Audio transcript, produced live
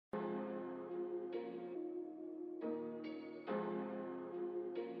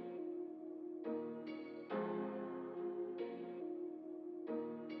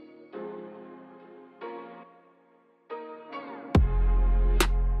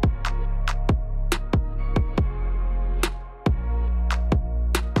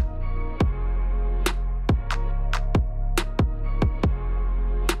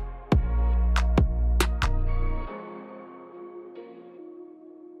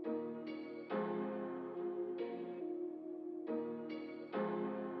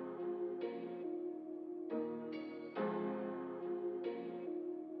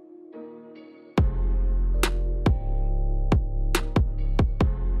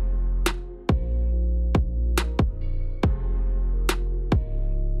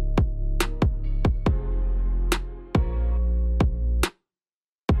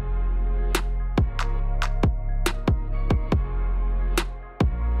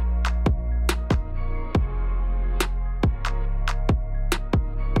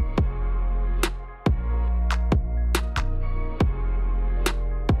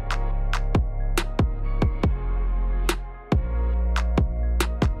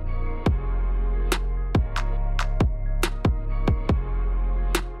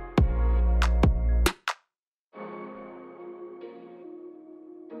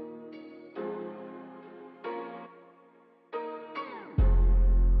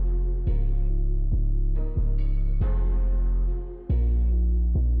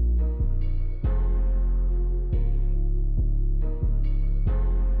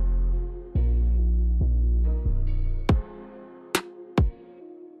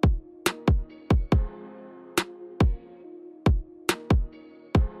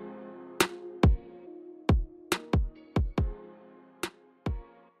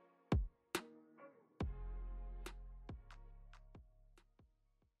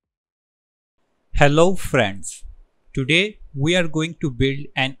Hello friends, today we are going to build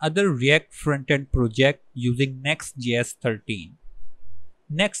another React frontend project using Next.js 13.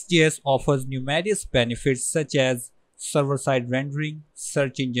 Next.js offers numerous benefits such as server-side rendering,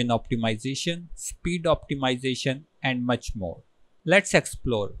 search engine optimization, speed optimization, and much more. Let's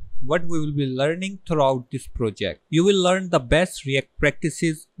explore what we will be learning throughout this project. You will learn the best React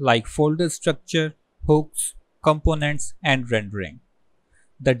practices like folder structure, hooks, components, and rendering.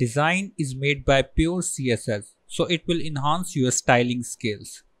 The design is made by pure CSS, so it will enhance your styling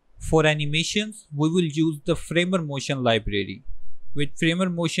skills. For animations, we will use the Framer Motion library. With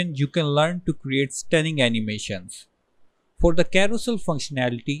Framer Motion, you can learn to create stunning animations. For the carousel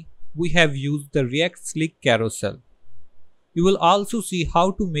functionality, we have used the React Slick carousel. You will also see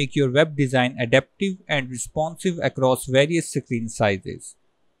how to make your web design adaptive and responsive across various screen sizes.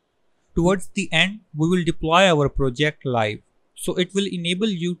 Towards the end, we will deploy our project live, so it will enable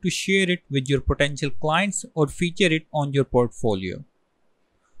you to share it with your potential clients or feature it on your portfolio.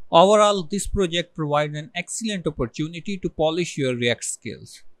 Overall, this project provides an excellent opportunity to polish your React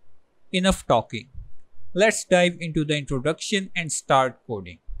skills. Enough talking. Let's dive into the introduction and start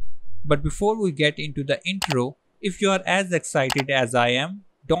coding. But before we get into the intro, if you are as excited as I am,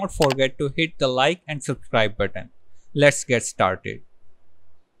 don't forget to hit the like and subscribe button. Let's get started.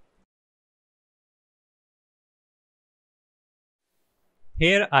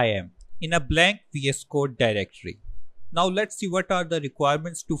 Here I am in a blank VS Code directory. Now let's see what are the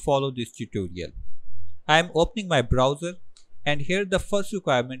requirements to follow this tutorial. I am opening my browser, and here the first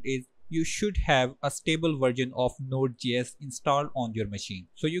requirement is you should have a stable version of Node.js installed on your machine.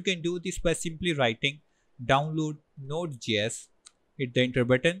 So you can do this by simply writing download Node.js, hit the enter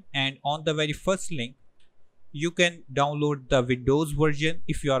button, and on the very first link you can download the Windows version.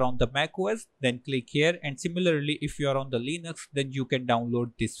 If you are on the Mac OS, then click here, and similarly if you are on the Linux, then you can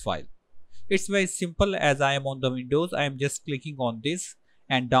download this file. It's very simple. As I am on the Windows, I am just clicking on this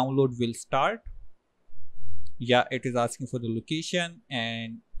and download will start. Yeah, it is asking for the location,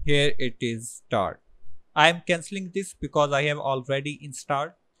 and here it is start. I am cancelling this because I have already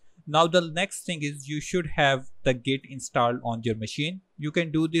installed. Now the next thing is you should have the Git installed on your machine. You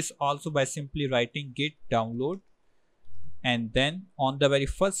can do this also by simply writing git download, and then on the very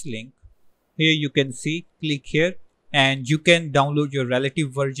first link here you can see, click here, and you can download your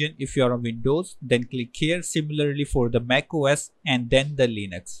relative version. If you are on Windows, then click here. Similarly for the Mac OS and then the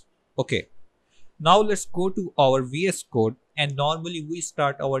Linux. Okay, now let's go to our VS Code, and normally we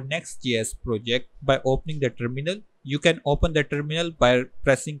start our Next.js project by opening the terminal. You can open the terminal by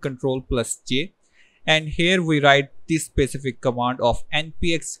pressing Ctrl+J, and here we write this specific command of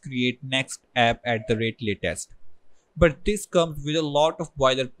npx create next app@latest. But this comes with a lot of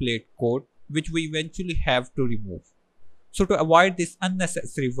boilerplate code which we eventually have to remove. So to avoid this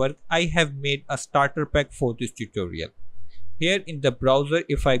unnecessary work, I have made a starter pack for this tutorial. Here in the browser,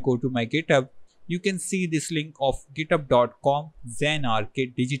 if I go to my GitHub, you can see this link of github.com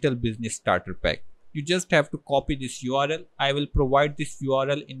ZAINKEEPSCODE Digital Business Starter Pack. You just have to copy this URL. I will provide this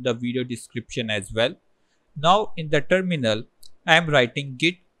URL in the video description as well. Now in the terminal, I am writing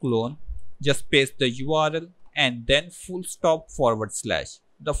git clone, just paste the URL and then //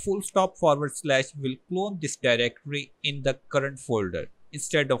 The // will clone this directory in the current folder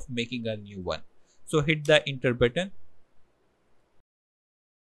instead of making a new one. So hit the enter button.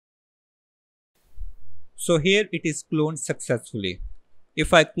 So here it is cloned successfully.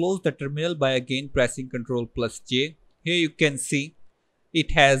 If I close the terminal by again pressing Ctrl+J, here you can see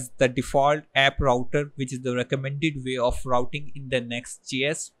it has the default app router, which is the recommended way of routing in the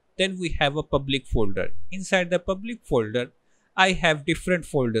Next.js. Then we have a public folder. Inside the public folder, I have different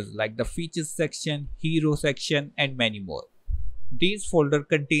folders like the features section, hero section, and many more. These folder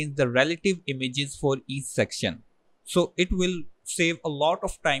contains the relative images for each section. So it will save a lot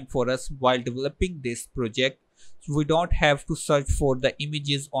of time for us while developing this project. So we don't have to search for the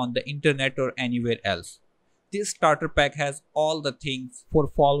images on the internet or anywhere else. This starter pack has all the things for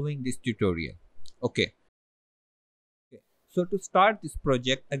following this tutorial. Okay. So to start this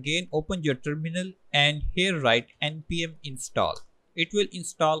project, again open your terminal and here write npm install. It will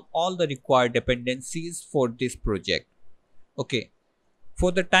install all the required dependencies for this project. Okay.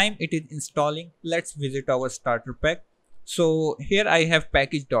 For the time it is installing, let's visit our starter pack. So here I have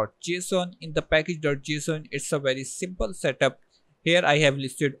package.json. In the package.json, it's a very simple setup. Here I have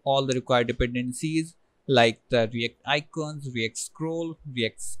listed all the required dependencies like the React icons, React scroll,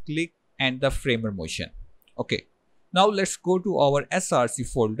 React click, and the Framer Motion. Okay. Now let's go to our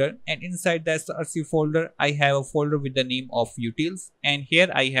src folder, and inside the src folder I have a folder with the name of utils, and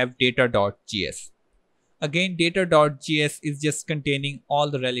here I have data.js. Again, data.js is just containing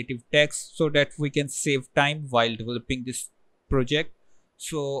all the relative text so that we can save time while developing this project.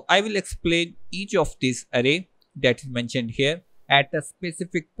 So I will explain each of this array that is mentioned here at a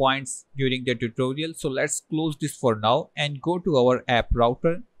specific points during the tutorial. So let's close this for now and go to our app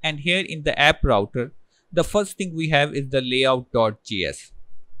router. And here in the app router, the first thing we have is the layout.js.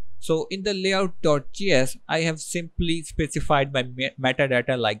 So in the layout.js, I have simply specified my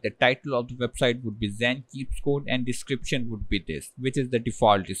metadata, like the title of the website would be ZAINKEEPSCODE and description would be this, which is the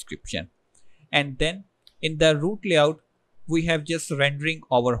default description. And then in the root layout, we have just rendering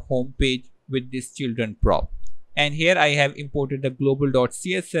our home page with this children prop. And here I have imported the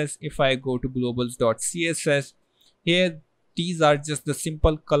global.css. If I go to globals.css, here these are just the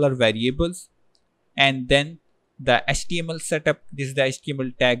simple color variables. And then the HTML setup, this is the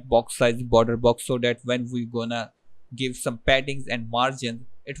HTML tag, box size, border box, so that when we gonna give some paddings and margins,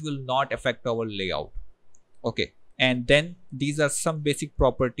 it will not affect our layout. Okay. And then these are some basic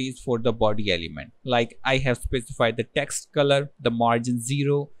properties for the body element. Like I have specified the text color, the margin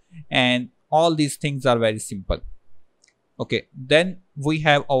 0, and all these things are very simple. Okay. Then we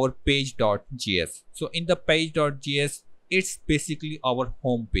have our page.js. So in the page.js, it's basically our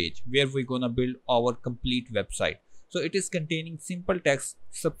home page where we're gonna build our complete website. So it is containing simple text,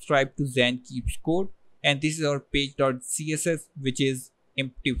 subscribe to ZAINKEEPSCODE, and this is our page.css, which is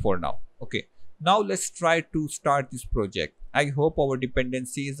empty for now. Okay, now let's try to start this project. I hope our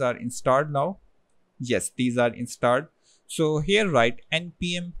dependencies are installed now. Yes, these are installed. So here write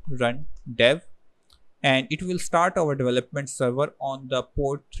npm run dev, and it will start our development server on the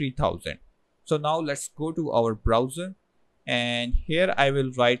port 3000. So now let's go to our browser. And here I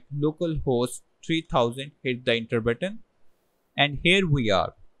will write localhost 3000, hit the enter button, and here we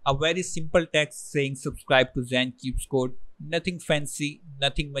are, a very simple text saying subscribe to ZAINKEEPSCODE. Nothing fancy,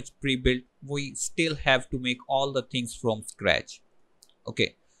 nothing much pre-built. We still have to make all the things from scratch.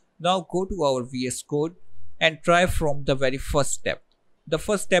 Okay, now go to our VS Code and try from the very first step. The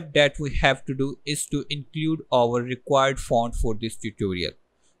first step that we have to do is to include our required font for this tutorial.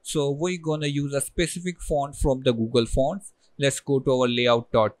 So we're gonna use a specific font from the Google Fonts. Let's go to our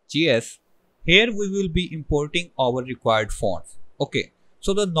layout.js. Here we will be importing our required fonts. Okay,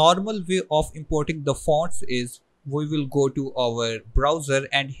 so the normal way of importing the fonts is we will go to our browser,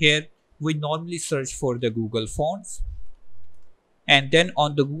 and here we normally search for the Google Fonts. And then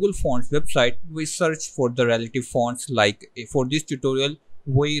on the Google Fonts website, we search for the relative fonts. Like for this tutorial,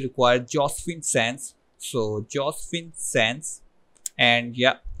 we require Josephine Sans. So Josephine Sans, and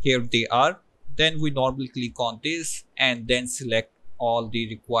yeah, here they are. Then we normally click on this and then select all the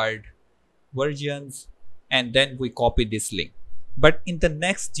required versions, and then we copy this link. But in the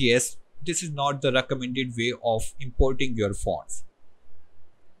Next.js, this is not the recommended way of importing your fonts.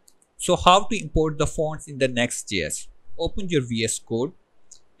 So how to import the fonts in the Next.js? Open your VS Code,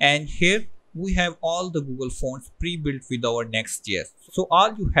 and here we have all the Google Fonts pre-built with our Next.js. So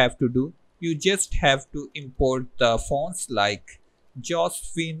all you have to do, you just have to import the fonts like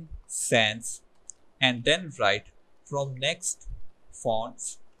Josephine Sans, and then write from Next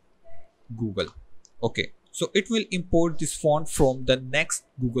Fonts Google. Okay, so it will import this font from the next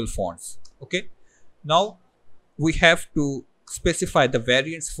Google Fonts. Okay, now we have to specify the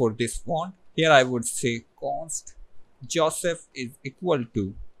variants for this font. Here I would say const Joseph is equal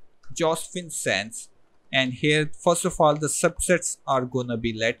to Josephine Sans, and here first of all the subsets are gonna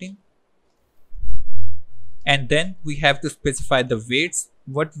be Latin, and then we have to specify the weights,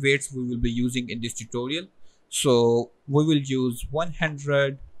 what weights we will be using in this tutorial. So we will use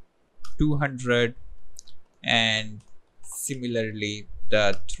 100, 200, and similarly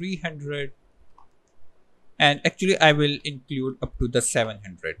the 300, and actually I will include up to the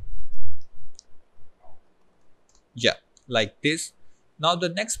 700. Yeah, like this. Now the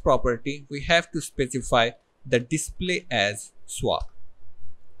next property, we have to specify the display as swap.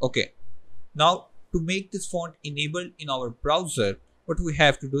 Okay, now to make this font enabled in our browser, what we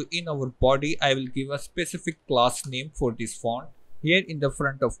have to do, in our body I will give a specific class name for this font. Here in the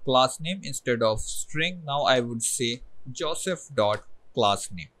front of class name, instead of string, now I would say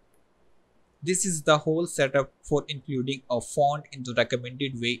joseph.classname. This is the whole setup for including a font in the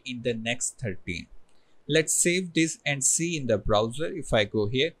recommended way in the Next 13. Let's save this and see in the browser. If I go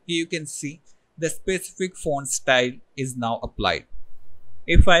here, you can see the specific font style is now applied.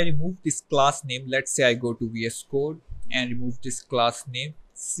 If I remove this class name, let's say I go to VS Code and remove this class name,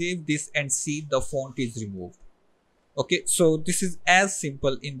 save this and see the font is removed. Okay, so this is as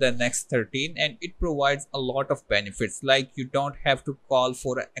simple in the Next 13, and it provides a lot of benefits, like you don't have to call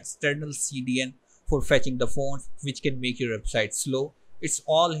for an external CDN for fetching the fonts, which can make your website slow. It's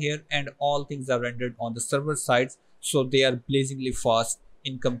all here and all things are rendered on the server sides, so they are blazingly fast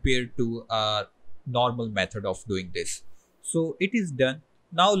in compared to a normal method of doing this. So it is done.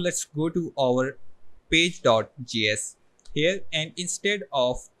 Now let's go to our page.js here, and instead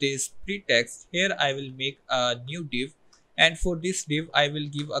of this pretext here I will make a new div, and for this div I will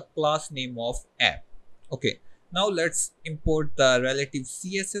give a class name of app. Okay, now let's import the relative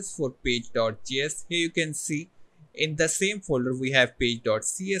css for page.js. Here you can see in the same folder we have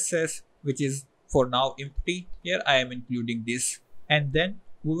page.css, which is for now empty. Here I am including this, and then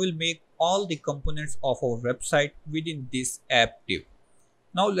we will make all the components of our website within this app div.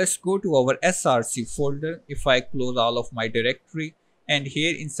 Now let's go to our src folder. If I close all of my directory, and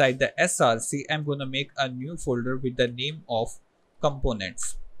here inside the src I'm gonna make a new folder with the name of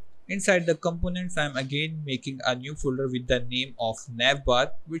components. Inside the components I'm again making a new folder with the name of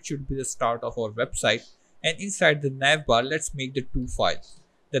navbar, which should be the start of our website. And inside the navbar let's make the two files,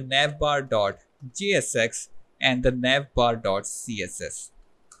 the navbar.jsx and the navbar.css.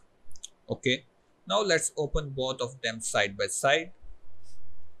 Okay, now let's open both of them side by side.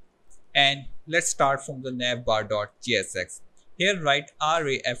 And let's start from the navbar.jsx. Here write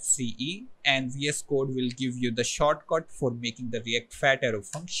RAFCE, and VS Code will give you the shortcut for making the React fat arrow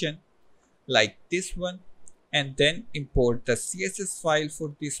function like this one, and then import the CSS file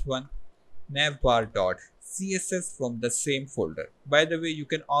for this one, navbar.css, from the same folder. By the way, you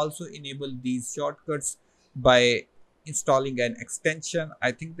can also enable these shortcuts by installing an extension.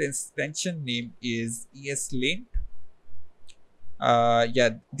 I think the extension name is ESLint.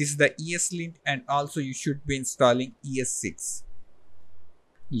 Yeah, this is the ESLint, and also you should be installing ES6.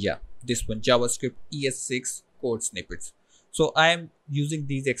 Yeah, this one, JavaScript ES6 code snippets. So I am using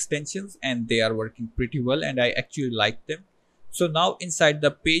these extensions and they are working pretty well, and I actually like them. So now inside the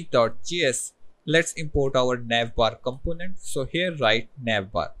page.js, let's import our navbar component. So here write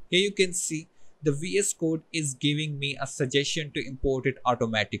navbar. Here you can see the VS Code is giving me a suggestion to import it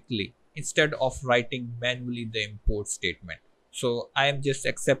automatically instead of writing manually the import statement. So I am just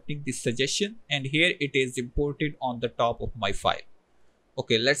accepting this suggestion, and here it is imported on the top of my file.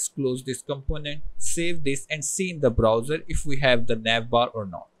 Okay, let's close this component, save this, and see in the browser if we have the navbar or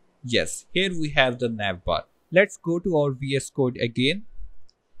not. Yes, here we have the navbar. Let's go to our VS Code again,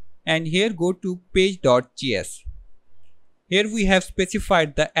 and here go to page.js. Here we have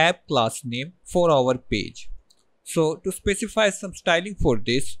specified the app class name for our page. So to specify some styling for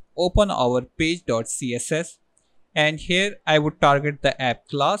this, open our page.css, and here I would target the app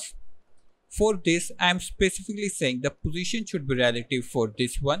class. For this I am specifically saying the position should be relative for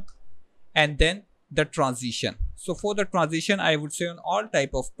this one, and then the transition. So for the transition I would say on all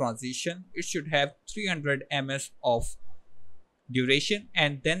type of transition it should have 300 ms of duration,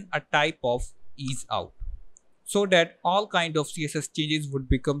 and then a type of ease out, so that all kind of CSS changes would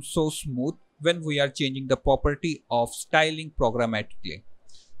become so smooth when we are changing the property of styling programmatically.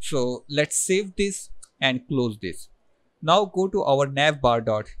 So let's save this and close this. Now go to our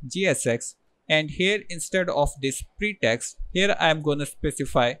navbar.jsx, and here instead of this pretext, here I am going to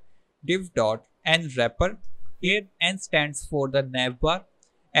specify div.nWrapper. Here n stands for the navbar,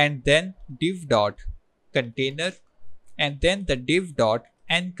 and then div.container, and then the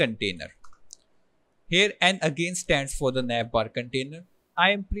div.nContainer. Here n again stands for the navbar container.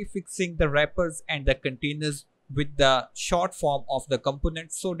 I am prefixing the wrappers and the containers with the short form of the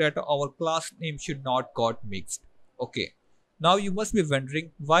component so that our class name should not got mixed. Okay, now you must be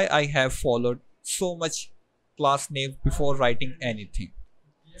wondering why I have followed so much class names before writing anything.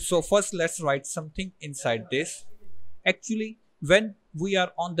 So first let's write something inside this. Actually, when we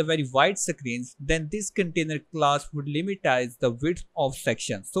are on the very wide screens, then this container class would limitize the width of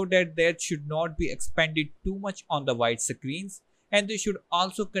sections so that they should not be expanded too much on the wide screens, and they should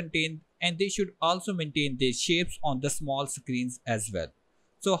also maintain their shapes on the small screens as well.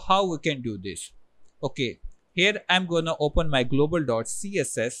 So how we can do this? Okay, here I'm gonna open my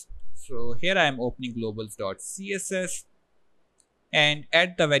global.css. So here I am opening globals.css, and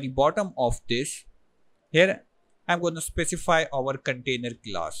at the very bottom of this, here I'm going to specify our container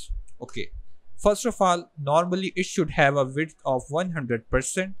class. Okay, first of all, normally it should have a width of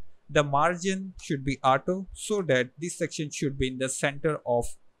 100%. The margin should be auto so that this section should be in the center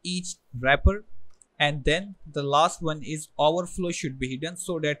of each wrapper, and then the last one is overflow should be hidden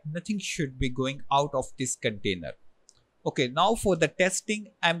so that nothing should be going out of this container. Okay, now for the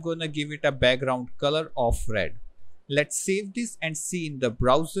testing, I'm gonna give it a background color of red. Let's save this and see in the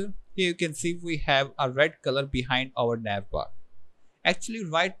browser. Here you can see we have a red color behind our navbar. Actually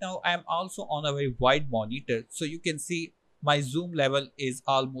right now I am also on a very wide monitor, so you can see my zoom level is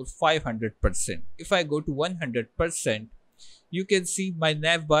almost 500%. If I go to 100%, You can see my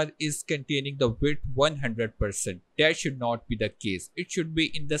navbar is containing the width 100%. That should not be the case. It should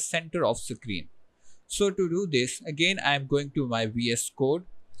be in the center of screen. So to do this, again I am going to my VS Code,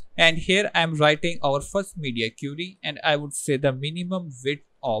 and here I am writing our first media query, and I would say the minimum width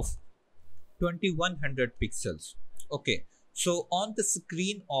of 2100 pixels. Okay, so on the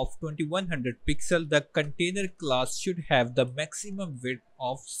screen of 2100 pixel, the container class should have the maximum width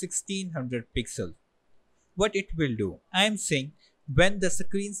of 1600 pixels. What it will do, I am saying when the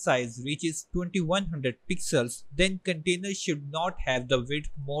screen size reaches 2100 pixels, then container should not have the width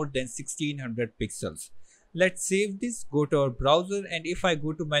more than 1600 pixels. Let's save this, go to our browser, and if I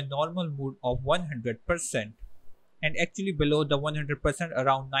go to my normal mode of 100%, and actually below the 100%,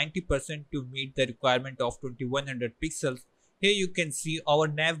 around 90% to meet the requirement of 2100 pixels, here you can see our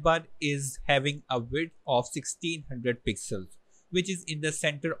navbar is having a width of 1600 pixels, which is in the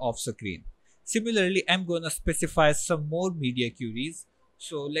center of screen. Similarly, I'm gonna specify some more media queries.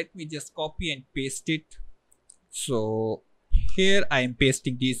 So let me just copy and paste it. So here I am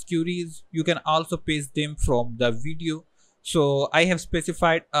pasting these queries. You can also paste them from the video. So I have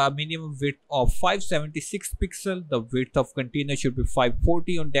specified a minimum width of 576 pixel. The width of container should be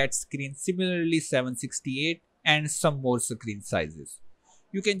 540 on that screen. Similarly 768 and some more screen sizes.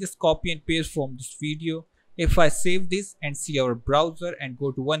 You can just copy and paste from this video. If I save this and see our browser and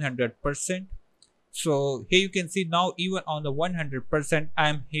go to 100%, so here you can see now even on the 100% I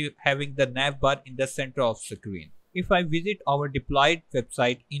am having the navbar in the center of screen. If I visit our deployed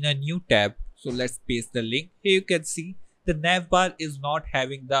website in a new tab, so let's paste the link. Here you can see the navbar is not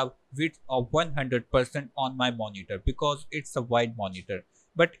having the width of 100% on my monitor because it's a wide monitor.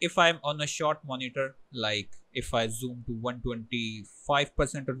 But if I'm on a short monitor, like if I zoom to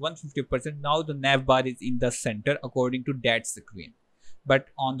 125% or 150%, now the navbar is in the center according to that screen. But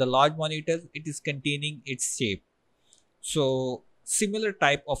on the large monitors, it is containing its shape. So similar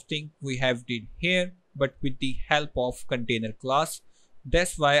type of thing we have did here, but with the help of container class.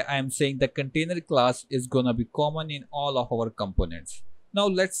 That's why I am saying the container class is gonna be common in all of our components. Now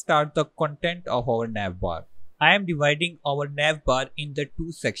let's start the content of our navbar. I am dividing our navbar into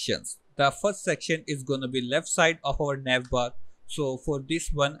two sections. The first section is gonna be left side of our navbar. So for this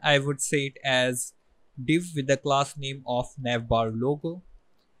one, I would say it as div with the class name of navbar logo,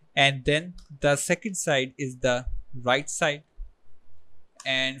 and then the second side is the right side,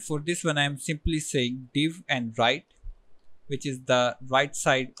 and for this one I am simply saying div and right, which is the right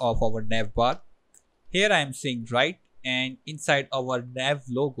side of our navbar. Here I am saying right, and inside our nav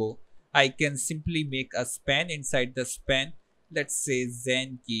logo I can simply make a span. Inside the span, let's say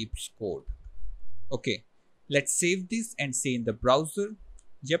ZAINKEEPSCODE. Okay, let's save this and see in the browser.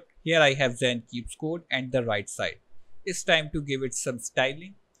 Yep, here I have ZAINKEEPSCODE and the right side. It's time to give it some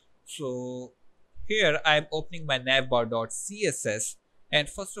styling. So here I am opening my navbar.css, and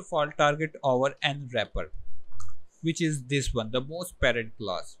first of all target our nwrapper, which is this one, the most parent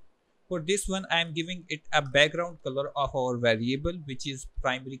class. For this one I am giving it a background color of our variable, which is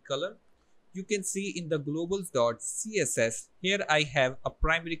primary color. You can see in the globals.css, here I have a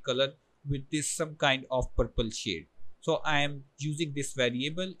primary color with this some kind of purple shade. So I am using this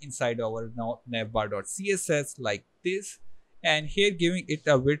variable inside our navbar.css like this, and here giving it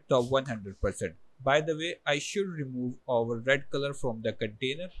a width of 100%. By the way, I should remove our red color from the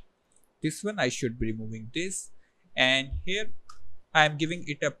container. This one I should be removing this, and here I am giving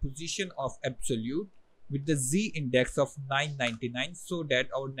it a position of absolute with the Z index of 999, so that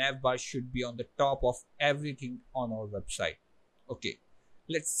our navbar should be on the top of everything on our website. Okay,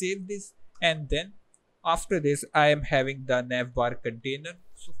 let's save this, and then after this I am having the navbar container.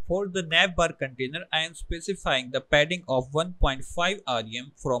 So for the navbar container I am specifying the padding of 1.5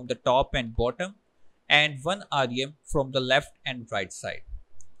 rem from the top and bottom, and 1 rem from the left and right side.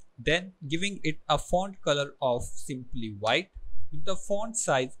 Then giving it a font color of simply white with the font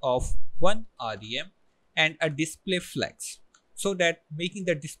size of 1 rem and a display flex, so that making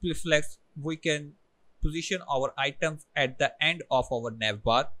the display flex we can position our items at the end of our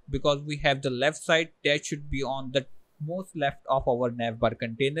navbar, because we have the left side that should be on the most left of our navbar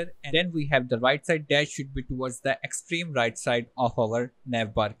container, and then we have the right side that should be towards the extreme right side of our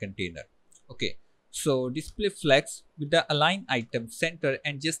navbar container. Okay, so display flex with the align item center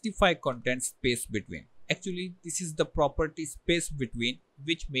and justify content space between. Actually this is the property space between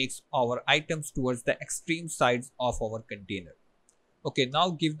which makes our items towards the extreme sides of our container. Okay, now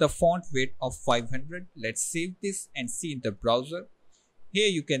give the font weight of 500. Let's save this and see in the browser. Here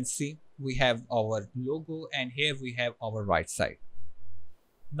you can see we have our logo, and here we have our right side.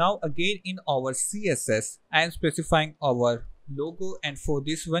 Now again in our CSS I am specifying our logo, and for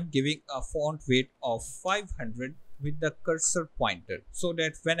this one giving a font weight of 500 with the cursor pointer, so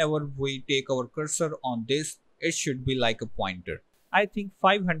that whenever we take our cursor on this, it should be like a pointer. I think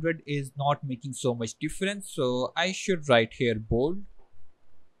 500 is not making so much difference, so I should write here bold.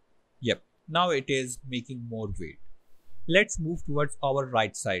 Yep, now it is making more weight. Let's move towards our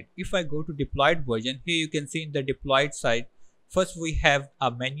right side. If I go to deployed version, here you can see in the deployed side, first we have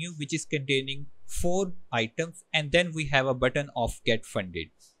a menu which is containing 4 items, and then we have a button of get funded.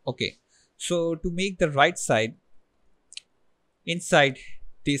 Okay, so to make the right side, inside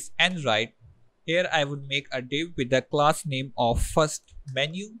this and right, here I would make a div with the class name of first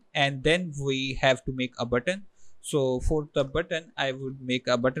menu, and then we have to make a button. So for the button, I would make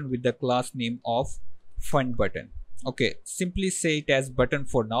a button with the class name of fund button. Okay, simply say it as button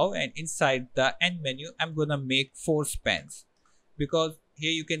for now, and inside the end menu, I'm gonna make 4 spans, because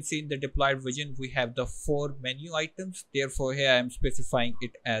here you can see in the deployed version we have the 4 menu items. Therefore here I am specifying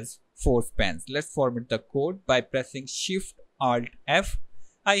it as 4 spans. Let's format the code by pressing Shift Alt F.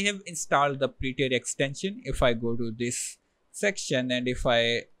 I have installed the Prettier extension. If I go to this section and if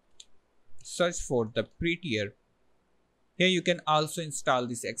I search for the Prettier, here you can also install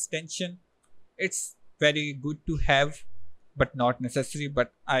this extension. It's very good to have but not necessary,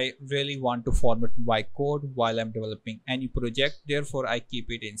 but I really want to format my code while I'm developing any project, therefore I keep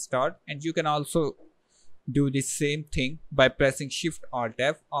it installed. And you can also do the same thing by pressing Shift Alt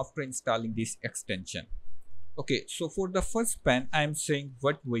F after installing this extension. Okay, so for the first span I am saying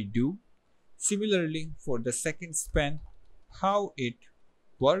what we do. Similarly for the second span, how it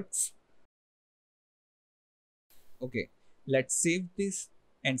works. Okay, let's save this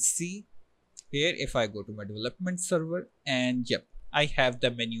and see. Here if I go to my development server, and yep, I have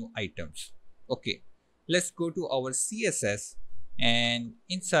the menu items. Okay, let's go to our CSS, and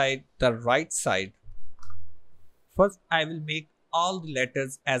inside the right side, first I will make all the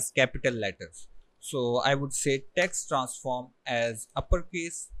letters as capital letters. So I would say text transform as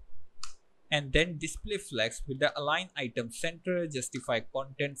uppercase, and then display flex with the align item center, justify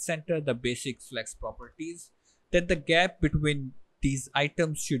content center, the basic flex properties. Then the gap between these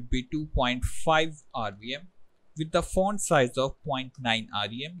items should be 2.5 rem with the font size of 0.9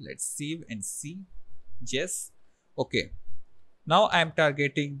 rem. Let's save and see. Yes. Okay, now I am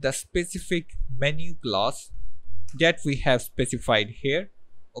targeting the specific menu class that we have specified here.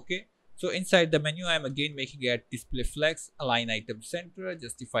 Okay, so inside the menu I am again making it display flex, align item center,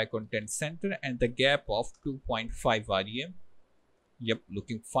 justify content center, and the gap of 2.5 rem. Yep,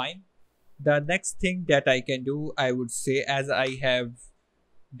 looking fine. The next thing that I can do, I would say, as I have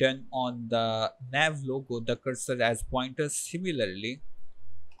done on the nav logo, the cursor as pointers. Similarly,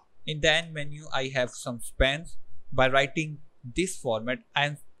 in the end menu, I have some spans. By writing this format, I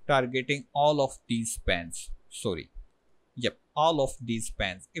am targeting all of these spans. Sorry. Yep, all of these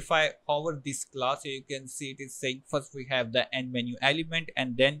spans. If I hover this class, you can see it is saying first we have the end menu element,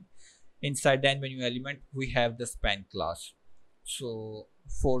 and then inside the end menu element, we have the span class. So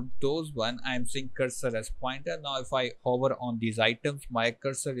for those one, I am saying cursor as pointer. Now if I hover on these items, my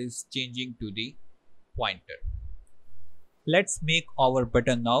cursor is changing to the pointer. Let's make our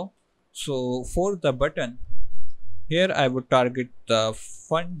button now. So for the button, here I would target the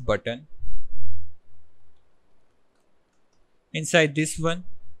fund button. Inside this one,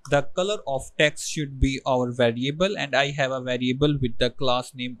 the color of text should be our variable, and I have a variable with the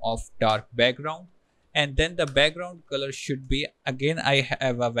class name of dark background. And then the background color should be, again I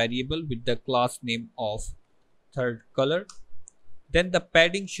have a variable with the class name of third color. Then the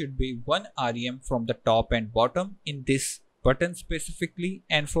padding should be 1 rem from the top and bottom in this button specifically,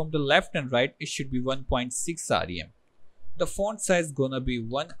 and from the left and right it should be 1.6 rem. The font size gonna be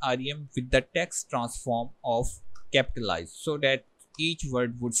 1 rem with the text transform of capitalized, so that each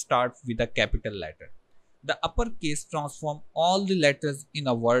word would start with a capital letter. The uppercase transform all the letters in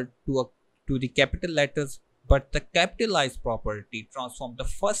a word to the capital letters, but the capitalized property transform the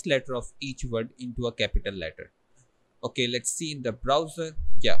first letter of each word into a capital letter. Okay, let's see in the browser.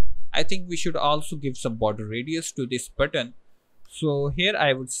 Yeah, I think we should also give some border radius to this button. So here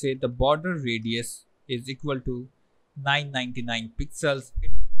I would say the border radius is equal to 999 pixels.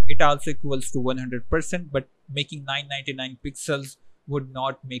 It also equals to 100%, but making 999 pixels would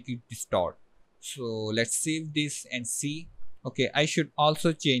not make it distort. So let's save this and see. Okay, I should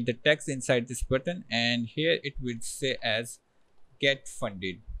also change the text inside this button, and here it would say as get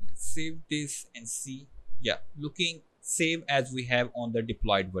funded. Let's save this and see. Yeah, looking same as we have on the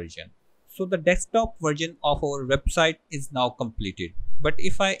deployed version. So the desktop version of our website is now completed. But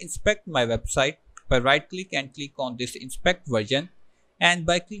if I inspect my website by right click and click on this inspect version, and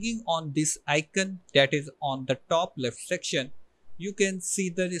by clicking on this icon that is on the top left section, you can see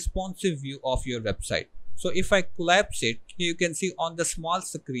the responsive view of your website. So if I collapse it, you can see on the small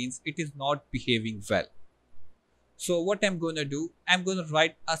screens it is not behaving well. So what I'm going to do, I'm going to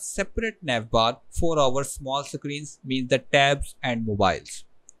write a separate navbar for our small screens, means the tabs and mobiles.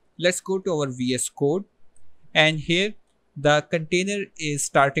 Let's go to our VS Code, and here the container is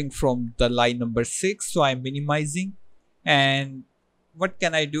starting from the line number 6, so I'm minimizing. And what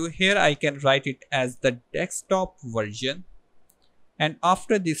can I do here? I can write it as the desktop version, and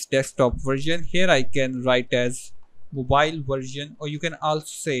after this desktop version, here I can write as mobile version, or you can also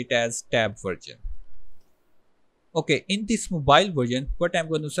say it as tab version. Okay, in this mobile version, what I'm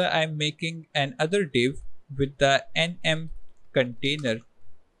going to say, I'm making another div with the nm container.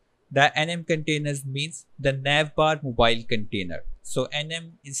 The nm containers means the navbar mobile container. So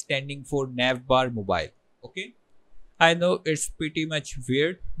nm is standing for navbar mobile. Okay, I know it's pretty much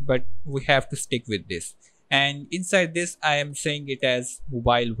weird, but we have to stick with this. And inside this, I am saying it as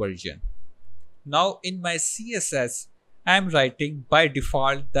mobile version. Now in my CSS, I am writing by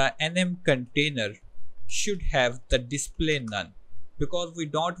default the nm container should have the display none, because we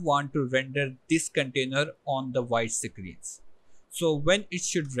don't want to render this container on the white screens. So when it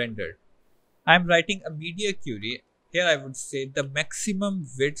should render, I am writing a media query. Here I would say the maximum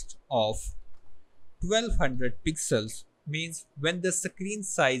width of 1200 pixels, means when the screen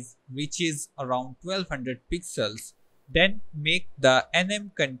size reaches around 1200 pixels, then make the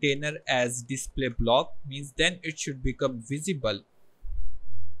nm container as display block, means then it should become visible.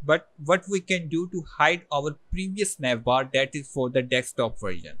 But what we can do to hide our previous navbar, that is for the desktop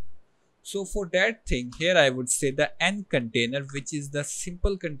version. So for that thing, here I would say the n container, which is the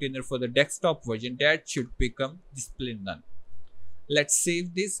simple container for the desktop version, that should become display none. Let's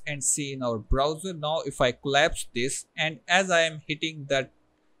save this and see in our browser. Now if I collapse this, and as I am hitting that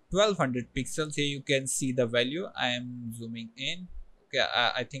 1200 pixels, here you can see the value. I am zooming in. Okay,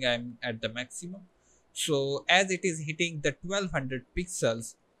 I think I'm at the maximum. So as it is hitting the 1200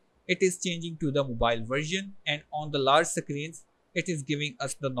 pixels, it is changing to the mobile version, and on the large screens it is giving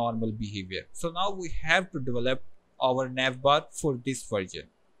us the normal behavior. So now we have to develop our navbar for this version.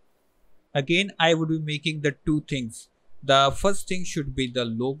 Again, I would be making the two things. The first thing should be the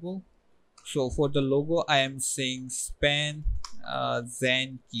logo. So for the logo, I am saying span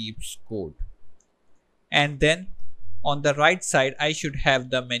ZAINKEEPSCODE, and then on the right side I should have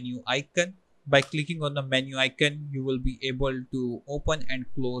the menu icon. By clicking on the menu icon, you will be able to open and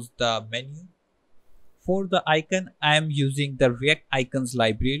close the menu. For the icon, I am using the React icons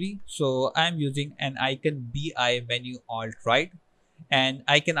library. So I am using an icon bi menu alt right, and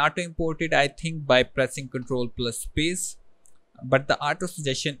I can auto import it, I think, by pressing Ctrl plus space. But the auto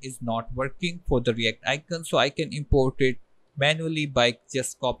suggestion is not working for the React icon, so I can import it manually by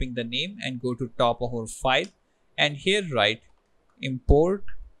just copying the name and go to top of our file, and here write import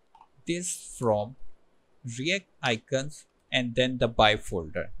this from React icons and then the bi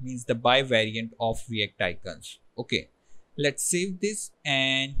folder, means the bi variant of React icons. Okay, let's save this,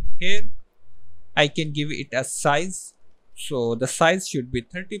 and here I can give it a size. So the size should be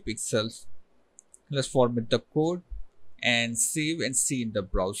 30 pixels. Let's format the code and save and see in the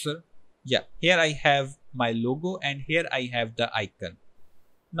browser. Yeah, here I have my logo and here I have the icon.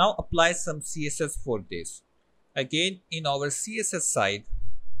 Now apply some CSS for this. Again, in our CSS side,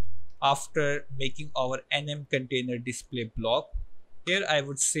 after making our nm container display block, here I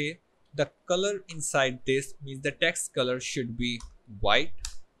would say the color inside this, means the text color should be white.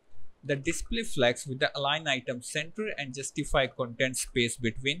 The display flex with the align item center and justify content space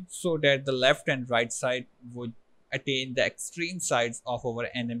between, so that the left and right side would attain the extreme sides of our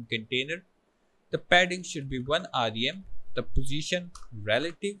nm container. The padding should be 1 rem, the position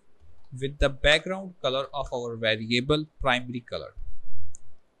relative, with the background color of our variable primary color.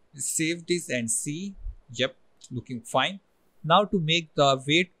 Save this and see. Yep, looking fine. Now to make the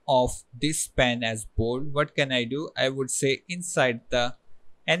weight of this span as bold, what can I do? I would say inside the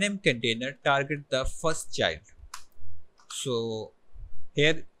nm container, target the first child. So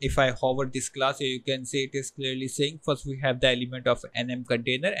here if I hover this class, here you can see it is clearly saying first we have the element of nm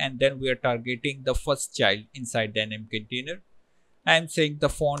container, and then we are targeting the first child inside the nm container. I am saying the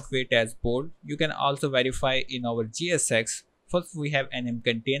font weight as bold. You can also verify in our JSX. First we have nm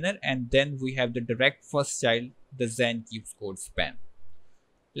container, and then we have the direct first child, the ZAINKEEPSCODE span.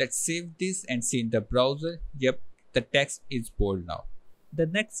 Let's save this and see in the browser. Yep, the text is bold now. The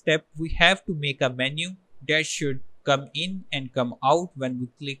next step, we have to make a menu that should come in and come out when we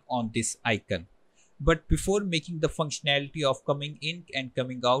click on this icon. But before making the functionality of coming in and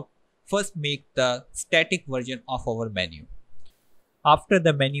coming out, first make the static version of our menu. After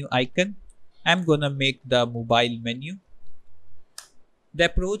the menu icon, I'm gonna make the mobile menu. The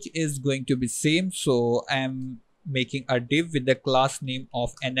approach is going to be same, so I am making a div with the class name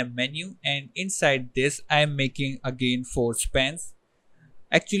of nm menu, and inside this I am making again 4 spans.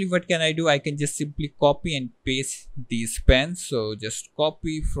 Actually, what can I do? I can just simply copy and paste these spans. So just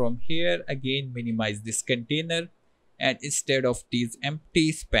copy from here, again minimize this container, and instead of these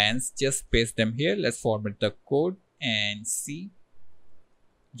empty spans, just paste them here. Let's format the code and see.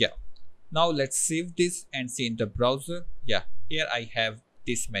 Yeah. Now let's save this and see in the browser. Yeah, here I have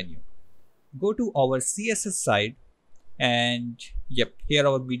this menu. Go to our CSS side, and yep, here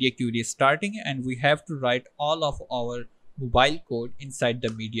our media query is starting, and we have to write all of our mobile code inside the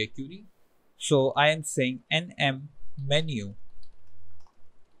media query. So I am saying nm menu,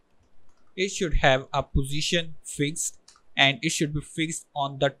 it should have a position fixed, and it should be fixed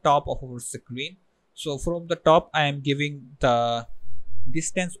on the top of our screen. So from the top I am giving the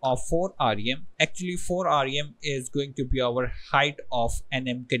distance of 4 rem. Actually 4 rem is going to be our height of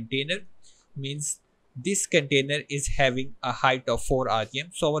nm container, means this container is having a height of 4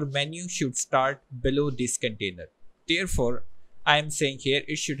 rem, so our menu should start below this container. Therefore I am saying here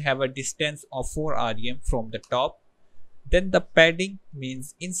it should have a distance of 4 rem from the top. Then the padding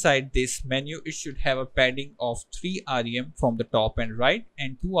means inside this menu it should have a padding of 3 rem from the top and right,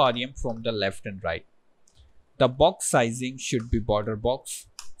 and 2 rem from the left and right. The box sizing should be border box,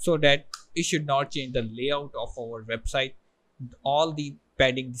 so that it should not change the layout of our website. All the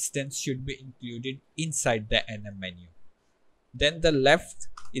padding distance should be included inside the nm menu. Then the left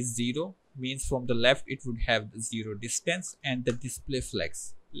is 0, means from the left it would have the 0 distance, and the display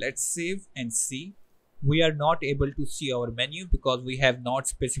flex. Let's save and see. We are not able to see our menu because we have not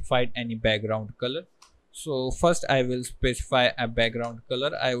specified any background color. So first I will specify a background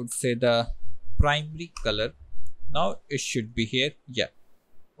color. I would say the primary color. Now it should be here. Yeah.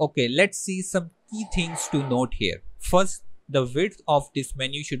 Okay, let's see some key things to note here. First, the width of this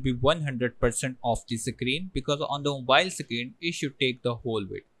menu should be 100% of the screen, because on the mobile screen it should take the whole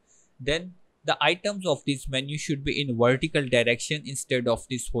width. Then the items of this menu should be in vertical direction instead of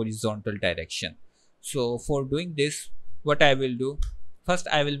this horizontal direction. So for doing this, what I will do, first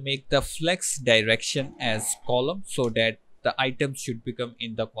I will make the flex direction as column, so that the items should become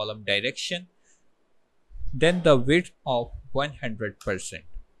in the column direction. Then the width of 100%.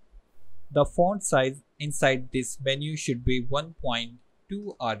 The font size inside this menu should be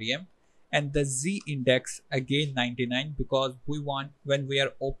 1.2 rem, and the Z index again 99, because we want when we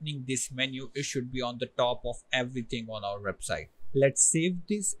are opening this menu it should be on the top of everything on our website. Let's save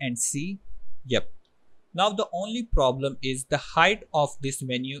this and see. Yep. Now the only problem is the height of this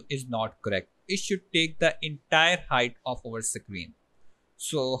menu is not correct. It should take the entire height of our screen.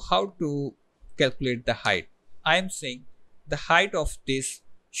 So how to calculate the height? I am saying the height of this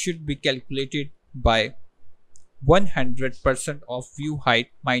should be calculated by 100% of view height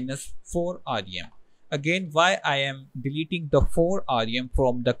minus 4 rem. Again, why I am deleting the 4 rem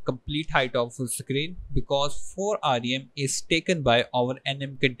from the complete height of the screen? Because 4 rem is taken by our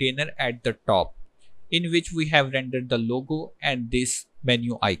nm container at the top, in which we have rendered the logo and this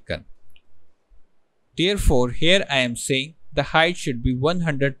menu icon. Therefore, here I am saying the height should be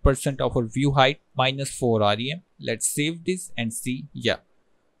 100% of our view height minus 4 rem. Let's save this and see. Yeah.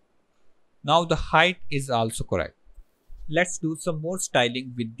 Now the height is also correct. Let's do some more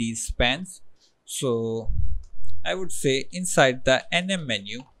styling with these spans. So I would say inside the nm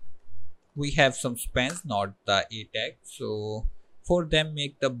menu we have some spans, not the a tag. So for them,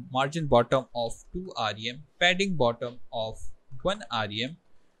 make the margin bottom of 2 rem, padding bottom of 1 rem,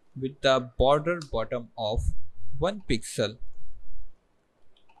 with the border bottom of 1 pixel,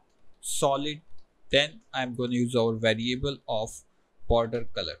 solid. Then I'm going to use our variable of border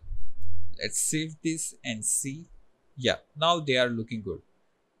color. Let's save this and see. Yeah, now they are looking good.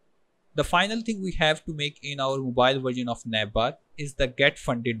 The final thing we have to make in our mobile version of Navbar is the get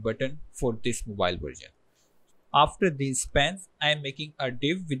funded button for this mobile version. After these spans, I am making a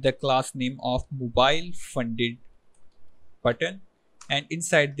div with the class name of mobile funded button, and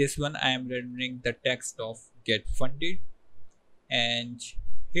inside this one I am rendering the text of get funded, and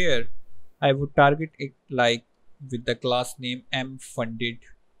here I would target it like with the class name mFunded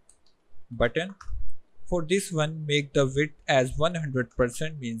button. For this one, make the width as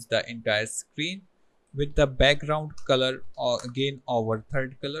 100%, means the entire screen, with the background color again our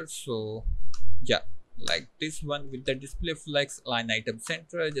third color. So yeah, like this one, with the display flex, line item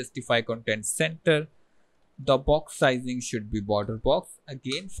center, justify content center. The box sizing should be border box,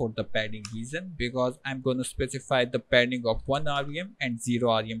 again for the padding reason, because I'm going to specify the padding of 1 rem and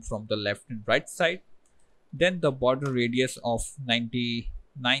 0 rem from the left and right side. Then the border radius of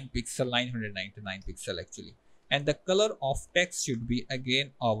 99 pixel, 999 pixel actually, and the color of text should be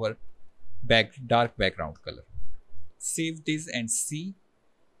again our dark background color. Save this and see.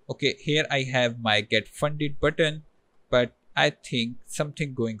 Okay, here I have my get funded button, but I think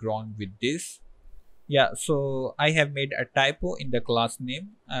something going wrong with this. Yeah, so I have made a typo in the class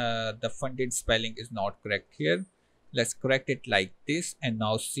name. The funded spelling is not correct here. Let's correct it like this, and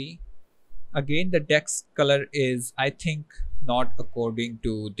now see. Again, the text color is, I think, not according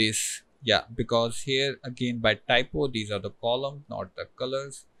to this. Yeah, because here again by typo, these are the columns, not the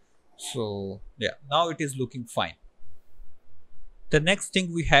colors. So yeah, now it is looking fine. The next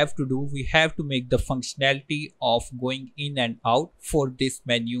thing we have to do, we have to make the functionality of going in and out for this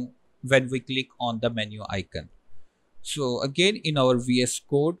menu when we click on the menu icon. So again, in our VS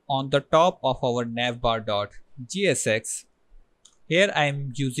Code, on the top of our navbar.jsx, here I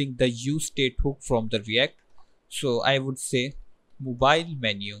am using the use state hook from the React. So I would say mobile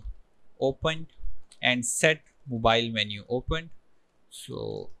menu opened and set mobile menu opened.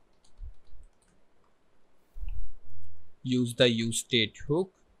 So use the use state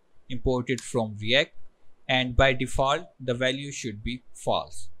hook, import it from React, and by default the value should be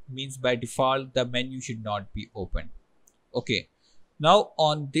false. Means by default the menu should not be open. Okay, now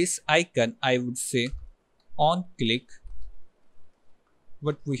on this icon I would say on click,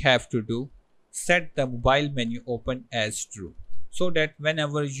 what we have to do, set the mobile menu open as true, so that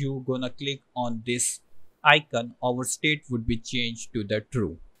whenever you gonna click on this icon, our state would be changed to the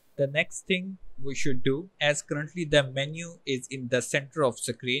true. The next thing we should do, as currently the menu is in the center of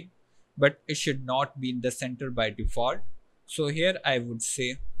screen, but it should not be in the center by default. So here I would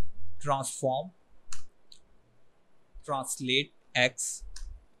say transform translate x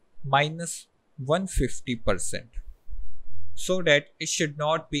minus 150%, so that it should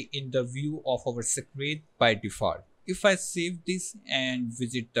not be in the view of our screen by default. If I save this and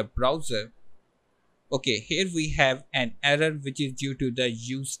visit the browser, okay, here we have an error which is due to the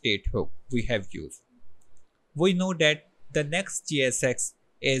use state hook we have used. We know that the next JSX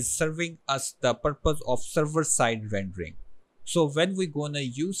is serving us the purpose of server side rendering. So when we gonna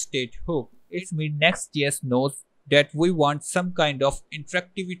use state hook, it means Next.js knows that we want some kind of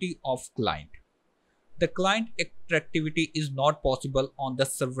interactivity of client. The client interactivity is not possible on the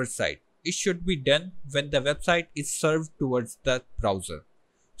server side. It should be done when the website is served towards the browser.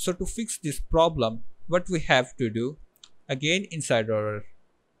 So to fix this problem, what we have to do, again inside our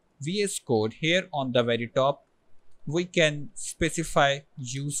VS Code, here on the very top, we can specify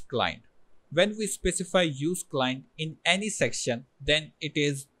use client. When we specify use client in any section, then it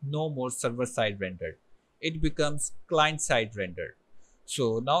is no more server side rendered. It becomes client side rendered.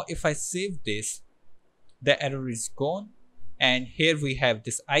 So now if I save this, the error is gone, and here we have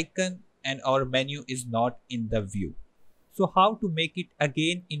this icon and our menu is not in the view. So how to make it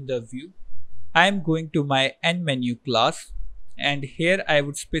again in the view? I am going to my menu class, and here I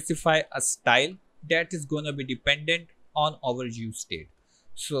would specify a style that is going to be dependent on our use state.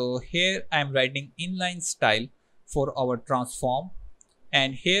 So here I am writing inline style for our transform,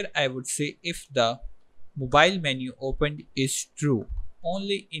 and here I would say if the mobile menu opened is true,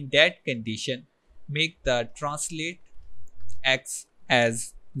 only in that condition make the translate x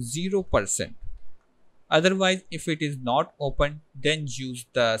as 0%. Otherwise, if it is not open, then use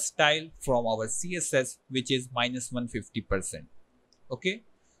the style from our CSS, which is minus 150%. Okay,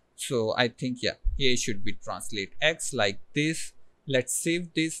 so I think yeah, here should be translate x like this. Let's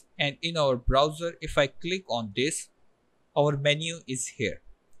save this, and in our browser, if I click on this, our menu is here.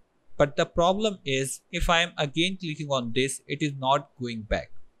 But the problem is, if I am again clicking on this, it is not going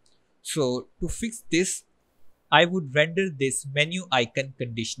back. So to fix this, I would render this menu icon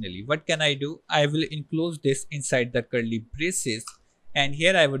conditionally. What can I do? I will enclose this inside the curly braces, and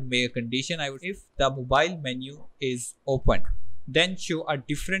here I would make a condition. If the mobile menu is open, then show a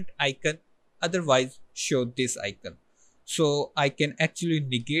different icon, otherwise show this icon. So I can actually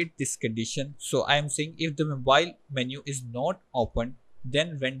negate this condition. So I am saying if the mobile menu is not open,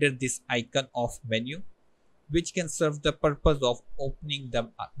 then render this icon of menu, which can serve the purpose of opening the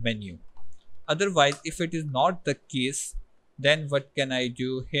menu. Otherwise, if it is not the case, then what can I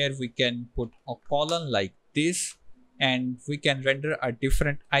do? Here we can put a colon like this, and we can render a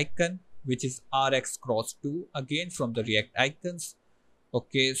different icon, which is rx_2, again from the React icons.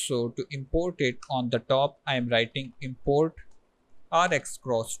 Okay, so to import it, on the top I am writing import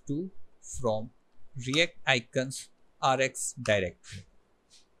rx_2 from React icons rx directory.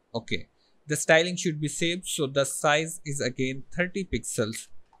 Okay, the styling should be saved, so the size is again 30 pixels,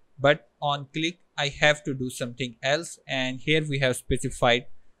 but on click I have to do something else, and here we have specified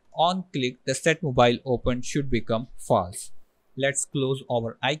on click the set mobile open should become false. Let's close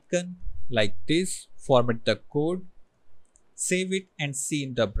our icon. like this, format the code, save it and see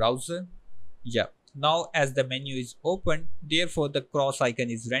in the browser. Yeah, now as the menu is open, therefore the cross icon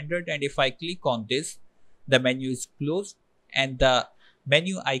is rendered, and if I click on this, the menu is closed and the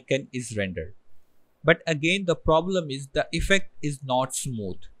menu icon is rendered. But again, the problem is the effect is not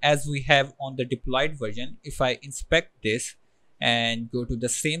smooth as we have on the deployed version. If I inspect this and go to the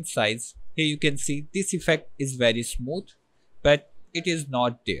same size, here you can see this effect is very smooth, but it is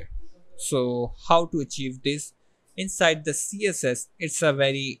not there. So how to achieve this? Inside the CSS, it's a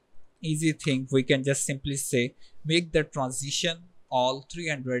very easy thing. We can just simply say make the transition all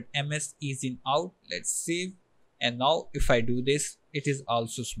 300 ms ease in out. Let's save, and now if I do this, it is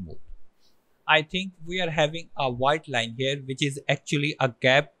also smooth. I think we are having a white line here, which is actually a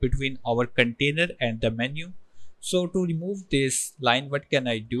gap between our container and the menu. So to remove this line, what can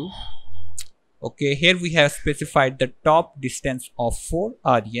I do? Okay, here we have specified the top distance of 4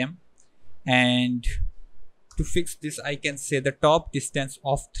 rem, and to fix this I can say the top distance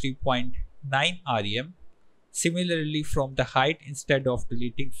of 3.9 rem. Similarly, from the height, instead of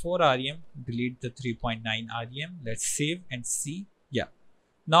deleting 4 rem, delete the 3.9 rem. Let's save and see. Yeah,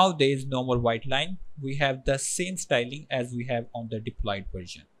 now there is no more white line. We have the same styling as we have on the deployed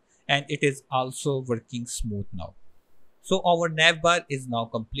version, and it is also working smooth now. So our navbar is now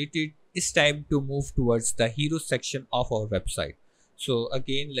completed. It's time to move towards the hero section of our website. So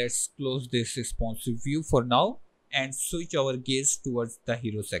again, let's close this responsive view for now and switch our gaze towards the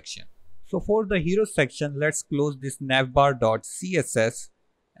hero section. So for the hero section, let's close this navbar.css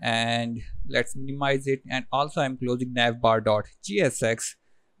and let's minimize it, and also I'm closing navbar.jsx.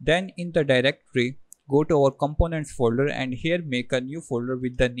 Then in the directory, go to our components folder and here make a new folder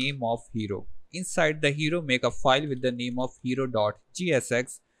with the name of hero. Inside the hero, make a file with the name of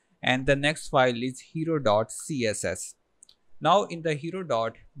hero.jsx, and the next file is hero.css. Now in the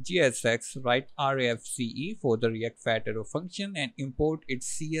hero.jsx, write RFCE for the React Fat Arrow function and import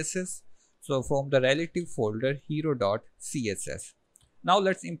its CSS. So from the relative folder hero.css. Now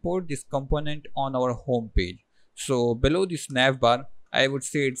let's import this component on our home page. So below this navbar, I would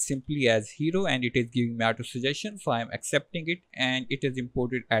say it simply as hero, and it is giving me auto suggestion. So I am accepting it and it is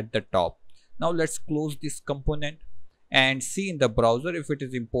imported at the top. Now let's close this component and see in the browser if it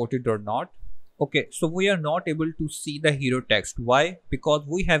is imported or not. Okay, so we are not able to see the hero text. Why? Because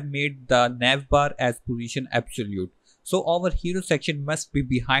we have made the navbar as position absolute. So our hero section must be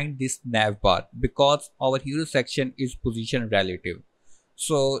behind this navbar because our hero section is position relative.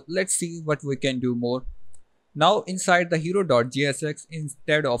 So let's see what we can do more. Now inside the hero.jsx,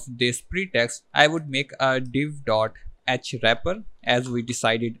 instead of this pretext, I would make a div.hWrapper as we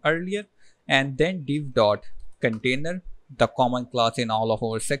decided earlier, and then div.container, the common class in all of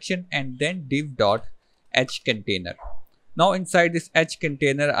our section, and then div.hContainer. Now inside this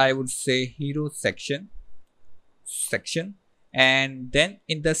hContainer, I would say hero section, and then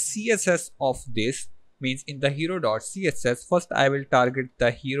in the CSS of this, means in the hero.css, first I will target the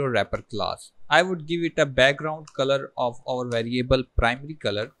hero wrapper class. I would give it a background color of our variable primary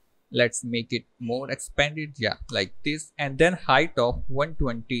color. Let's make it more expanded, yeah, like this, and then height of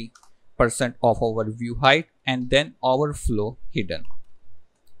 120% of our view height, and then overflow hidden.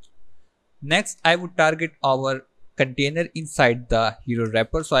 Next, I would target our container inside the hero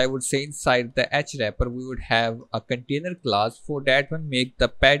wrapper. So I would say inside the h wrapper, we would have a container class. For that one, make the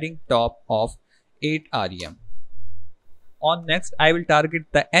padding top of 8 rem. On next, I will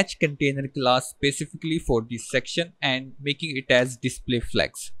target the hContainer class specifically for this section and making it as display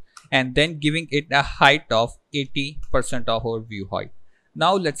flex, and then giving it a height of 80% of our view height.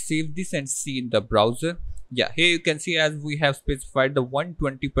 Now let's save this and see in the browser. Yeah, here you can see as we have specified the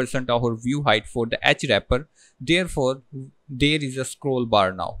 120% of our view height for the h wrapper. Therefore, there is a scroll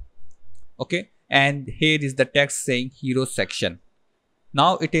bar now. Okay, and here is the text saying hero section.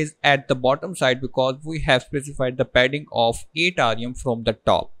 Now it is at the bottom side because we have specified the padding of 8 rem from the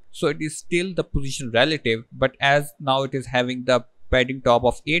top. So it is still the position relative, but as now it is having the padding top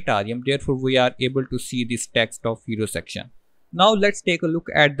of 8 rem, therefore we are able to see this text of hero section. Now let's take a look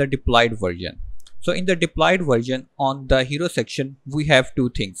at the deployed version. So in the deployed version, on the hero section, we have two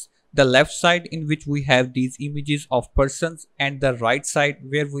things. The left side in which we have these images of persons, and the right side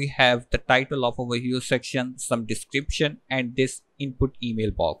where we have the title of our hero section, some description, and this input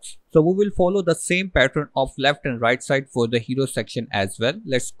email box. So we will follow the same pattern of left and right side for the hero section as well.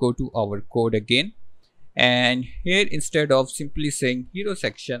 Let's go to our code again, and here instead of simply saying hero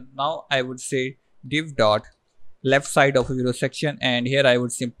section, now I would say div dot left side of hero section, and here I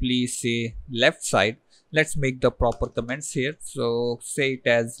would simply say left side. Let's make the proper comments here. So say it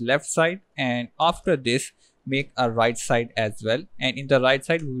as left side, and after this make a right side as well, and in the right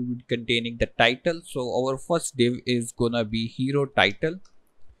side we will be containing the title. So our first div is gonna be hero title.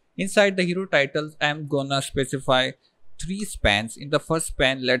 Inside the hero titles I'm gonna specify 3 spans. In the first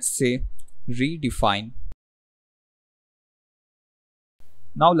span, let's say redefine.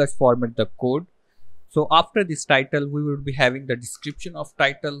 Now let's format the code. So after this title we will be having the description of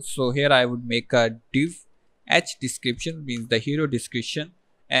title. So here I would make a div h description, means the hero description,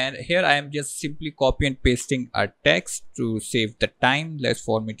 and here I am just simply copy and pasting a text to save the time. Let's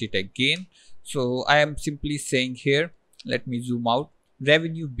format it again. So I am simply saying here, let me zoom out,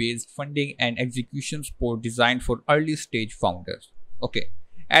 revenue based funding and execution support designed for early stage founders. Okay,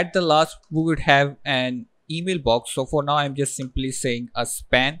 at the last we would have an email box. So for now I'm just simply saying a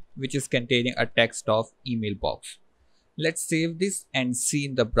span which is containing a text of email box. Let's save this and see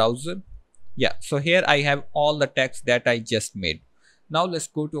in the browser. Yeah, so here I have all the text that I just made. Now let's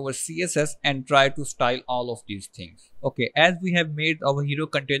go to our CSS and try to style all of these things. Okay, as we have made our hero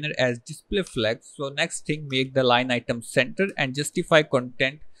container as display flex, so next thing, make the line item center and justify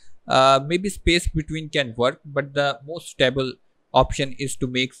content. Maybe space between can work, but the most stable option is to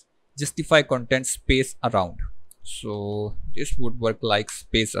make justify content space around. So this would work like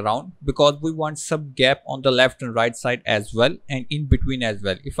space around, because we want some gap on the left and right side as well, and in between as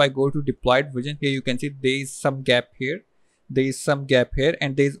well. If I go to deployed version, here you can see there is some gap here, there is some gap here,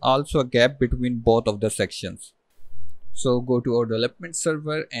 and there is also a gap between both of the sections. So go to our development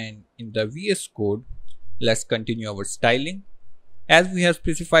server, and in the VS Code let's continue our styling. As we have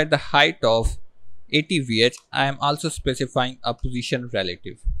specified the height of 80 VH, I am also specifying a position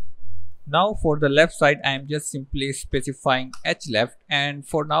relative. Now for the left side I am just simply specifying h left, and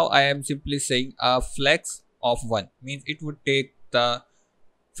for now I am simply saying a flex of 1, means it would take the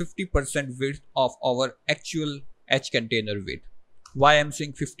 50% width of our actual h container width. Why I'm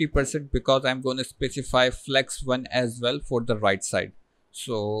saying 50%? Because I'm going to specify flex 1 as well for the right side.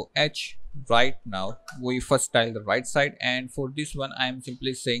 So h right, now we first style the right side, and for this one I am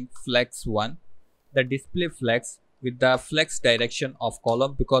simply saying flex 1, the display flex with the flex direction of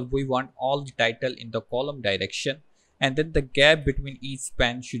column, because we want all the title in the column direction, and then the gap between each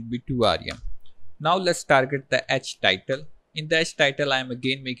span should be 2 rem. Now let's target the h title. In the h title I am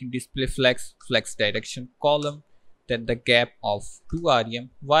again making display flex direction column, then the gap of 2 rem.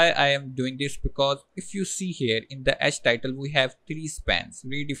 Why I am doing this? Because if you see here in the h title we have 3 spans,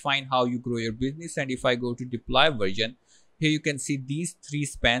 redefine how you grow your business, and if I go to deploy version, here you can see these 3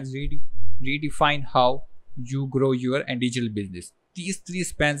 spans, redefine how you grow your and digital business. These 3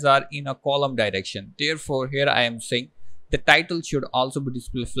 spans are in a column direction. Therefore here I am saying the title should also be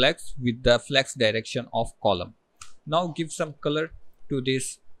display flex with the flex direction of column. Now give some color to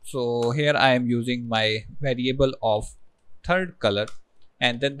this. So here I am using my variable of third color,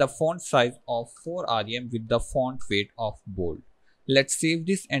 and then the font size of 4 rem with the font weight of bold. Let's save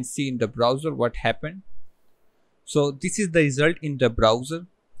this and see in the browser what happened. So this is the result in the browser.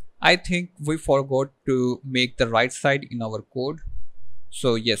 I think we forgot to make the right side in our code.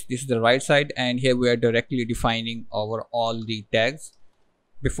 So yes, this is the right side, and here we are directly defining our all the tags.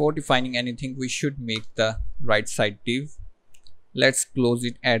 Before defining anything, we should make the right side div. Let's close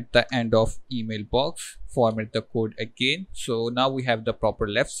it at the end of email box, format the code again. So now we have the proper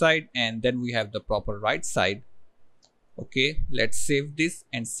left side, and then we have the proper right side. Okay, let's save this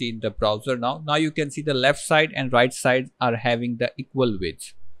and see in the browser now. Now you can see the left side and right side are having the equal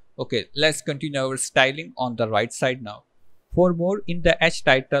width. Okay, let's continue our styling on the right side now. For more, in the h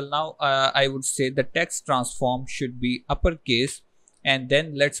title now I would say the text transform should be uppercase, and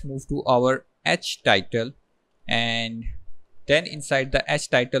then let's move to our h title, and then inside the h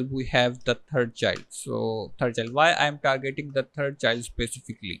title we have the third child. So third child, why I am targeting the third child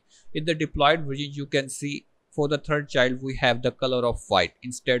specifically? In the deployed version you can see for the third child we have the color of white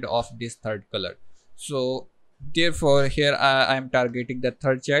instead of this third color. So therefore here I am targeting the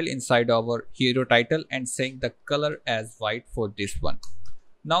third child inside our hero title and saying the color as white for this one.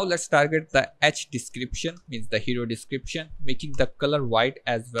 Now let's target the h description, means the hero description, making the color white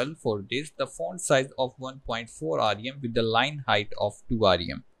as well for this, the font size of 1.4 rem with the line height of 2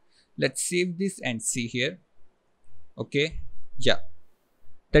 rem. Let's save this and see here. Okay, yeah,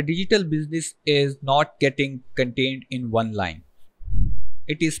 the digital business is not getting contained in one line,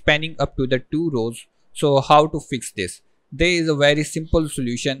 it is spanning up to the 2 rows. So how to fix this? There is a very simple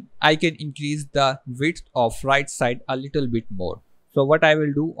solution. I can increase the width of right side a little bit more. So what I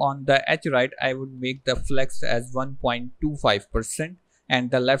will do, on the h right I would make the flex as 1.25%,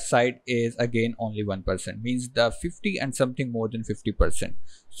 and the left side is again only 1%, means the 50 and something more than 50%.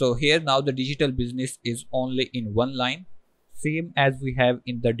 So here now the digital business is only in one line, same as we have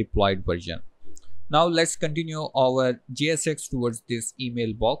in the deployed version. Now let's continue our JSX towards this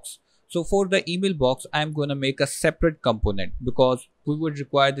email box. So for the email box, I'm going to make a separate component because we would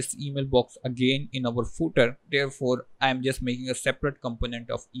require this email box again in our footer. Therefore, I'm just making a separate component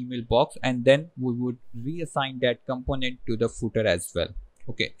of email box, and then we would reassign that component to the footer as well.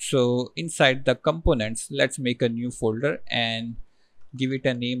 Okay, so inside the components, let's make a new folder and give it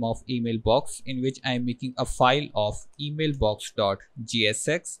a name of email box, in which I'm making a file of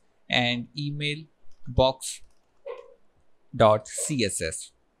emailbox.jsx and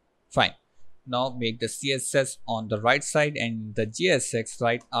emailbox.css. Fine. Now make the CSS on the right side and the JSX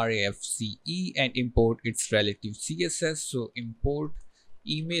write RAFCE and import its relative CSS. So import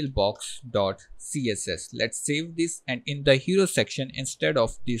emailbox.css. Let's save this, and in the hero section, instead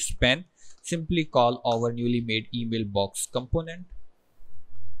of this pen, simply call our newly made email box component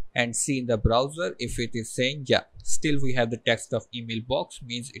and see in the browser if it is saying yeah, still we have the text of email box,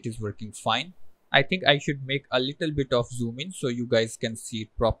 means it is working fine. I think I should make a little bit of zoom in so you guys can see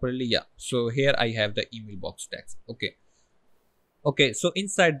it properly. Yeah, so here I have the email box text. Okay, so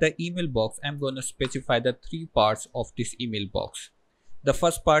inside the email box, I'm going to specify the three parts of this email box. The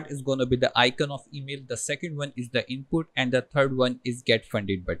first part is going to be the icon of email, the second one is the input, and the third one is get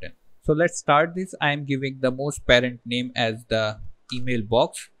funded button. So let's start this. I am giving the most parent name as the email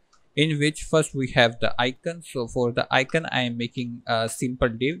box, in which first we have the icon. So for the icon, I am making a simple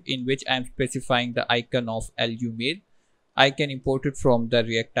div in which I am specifying the icon of LU mail. I can import it from the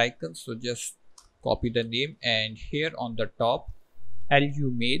React icon. So just copy the name, and here on the top,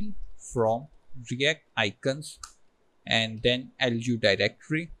 LU mail from React icons and then LU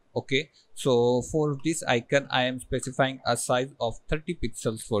directory. Okay, so for this icon, I am specifying a size of 30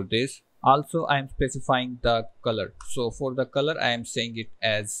 pixels for this. Also, I am specifying the color. So for the color, I am saying it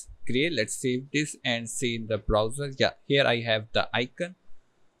as gray. Let's save this and see in the browser. Yeah, here I have the icon.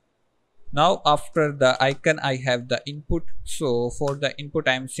 Now after the icon, I have the input. So for the input,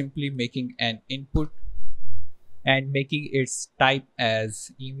 I am simply making an input and making its type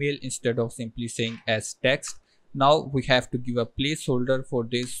as email instead of simply saying as text. Now we have to give a placeholder for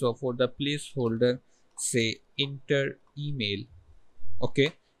this. So for the placeholder, say enter email.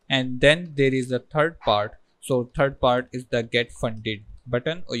 Okay, and then there is a third part. So third part is the get funded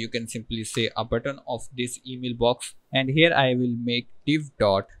button, or you can simply say a button of this email box, and here I will make div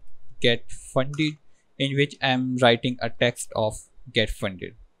dot get funded, in which I am writing a text of get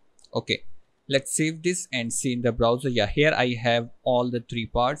funded. Okay, let's save this and see in the browser. Yeah, here I have all the three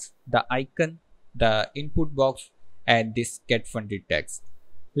parts: the icon, the input box, and this get funded text.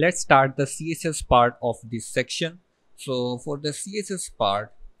 Let's start the CSS part of this section. So for the CSS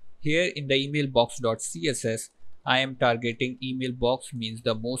part, here in the email box.css, I am targeting email box, means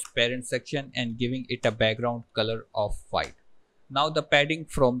the most parent section, and giving it a background color of white. Now the padding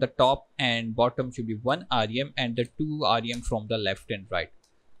from the top and bottom should be 1 rem and the 2 rem from the left and right.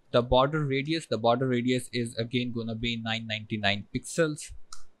 The border radius is again gonna be 999 pixels.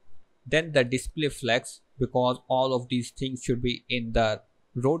 Then the display flex, because all of these things should be in the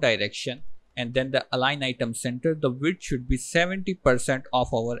row direction. And then the align item center, the width should be 70%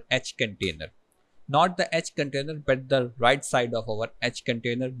 of our H container. Not the H container, but the right side of our H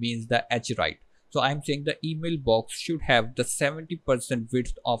container, means the H right. So I'm saying the email box should have the 70%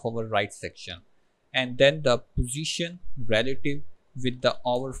 width of our right section. And then the position relative with the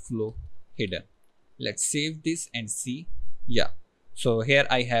overflow hidden. Let's save this and see. Yeah. So here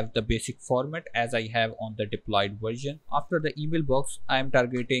I have the basic format as I have on the deployed version. After the email box, I am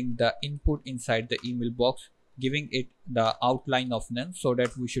targeting the input inside the email box, giving it the outline of none so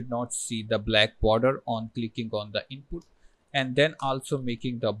that we should not see the black border on clicking on the input, and then also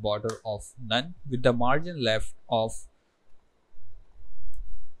making the border of none with the margin left of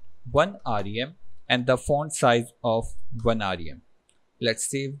 1 rem and the font size of 1 rem. Let's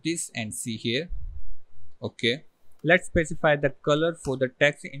save this and see here. Okay, let's specify the color for the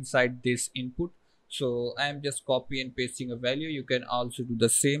text inside this input. So I am just copy and pasting a value. You can also do the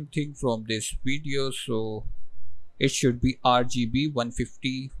same thing from this video. So it should be RGB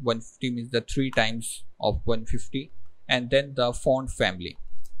 150. 150 means the 3 times of 150, and then the font family.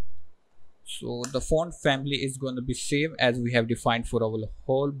 So the font family is going to be same as we have defined for our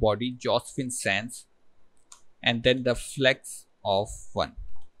whole body, Josephine Sans, and then the flex of 1.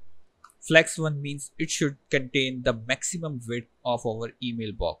 Flex 1 means it should contain the maximum width of our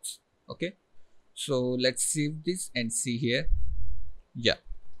email box. Okay, so let's save this and see here. Yeah,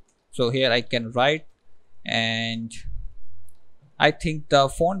 so here I can write, and I think the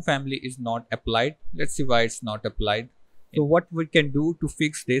font family is not applied. Let's see why it's not applied. So what we can do to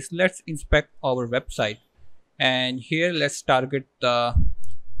fix this, let's inspect our website, and here let's target the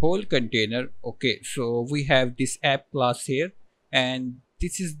whole container. Okay, so we have this app class here, and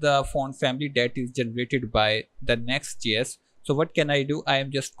this is the font family that is generated by the Next.js. So what can I do? I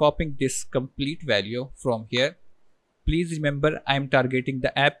am just copying this complete value from here. Please remember, I am targeting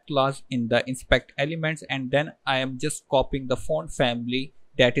the app class in the inspect elements, and then I am just copying the font family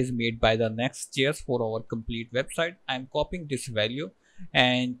that is made by the Next.js for our complete website. I am copying this value,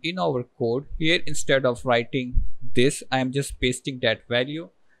 and in our code here, instead of writing this, I am just pasting that value.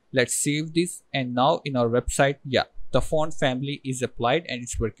 Let's save this, and now in our website, yeah, the font family is applied and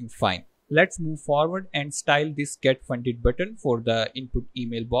it's working fine. Let's move forward and style this get funded button for the input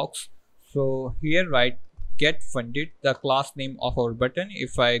email box. So here write get funded, the class name of our button.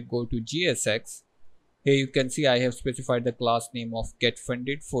 If I go to JSX, here you can see I have specified the class name of get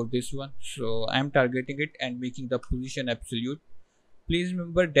funded for this one. So I'm targeting it and making the position absolute. Please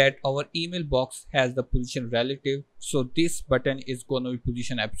remember that our email box has the position relative, so this button is going to be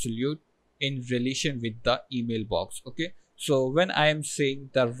position absolute in relation with the email box. Okay, so when I am saying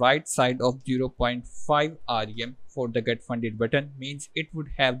the right side of 0.5 rem for the get funded button, means it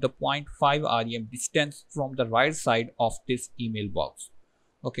would have the 0.5 rem distance from the right side of this email box.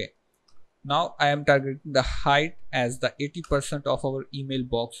 Okay, now I am targeting the height as the 80% of our email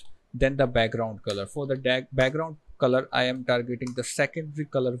box. Then the background color, for the background color I am targeting the secondary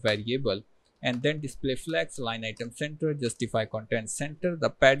color variable, and then display flex, line item center, justify content center. The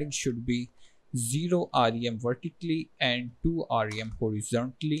padding should be 0 rem vertically and 2 rem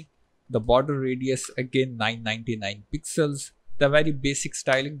horizontally. The border radius again 999 pixels. The very basic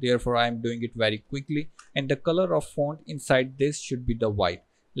styling, therefore I am doing it very quickly, and the color of font inside this should be the white.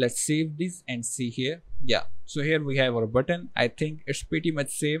 Let's save this and see here. Yeah, so here we have our button. I think it's pretty much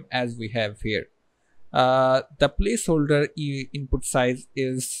same as we have here. The placeholder input size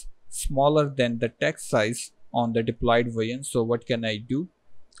is smaller than the text size on the deployed version. So what can I do?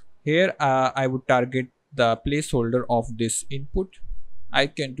 Here I would target the placeholder of this input. I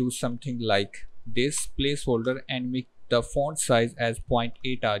can do something like this placeholder and make the font size as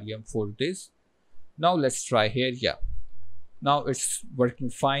 0.8 rem for this. Now let's try here. Yeah, now it's working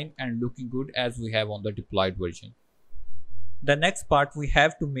fine and looking good as we have on the deployed version. The next part, we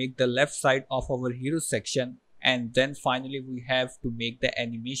have to make the left side of our hero section, and then finally we have to make the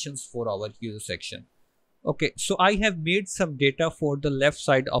animations for our hero section. Okay, so I have made some data for the left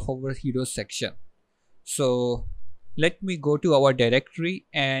side of our hero section. So let me go to our directory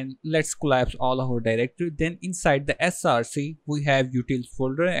and let's collapse all our directory. Then inside the src we have utils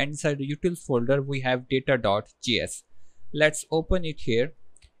folder, and inside the utils folder we have data.js. Let's open it here,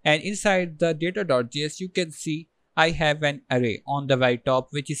 and inside the data.js you can see I have an array on the very top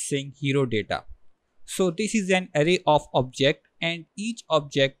which is saying hero data. So this is an array of object, and each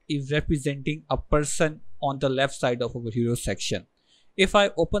object is representing a person on the left side of our hero section. If I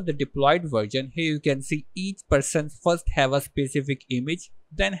open the deployed version, here you can see each person first have a specific image,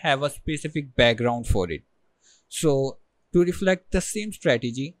 then have a specific background for it. So to reflect the same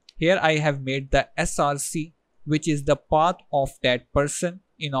strategy, here I have made the src, which is the path of that person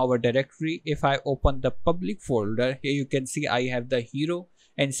in our directory. If I open the public folder, here you can see I have the hero.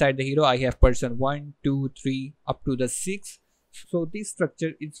 Inside the hero I have person 1, 2, 3 up to the 6. So this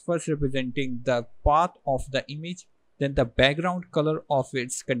structure is first representing the path of the image, then the background color of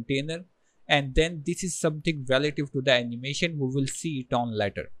its container, and then this is something relative to the animation. We will see it on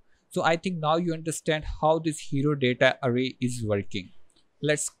later. So I think now you understand how this hero data array is working.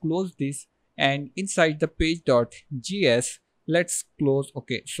 Let's close this, and inside the page.js let's close.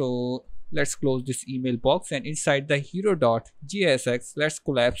 Okay, so let's close this email box, and inside the hero.jsx let's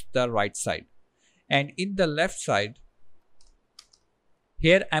collapse the right side, and in the left side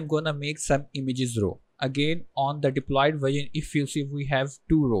here I'm gonna make some images row. Again, on the deployed version, if you see, we have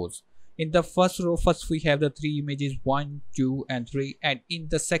 2 rows. In the first row, first we have the 3 images 1, 2 and 3, and in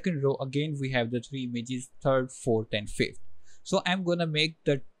the second row again we have the 3 images 3rd, 4th and 5th. So I'm gonna make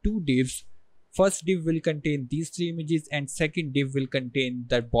the 2 divs. First div will contain these 3 images and second div will contain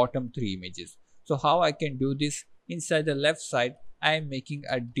the bottom 3 images. So how I can do this? Inside the left side I am making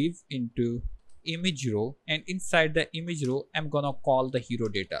a div into image row, and inside the image row I'm gonna call the hero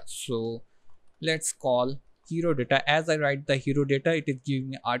data. So let's call hero data. As I write the hero data, it is giving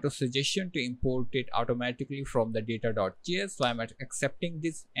me auto suggestion to import it automatically from the data.js. So I'm accepting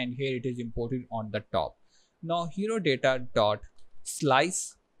this, and here it is imported on the top. Now hero data dot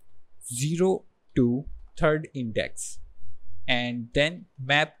slice 0 to 3rd index, and then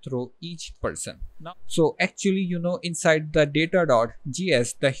map through each person. Now, so actually, inside the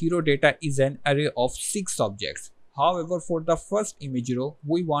data.js, the hero data is an array of 6 objects. However, for the first image row,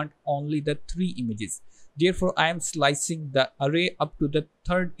 we want only the 3 images. Therefore, I am slicing the array up to the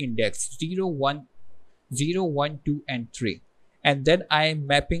third index 0, 1, 0, 1, 2 and 3, and then I am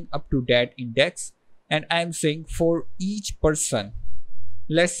mapping up to that index, and I am saying for each person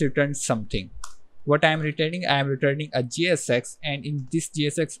let's return something. What I am returning? I am returning a JSX, and in this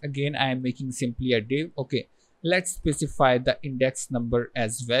JSX again I am making simply a div. Okay, let's specify the index number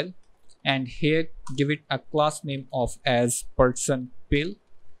as well, and here give it a class name of as person pill,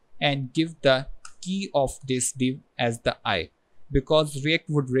 and give the key of this div as the I, because React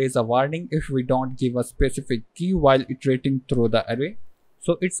would raise a warning if we don't give a specific key while iterating through the array.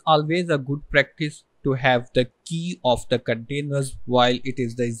 So it's always a good practice to have the key of the containers while it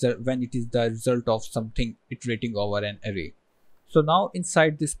is when it is the result of something iterating over an array. So now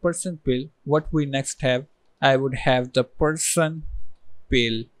inside this person pill, what we next have, I would have the person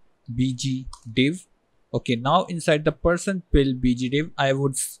pill bg div. Okay, now inside the person pill bg div, I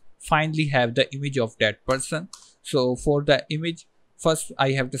would finally have the image of that person. So for the image, first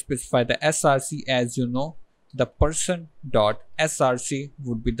I have to specify the src. As you know, the person.src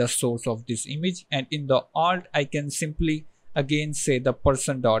would be the source of this image, and in the alt I can simply again say the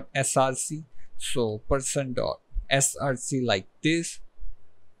person.src. so person.src like this.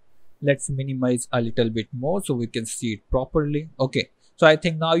 Let's minimize a little bit more so we can see it properly. Okay, so I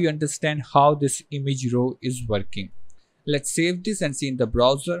think now you understand how this image row is working. Let's save this and see in the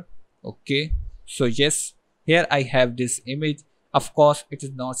browser. Okay, so yes, here I have this image. Of course it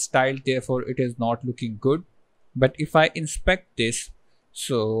is not styled, therefore it is not looking good. But if I inspect this,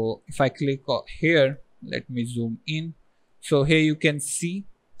 so if I click here, let me zoom in. So here you can see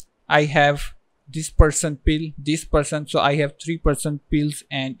I have this person pill, this person. So I have 3 person pills,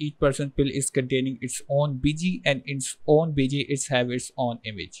 and each person pill is containing its own bg, and its own bg is have its own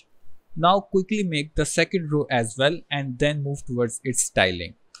image. Now quickly make the second row as well, and then move towards its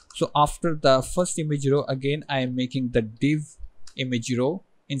styling. So after the first image row, again I am making the div image row.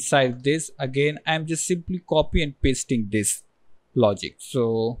 Inside this again I am just simply copy and pasting this logic.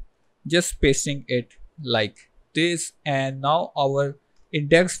 So just pasting it like this, and now our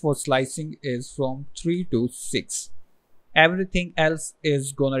index for slicing is from 3 to 6. Everything else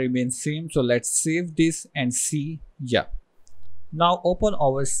is gonna remain same. So let's save this and see. Yeah, now open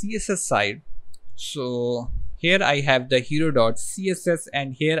our CSS side. So here I have the hero.css,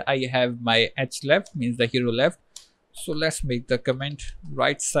 and here I have my href, means the hero left. So let's make the comment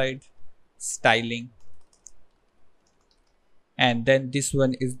right side styling, and then this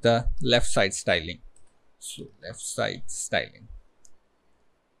one is the left side styling. So left side styling.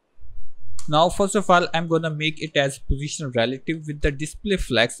 Now first of all I'm gonna make it as position relative with the display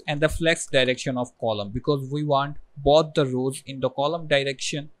flex and the flex direction of column, because we want both the rows in the column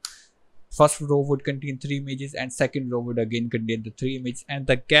direction. First row would contain 3 images, and second row would again contain the 3 images, and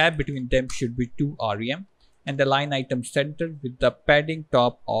the gap between them should be 2 rem, and the line item center with the padding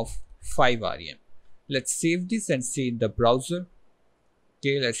top of 5 rem. Let's save this and see in the browser.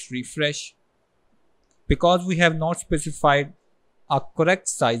 Okay, let's refresh. Because we have not specified a correct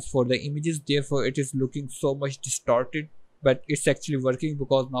size for the images, therefore it is looking so much distorted, but it's actually working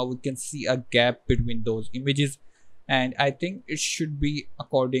because now we can see a gap between those images, and I think it should be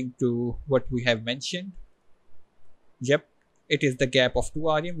according to what we have mentioned. Yep, it is the gap of 2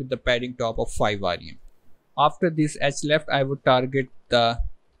 rem with the padding top of 5 rem. After this href, I would target the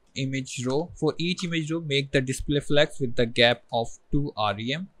image row. For each image row, make the display flex with the gap of 2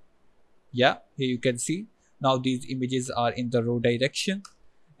 rem. Yeah, here you can see now these images are in the row direction.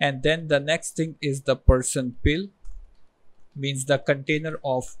 And then the next thing is the person pill, means the container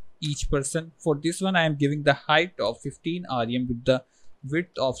of each person. For this one I am giving the height of 15 rem with the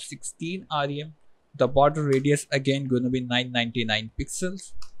width of 16 rem. The border radius again going to be 999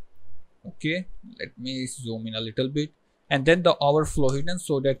 pixels. Okay, let me zoom in a little bit, and then the overflow hidden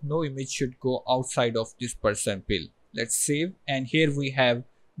so that no image should go outside of this person pill. Let's save, and here we have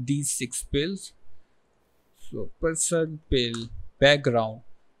these 6 pills. So person pill background,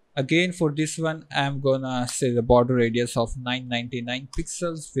 again for this one I'm gonna say the border radius of 999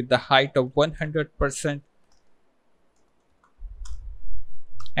 pixels with the height of 100%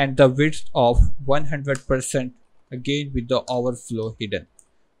 and the width of 100%, again with the overflow hidden.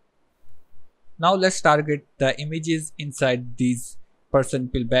 Now let's target the images inside these person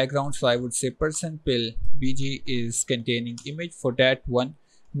pill background. So I would say person pill bg is containing image. For that one,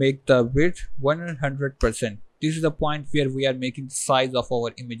 make the width 100%. This is the point where we are making the size of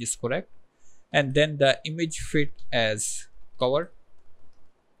our images correct, and then the image fit as cover.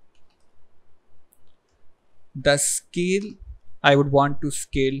 The scale, I would want to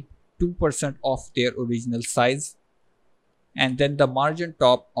scale 2% of their original size, and then the margin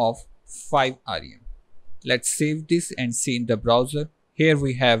top of 5 rem. Let's save this and see in the browser. Here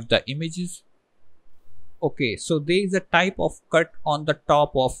we have the images. Okay, so there is a type of cut on the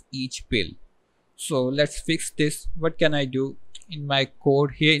top of each pill. So let's fix this. What can I do? In my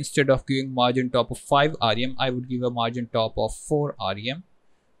code here, instead of giving margin top of 5 rem, I would give a margin top of 4 rem.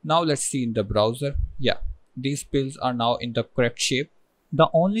 Now let's see in the browser. Yeah, these pills are now in the correct shape. The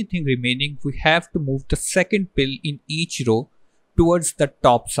only thing remaining, we have to move the second pill in each row towards the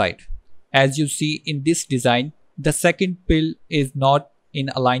top side. As you see in this design, the second pill is not in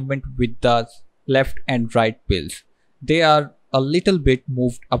alignment with the left and right pills. They are a little bit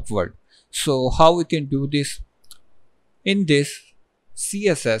moved upward. So how we can do this? In this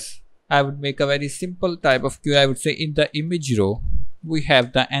CSS, I would make a very simple type of queue. I would say in the image row, we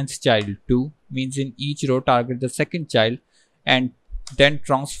have the nth child 2, means in each row target the second child and then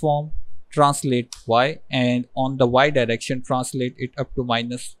transform, translate y, and on the y direction translate it up to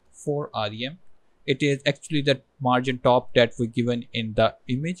 -4 rem. It is actually the margin top that we given in the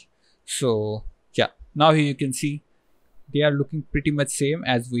image. So yeah, now here you can see they are looking pretty much same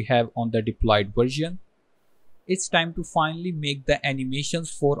as we have on the deployed version. It's time to finally make the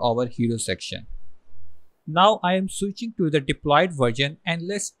animations for our hero section. Now I am switching to the deployed version and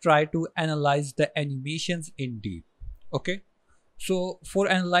let's try to analyze the animations in deep. Okay, so for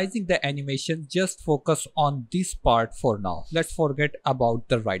analyzing the animation, just focus on this part for now. Let's forget about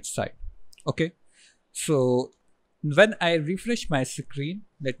the right side. Okay, so when I refresh my screen,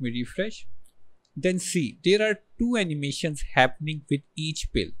 let me refresh, then see there are two animations happening with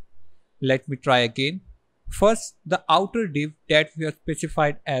each pill. Let me try again. First, the outer div that we have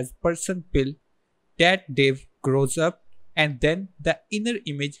specified as person pill, that div grows up and then the inner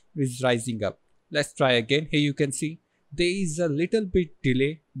image is rising up. Let's try again. Here you can see there is a little bit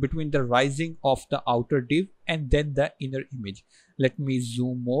delay between the rising of the outer div and then the inner image. Let me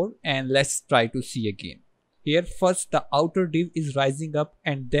zoom more and let's try to see again. Here first the outer div is rising up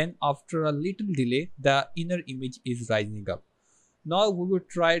and then after a little delay the inner image is rising up. Now we will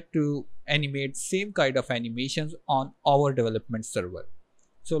try to animate same kind of animations on our development server.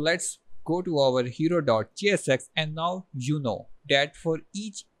 So let's go to our hero.jsx and now you know that for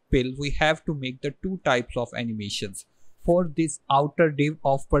each pill we have to make the two types of animations. For this outer div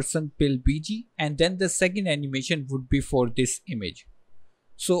of person pill bg and then the second animation would be for this image.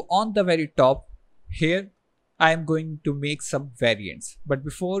 So on the very top here I am going to make some variants, but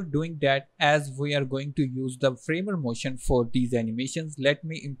before doing that, as we are going to use the framer motion for these animations, let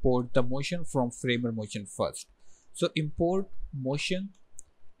me import the motion from framer motion first. So import motion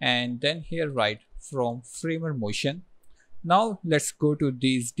and then here write from framer motion. Now let's go to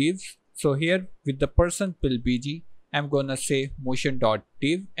these divs. So here with the person pill bg, I'm gonna say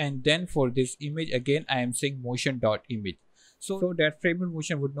motion.div and then for this image again I am saying motion.image. So that framer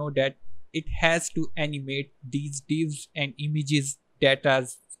motion would know that it has to animate these divs and images that are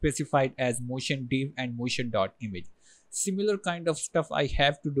specified as motion div and motion.image. Similar kind of stuff I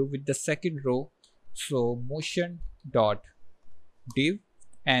have to do with the second row. So motion.div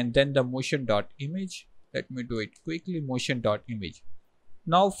and then the motion.image. Let me do it quickly, motion.image.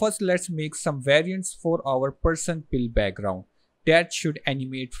 Now first let's make some variants for our person pill background. That should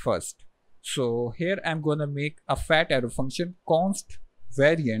animate first. So here I'm gonna make a fat arrow function const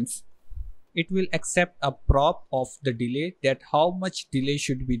variants. It will accept a prop of the delay, that how much delay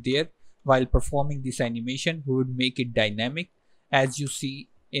should be there while performing this animation. We would make it dynamic. As you see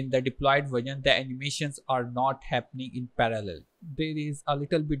in the deployed version, the animations are not happening in parallel. There is a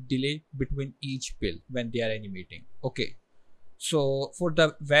little bit delay between each pill when they are animating. Okay, so for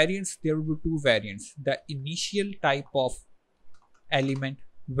the variants, there will be two variants. The initial type of element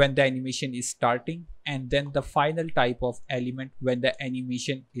when the animation is starting and then the final type of element when the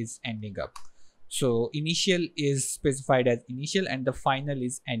animation is ending up. So initial is specified as initial and the final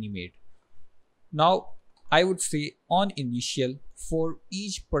is animate. Now I would say on initial, for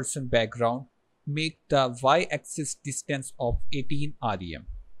each person background make the y-axis distance of 18 rem.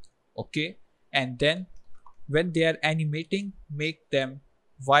 Okay, and then when they are animating make them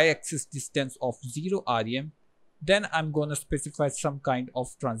y-axis distance of 0 rem. Then I'm gonna specify some kind of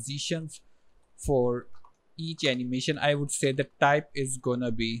transitions for each animation. I would say the type is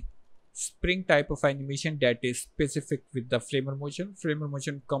gonna be spring type of animation that is specific with the framer motion. Framer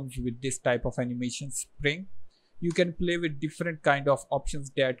motion comes with this type of animation, spring. You can play with different kind of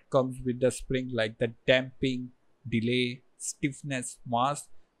options that comes with the spring, like the damping, delay, stiffness, mask.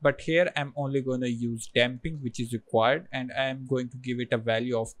 But here I'm only gonna use damping, which is required, and I'm going to give it a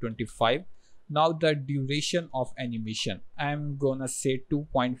value of 25. Now the duration of animation, I'm gonna say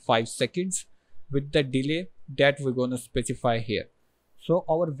 2.5 seconds with the delay that we're gonna specify here. So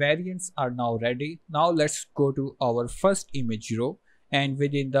our variants are now ready. Now let's go to our first image row, and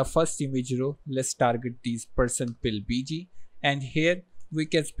within the first image row, let's target these %PIL_BG, and here we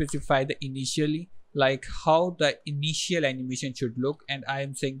can specify the initially, like how the initial animation should look, and I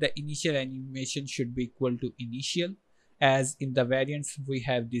am saying the initial animation should be equal to initial, as in the variants we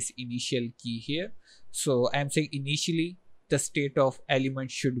have this initial key here. So I am saying initially the state of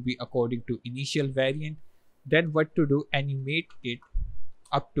element should be according to initial variant. Then what to do, animate it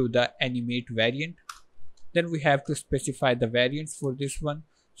up to the animate variant. Then we have to specify the variants for this one.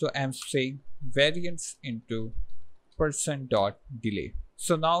 So I'm saying variants into %.delay.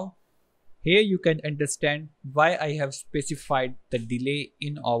 So now here you can understand why I have specified the delay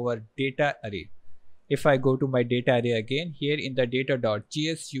in our data array. If I go to my data array again, here in the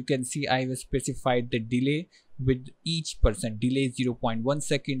data.js, you can see I have specified the delay with each %, delay 0.1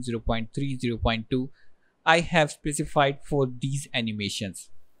 second, 0.3, 0.2. I have specified for these animations.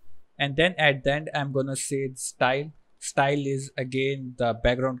 And then at the end, I'm gonna say style. Style is again the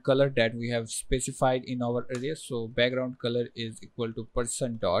background color that we have specified in our array. So background color is equal to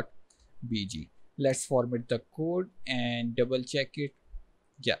 %.bg. Let's format the code and double check it.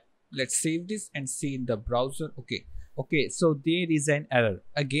 Yeah, let's save this and see in the browser. Okay, so there is an error.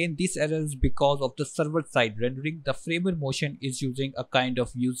 Again, this error is because of the server side rendering. The framer motion is using a kind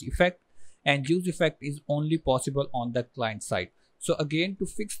of use effect, and use effect is only possible on the client side. So again, to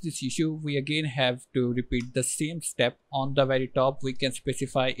fix this issue, we again have to repeat the same step. On the very top, we can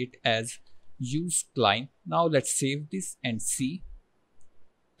specify it as use client. Now let's save this and see.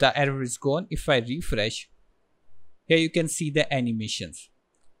 The error is gone. If I refresh, here you can see the animations,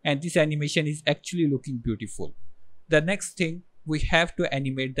 and this animation is actually looking beautiful. The next thing, we have to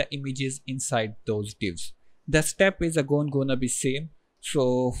animate the images inside those divs. The step is again gonna be same.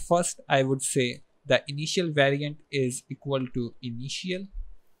 So first I would say the initial variant is equal to initial,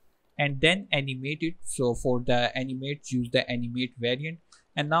 and then animate it. So for the animate, use the animate variant,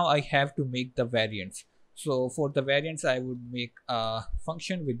 and now I have to make the variants. So for the variants, I would make a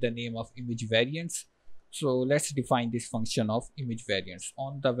function with the name of image variants. So let's define this function of image variants.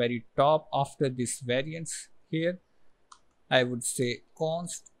 On the very top after this variants, here I would say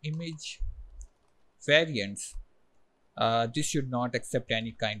const image variants. This should not accept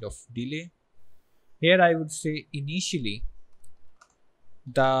any kind of delay. Here I would say initially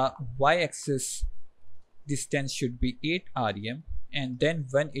the y-axis distance should be 8 rem, and then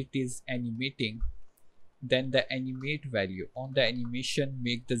when it is animating, then the animate value on the animation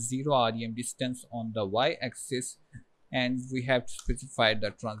make the 0 rem distance on the y-axis, and we have to specify the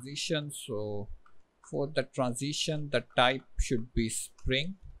transition. So for the transition, the type should be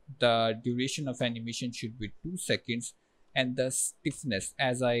spring, the duration of animation should be 2 seconds, and the stiffness,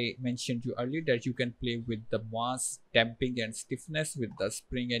 as I mentioned you earlier, that you can play with the mass, damping and stiffness with the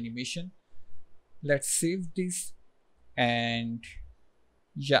spring animation. Let's save this, and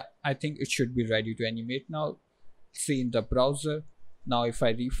yeah, I think it should be ready to animate now. See in the browser. Now if I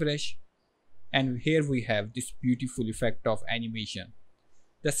refresh, and here we have this beautiful effect of animation.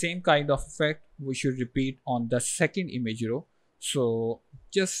 The same kind of effect we should repeat on the second image row. So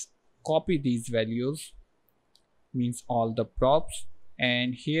just copy these values, means all the props,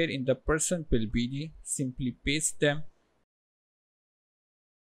 and here in the %PIL_BG simply paste them.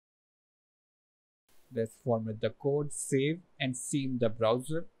 Let's format the code, save, and see in the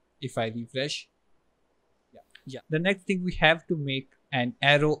browser. If I refresh, yeah. The next thing, we have to make an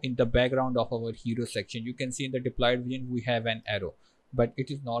arrow in the background of our hero section. You can see in the deployed version we have an arrow, but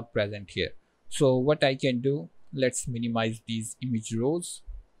it is not present here. So what I can do, let's minimize these image rows.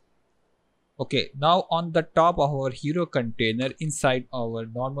 Okay, now on the top of our hero container, inside our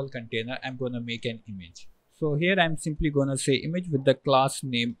normal container, I'm gonna make an image. So here I'm simply gonna say image with the class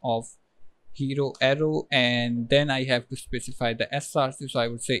name of hero arrow, and then I have to specify the src. So I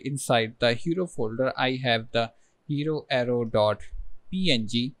would say inside the hero folder I have the hero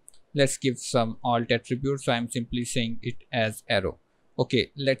arrow.png. Let's give some alt attributes. So I'm simply saying it as arrow.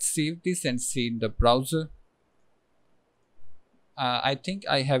 Okay, let's save this and see in the browser. I think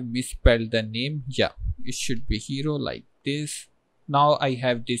I have misspelled the name. Yeah, it should be hero like this. Now I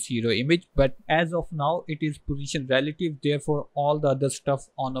have this hero image, but as of now it is position relative, therefore all the other stuff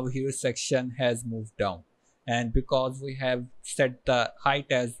on our hero section has moved down, and because we have set the height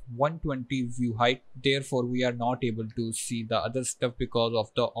as 120 view height, therefore we are not able to see the other stuff because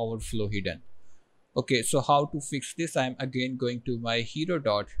of the overflow hidden. Okay, so how to fix this? I'm again going to my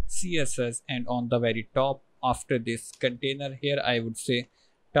hero.css, and on the very top after this container, here I would say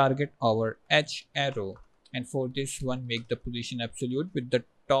target our h arrow, and for this one make the position absolute with the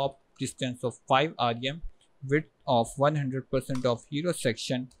top distance of 5 rem, width of 100% of hero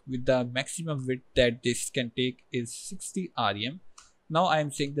section with the maximum width that this can take is 60 rem. Now I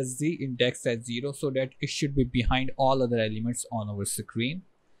am saying the Z index as 0 so that it should be behind all other elements on our screen.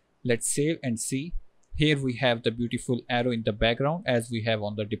 Let's save and see. Here we have the beautiful arrow in the background as we have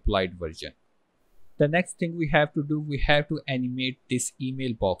on the deployed version. The next thing we have to do, we have to animate this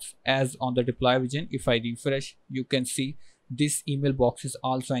email box. As on the deploy version, if I refresh, you can see this email box is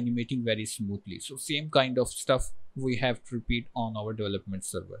also animating very smoothly. So same kind of stuff we have to repeat on our development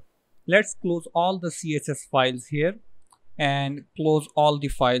server. Let's close all the CSS files here and close all the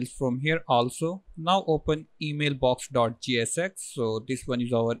files from here also. Now open emailbox.jsx. So this one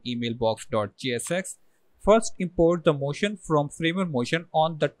is our emailbox.jsx. First import the motion from framer motion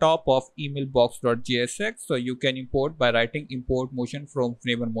on the top of emailbox.jsx. So you can import by writing import motion from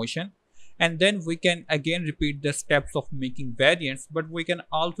framer motion. And then we can again repeat the steps of making variants, but we can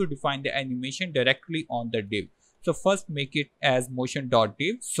also define the animation directly on the div. So first make it as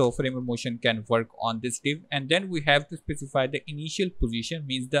motion.div, so framer motion can work on this div, and then we have to specify the initial position,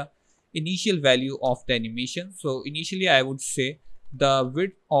 means the initial value of the animation. So initially I would say the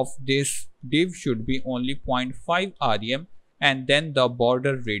width of this div should be only 0.5 rem, and then the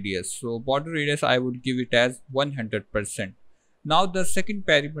border radius. So border radius I would give it as 100%. Now the second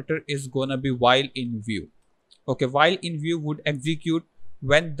parameter is gonna be while in view. Okay, while in view would execute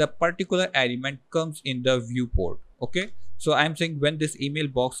when the particular element comes in the viewport. Okay, so I'm saying when this email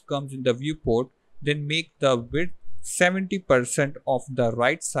box comes in the viewport, then make the width 70% of the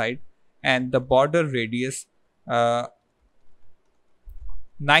right side and the border radius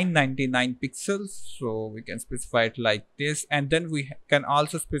 999 pixels. So we can specify it like this, and then we can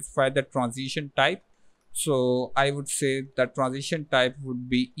also specify the transition type. So I would say the transition type would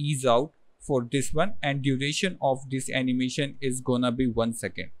be ease out for this one, and duration of this animation is gonna be 1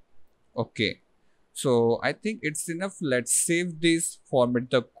 second. Okay, so I think it's enough. Let's save this, format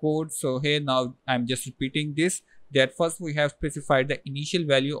the code. So here now I'm just repeating this, that first we have specified the initial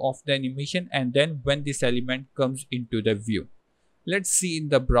value of the animation and then when this element comes into the view. Let's see in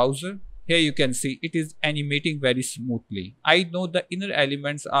the browser. Here you can see it is animating very smoothly. I know the inner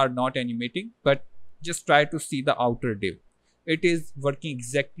elements are not animating, but just try to see the outer div. It is working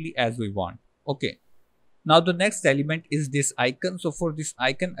exactly as we want. Okay, now the next element is this icon. So for this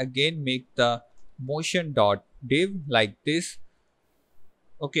icon, again make the motion.div like this.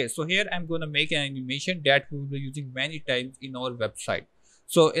 Okay, so here I'm going to make an animation that we will be using many times in our website.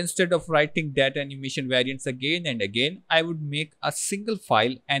 So instead of writing that animation variants again and again, I would make a single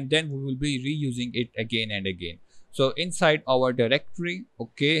file and then we will be reusing it again and again. So inside our directory,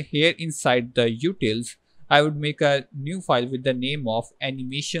 okay, here inside the utils, I would make a new file with the name of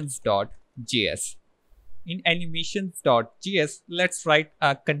animations.js. In animations.js, let's write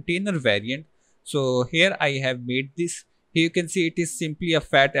a container variant. So here I have made this. Here you can see it is simply a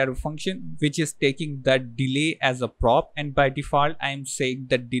fat arrow function which is taking the delay as a prop, and by default I am saying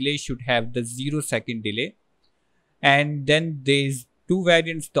the delay should have the 0 second delay. And then there is two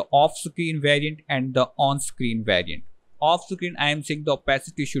variants, the off-screen variant and the on-screen variant. Off-screen I am saying the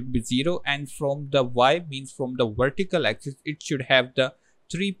opacity should be 0, and from the Y means from the vertical axis it should have the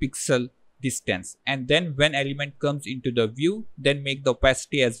 3 pixel distance. And then when element comes into the view, then make the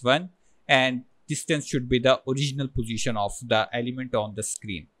opacity as 1 and distance should be the original position of the element on the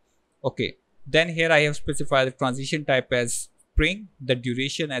screen. Okay, then here I have specified the transition type as spring, the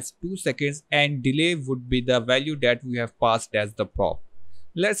duration as 2 seconds, and delay would be the value that we have passed as the prop.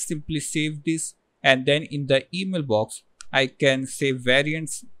 Let's simply save this, and then in the email box I can say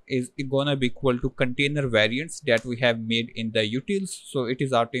variants is gonna be equal to container variants that we have made in the utils. So it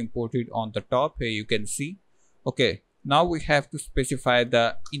is auto imported on the top. Here you can see. Okay, now we have to specify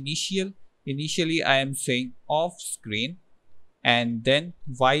the initial. Initially I am saying off screen and then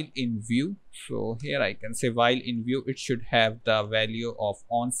while in view. So here I can say while in view it should have the value of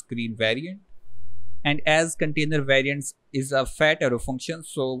on screen variant, and as container variants is a fat arrow function,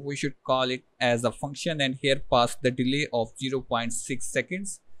 so we should call it as a function and here pass the delay of 0.6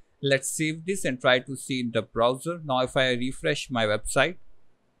 seconds. Let's save this and try to see in the browser. Now if I refresh my website,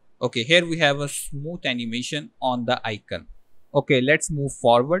 okay, here we have a smooth animation on the icon. Okay, let's move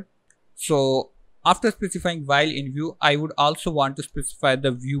forward. So after specifying while in view, I would also want to specify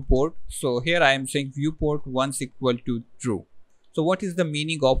the viewport. So here I am saying viewport once equal to true. So what is the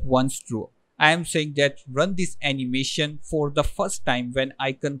meaning of once true? I am saying that run this animation for the first time when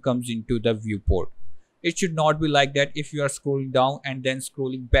icon comes into the viewport. It should not be like that. If you are scrolling down and then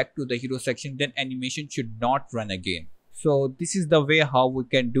scrolling back to the hero section, then animation should not run again. So this is the way how we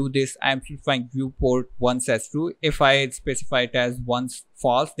can do this. I am specifying viewport once as true. If I specify it as once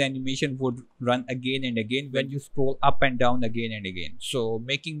false, the animation would run again and again when you scroll up and down again and again. So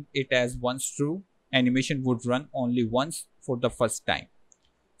making it as once true, animation would run only once for the first time.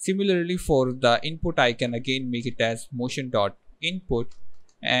 Similarly, for the input, I can again make it as motion.input,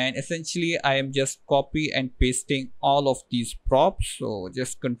 and essentially I am just copy and pasting all of these props. So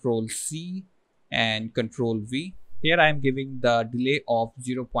just Control C and Control V. Here I am giving the delay of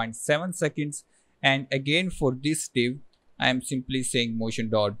 0.7 seconds, and again for this div I am simply saying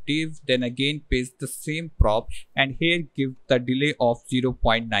motion.div, then again paste the same props and here give the delay of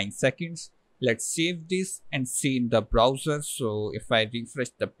 0.9 seconds. Let's save this and see in the browser. So if I refresh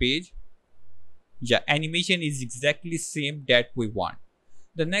the page, yeah, animation is exactly same that we want.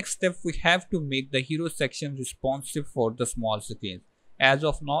 The next step, we have to make the hero section responsive for the small screens. As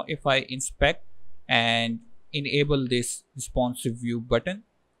of now, if I inspect and enable this responsive view button,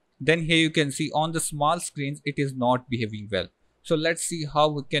 then here you can see on the small screens it is not behaving well. So let's see how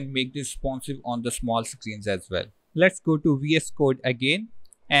we can make this responsive on the small screens as well. Let's go to VS Code again,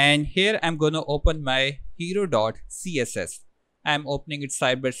 and here I'm gonna open my hero.css. I'm opening it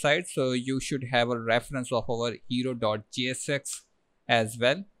side by side, so you should have a reference of our hero.jsx as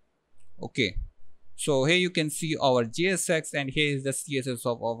well. Okay, so here you can see our JSX and here is the CSS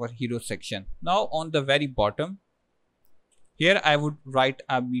of our hero section. Now on the very bottom, here I would write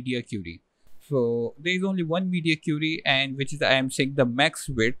a media query. So there is only one media query, and which is I am saying the max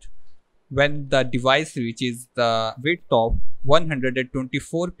width when the device reaches the width of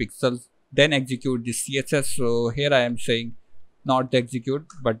 124 pixels, then execute this CSS. So here I am saying not the execute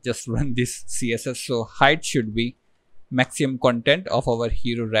but just run this CSS. So height should be maximum content of our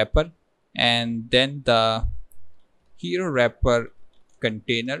hero wrapper, and then the hero wrapper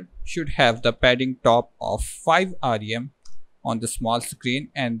container should have the padding top of 5 rem on the small screen,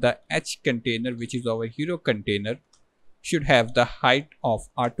 and the H container, which is our hero container, should have the height of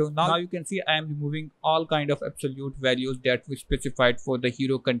auto. Now you can see I am removing all kind of absolute values that we specified for the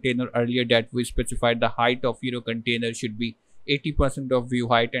hero container earlier, that we specified the height of hero container should be 80% of view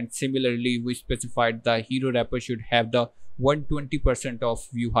height, and similarly we specified the hero wrapper should have the 120% of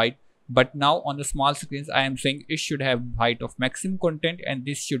view height. But now on the small screens I am saying it should have height of maximum content and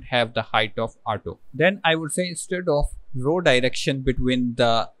this should have the height of auto. Then I would say instead of row direction between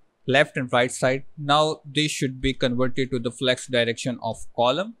the left and right side, now they should be converted to the flex direction of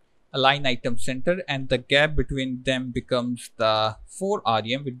column, align item center, and the gap between them becomes the 4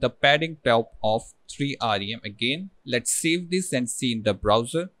 rem with the padding top of 3 rem. Again, let's save this and see in the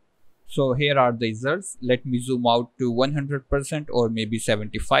browser. So here are the results. Let me zoom out to 100% or maybe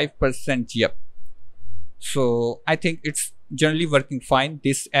 75%. Yep. So I think it's generally working fine.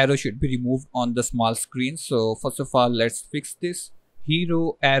 This arrow should be removed on the small screen. So first of all, let's fix this.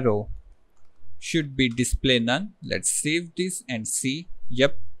 Hero arrow should be display none. Let's save this and see.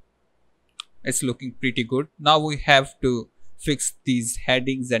 Yep, it's looking pretty good. Now we have to fix these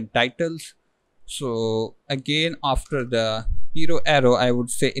headings and titles. So again, after the hero arrow, I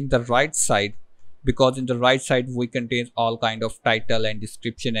would say in the right side, because in the right side we contain all kind of title and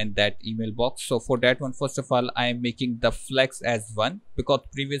description and that email box. So for that one, first of all, I am making the flex as 1, because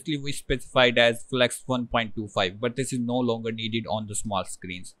previously we specified as flex 1.25, but this is no longer needed on the small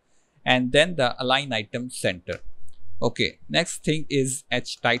screens. And then the align item center. Okay, next thing is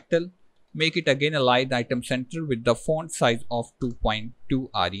H title. Make it again align item center with the font size of 2.2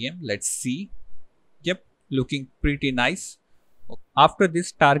 rem. Let's see. Yep, looking pretty nice. After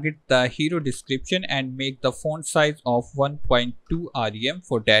this, target the hero description and make the font size of 1.2 rem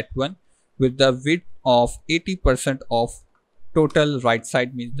for that one, with the width of 80% of total right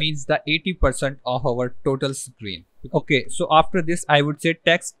side, means the 80% of our total screen. Okay, so after this I would say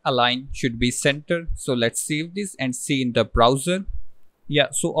text align should be center. So let's save this and see in the browser. Yeah,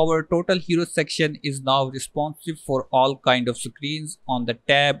 so our total hero section is now responsive for all kind of screens on the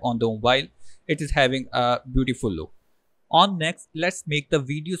tab, on the mobile. It is having a beautiful look. On next, let's make the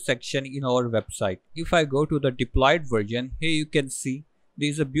video section in our website. If I go to the deployed version, here you can see there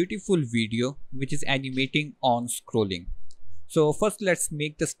is a beautiful video which is animating on scrolling. So first let's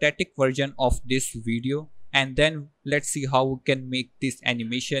make the static version of this video, and then let's see how we can make this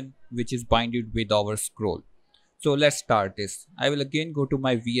animation which is binded with our scroll. So let's start this. I will again go to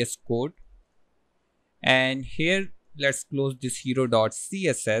my VS Code, and here let's close this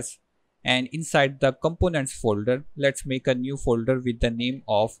hero.css. And inside the components folder, let's make a new folder with the name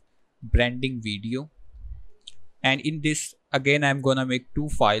of branding video. And in this, again, I'm gonna make 2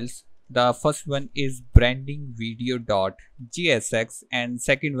 files. The first one is branding video.jsx and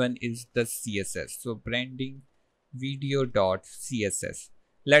second one is the CSS. So branding video.css.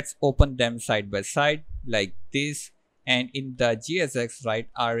 Let's open them side by side like this. And in the JSX write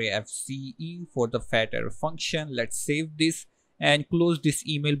RAFCE for the fat error function. Let's save this and close this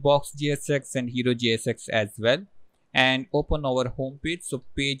email box JSX and hero JSX as well, and open our home page, so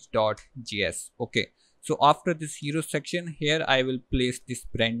page.js. Okay, so after this hero section, here I will place this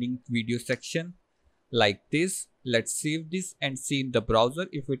branding video section like this. Let's save this and see in the browser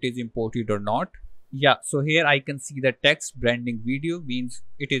if it is imported or not. Yeah, so here I can see the text branding video means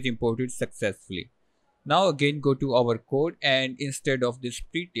it is imported successfully. Now again go to our code, and instead of this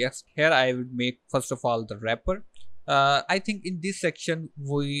pretext, here I will make first of all the wrapper. I think in this section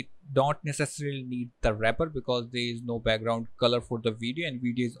we don't necessarily need the wrapper because there is no background color for the video and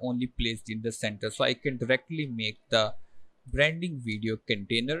video is only placed in the center. So I can directly make the branding video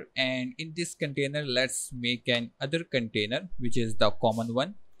container, and in this container let's make an other container which is the common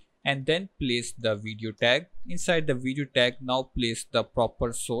one, and then place the video tag. Inside the video tag, now place the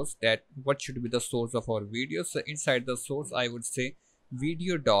proper source, that what should be the source of our video. So inside the source I would say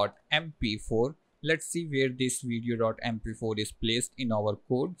video.mp4. Let's see where this video.mp4 is placed in our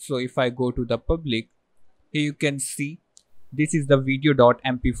code. So if I go to the public, here you can see this is the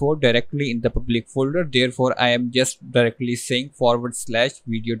video.mp4 directly in the public folder. Therefore I am just directly saying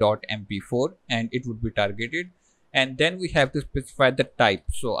 /video.mp4 and it would be targeted. And then we have to specify the type.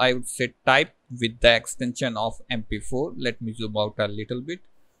 So I would say type with the extension of mp4. Let me zoom out a little bit.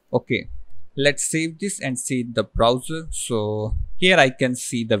 Okay, let's save this and see in the browser. So here I can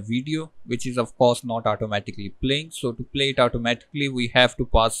see the video, which is of course not automatically playing. So to play it automatically, we have to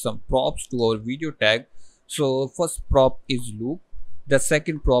pass some props to our video tag. So first prop is loop, the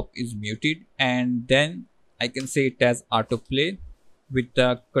second prop is muted, and then I can say it as autoplay with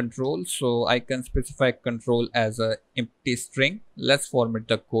the control. So I can specify control as a empty string. Let's format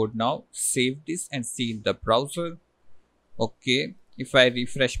the code now, save this and see in the browser. Okay, if I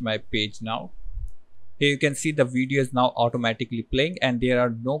refresh my page now, here you can see the video is now automatically playing and there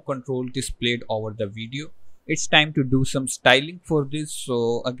are no control displayed over the video. It's time to do some styling for this.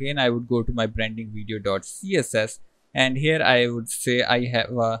 So again I would go to my branding video.css, and here I would say I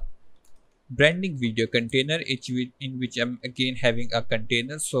have a branding video container in which I'm again having a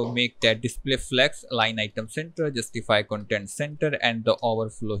container. So make that display flex, line item center, justify content center, and the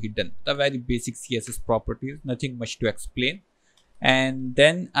overflow hidden. The very basic CSS properties, nothing much to explain. And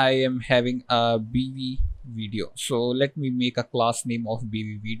then I am having a BV video. So let me make a class name of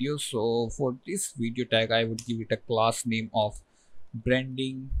BV video. So for this video tag I would give it a class name of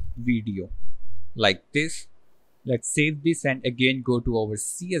branding video like this. Let's save this and again go to our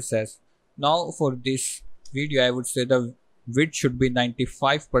CSS. Now for this video I would say the width should be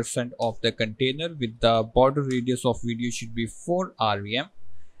 95% of the container, with the border radius of video should be 4 rem.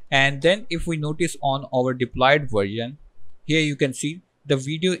 And then if we notice on our deployed version, here you can see the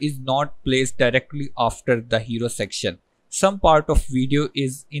video is not placed directly after the hero section. Some part of video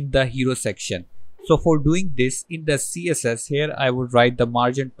is in the hero section. So for doing this in the CSS, here I would write the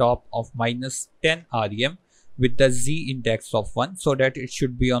margin top of -10 rem with the z index of 1, so that it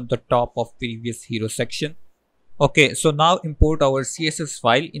should be on the top of previous hero section. Okay, so now import our CSS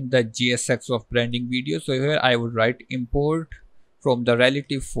file in the JSX of branding video. So here I would write import from the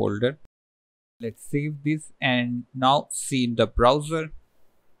relative folder. Let's save this and now see in the browser.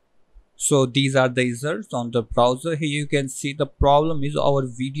 So these are the results on the browser. Here you can see the problem is our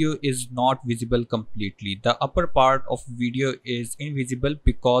video is not visible completely. The upper part of video is invisible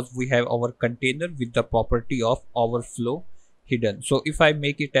because we have our container with the property of overflow hidden. So if I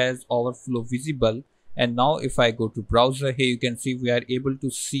make it as overflow visible, and now if I go to browser, here you can see we are able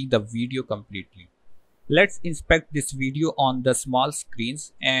to see the video completely. Let's inspect this video on the small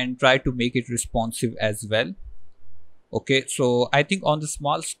screens and try to make it responsive as well. Okay, so I think on the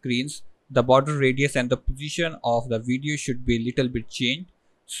small screens, the border radius and the position of the video should be a little bit changed.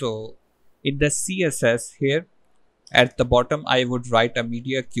 So in the CSS here at the bottom, I would write a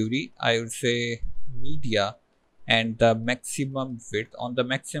media query. I would say media and the maximum width, on the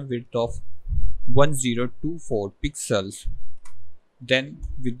maximum width of 1024 pixels. Then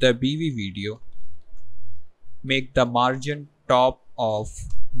with the BV video, make the margin top of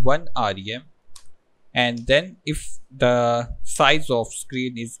 1 rem. And then if the size of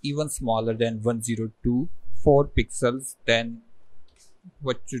screen is even smaller than 1024 pixels, then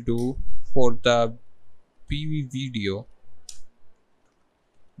what to do for the BV video,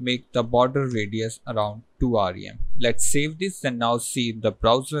 make the border radius around 2 rem. Let's save this and now see in the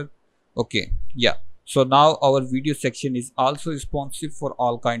browser. Okay, yeah. So now our video section is also responsive for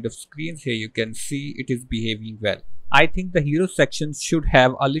all kind of screens. Here you can see it is behaving well. I think the hero section should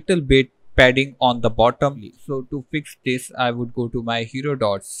have a little bit padding on the bottom. So to fix this, I would go to my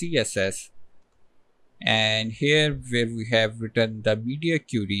hero.css, and here where we have written the media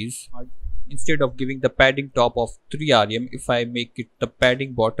queries, instead of giving the padding top of 3 rem, if I make it the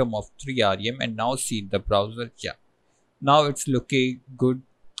padding bottom of 3 rem and now see in the browser, yeah, now it's looking good,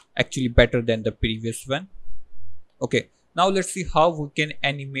 actually better than the previous one. Okay, now let's see how we can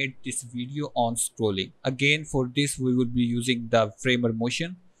animate this video on scrolling. Again, for this we will be using the framer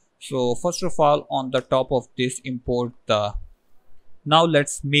motion. So first of all, on the top of this, import the, now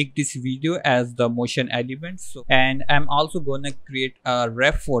let's make this video as the motion element. So, and I'm also gonna create a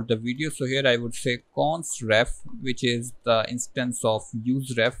ref for the video. So here I would say const ref, which is the instance of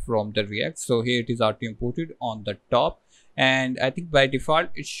use ref from the React. So here it is auto imported on the top, and I think by default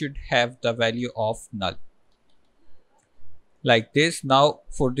it should have the value of null like this. Now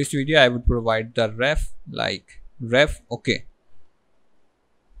for this video I would provide the ref like ref. Okay,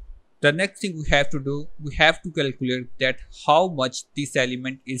 the next thing we have to do, we have to calculate that how much this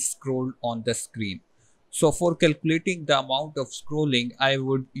element is scrolled on the screen. So for calculating the amount of scrolling, I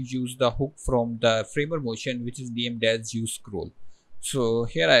would use the hook from the framer motion, which is named as use scroll. So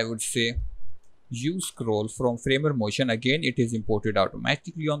here I would say use scroll from framer motion. Again, it is imported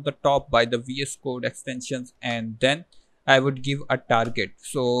automatically on the top by the VS Code extensions, and then I would give a target.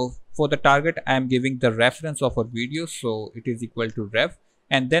 So for the target, I am giving the reference of a video, so it is equal to ref.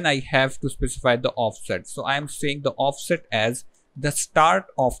 And then I have to specify the offset. So I am saying the offset as the start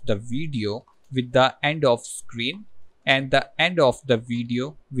of the video with the end of screen, and the end of the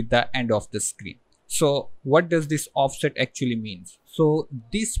video with the end of the screen. So what does this offset actually mean? So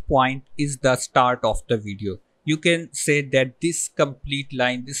this point is the start of the video. You can say that this complete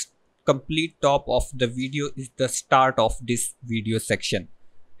line, this complete top of the video is the start of this video section.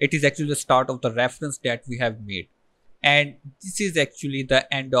 It is actually the start of the reference that we have made. And this is actually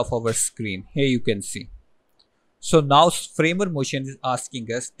the end of our screen. Here you can see. So now framer motion is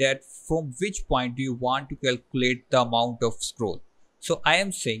asking us that from which point do you want to calculate the amount of scroll. So I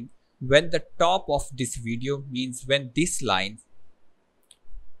am saying when the top of this video means when this line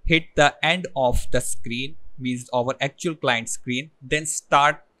hit the end of the screen, means our actual client screen, then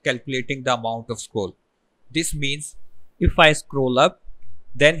start calculating the amount of scroll. This means if I scroll up,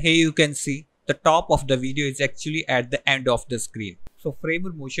 then here you can see the top of the video is actually at the end of the screen. So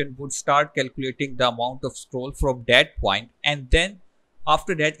framer motion would start calculating the amount of scroll from that point, and then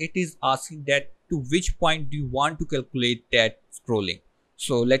after that it is asking that to which point do you want to calculate that scrolling.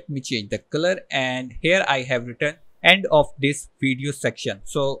 So let me change the color, and here I have written end of this video section.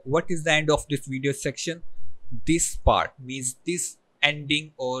 So what is the end of this video section? This part means this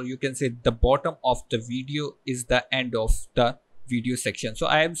ending, or you can say the bottom of the video is the end of the video section. So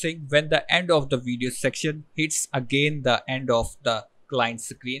I am saying when the end of the video section hits again the end of the client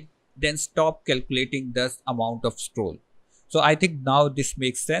screen, then stop calculating the amount of scroll. So I think now this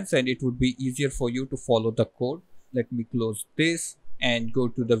makes sense, and it would be easier for you to follow the code. Let me close this and go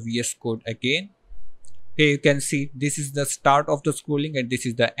to the VS Code again. Here you can see this is the start of the scrolling and this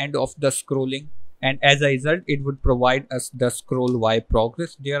is the end of the scrolling. And as a result, it would provide us the scroll Y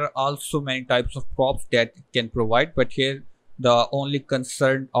progress. There are also many types of props that it can provide, but here the only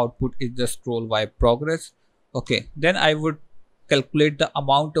concerned output is the scroll Y progress. Okay, then I would calculate the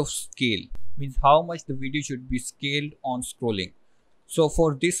amount of scale, means how much the video should be scaled on scrolling. So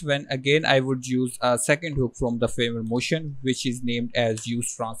for this one, again, I would use a second hook from the framer motion, which is named as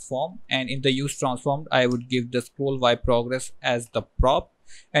use transform. And in the use transform, I would give the scroll Y progress as the prop.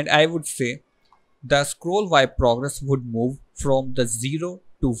 And I would say the scroll Y progress would move from the 0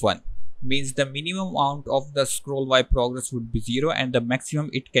 to 1. Means the minimum amount of the scroll Y progress would be 0 and the maximum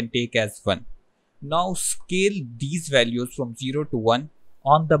it can take as 1. Now scale these values from 0 to 1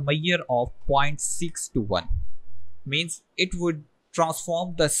 on the measure of 0.6 to 1. Means it would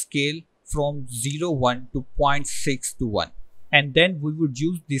transform the scale from 0, 1 to 0.6 to 1. And then we would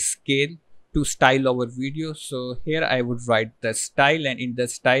use this scale to style our video. So here I would write the style, and in the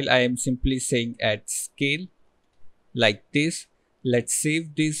style I am simply saying add scale like this. Let's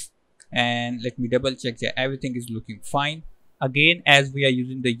save this and let me double check that everything is looking fine. Again, as we are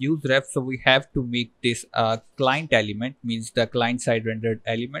using the use ref, so we have to make this a client element, means the client side rendered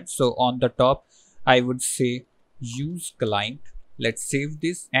element. So on the top I would say use client. Let's save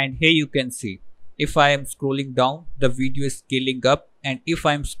this, and here you can see if I am scrolling down, the video is scaling up, and if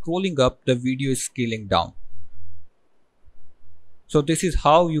I am scrolling up, the video is scaling down. So this is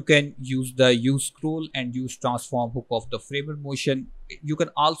how you can use the use scroll and use transform hook of the framer motion. You can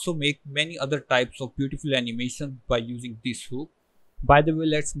also make many other types of beautiful animations by using this hook. By the way,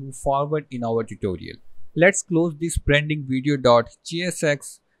 let's move forward in our tutorial. Let's close this branding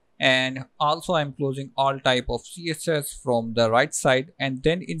video.jsx and also I'm closing all type of CSS from the right side, and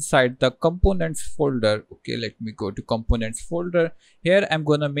then inside the components folder, okay, let me go to components folder. Here I'm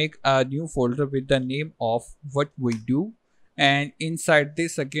gonna make a new folder with the name of what we do, and inside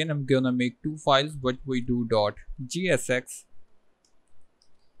this again I'm gonna make two files, what we do.gsx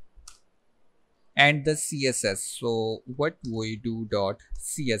and the CSS, so what we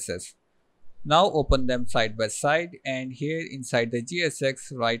do.css. Now open them side by side, and here inside the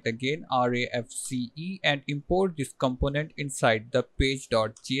GSX write again RAFCE and import this component inside the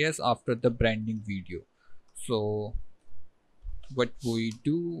page.js after the branding video. So what we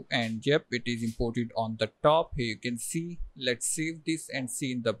do, and yep, it is imported on the top. Here you can see. Let's save this and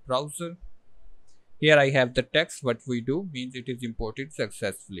see in the browser. Here I have the text, what we do means it is imported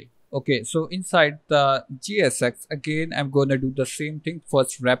successfully. Okay, so inside the GSX again I'm gonna do the same thing,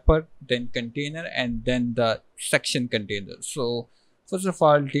 first wrapper, then container, and then the section container. So first of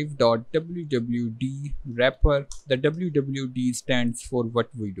all, div.wwd wrapper, the wwd stands for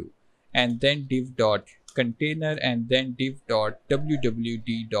what we do, and then div.container, and then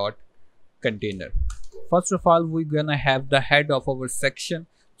div.wwd.container. First of all, we're gonna have the head of our section.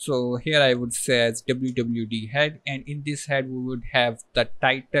 So here I would say as wwd head, and in this head we would have the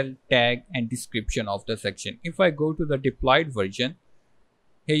title, tag, and description of the section. If I go to the deployed version,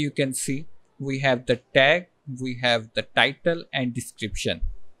 here you can see we have the tag, we have the title and description.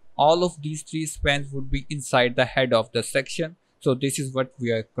 All of these three spans would be inside the head of the section. So this is what we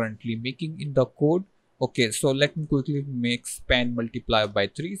are currently making in the code. Okay, so let me quickly make span multiply by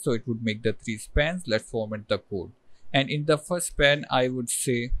 3, so it would make the 3 spans. Let's format the code. And in the first span I would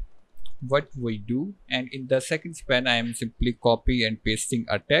say what we do, and in the second span I am simply copy and pasting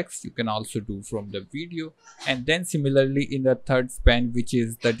a text. You can also do from the video, and then similarly in the third span, which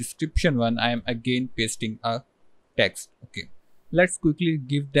is the description one, I am again pasting a text. Okay, let's quickly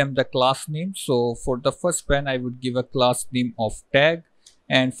give them the class name. So for the first span I would give a class name of tag,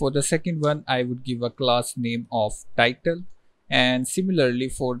 and for the second one I would give a class name of title, and similarly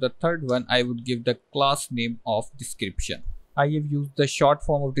for the third one I would give the class name of description. I have used the short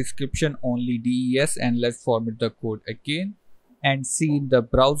form of description only, DES, and let's format the code again and see in the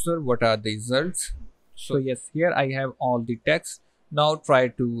browser what are the results. So yes, here I have all the text. Now try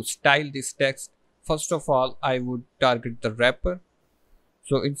to style this text. First of all, I would target the wrapper.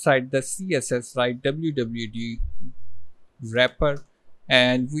 So inside the CSS write wwd wrapper,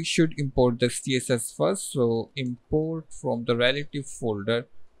 and we should import the CSS first. So import from the relative folder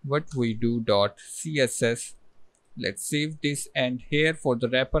what we do.css. Let's save this, and here for the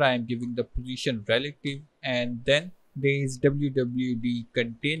wrapper I am giving the position relative, and then there is wwd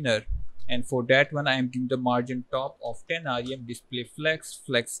container, and for that one I am giving the margin top of 10 rem, display flex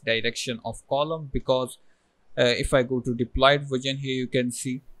direction of column, because if I go to deployed version, here you can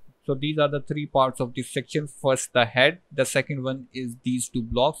see. So these are the three parts of this section. First the head, the second one is these two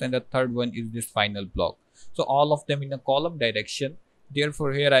blocks, and the third one is this final block. So all of them in a column direction.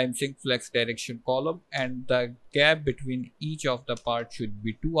 Therefore here I am saying flex direction column, and the gap between each of the parts should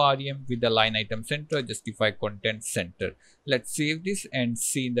be 2 rem with the line item center, justify content center. Let's save this and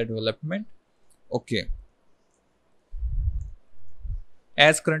see in the development. Okay,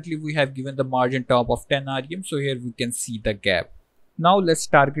 as currently we have given the margin top of 10 rem, so here we can see the gap. Now let's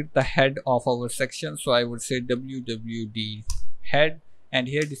target the head of our section. So I would say wwd head, and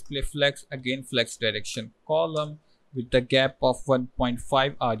here display flex, again flex direction column with the gap of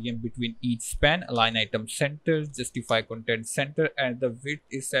 1.5 rem between each span, line item center, justify content center, and the width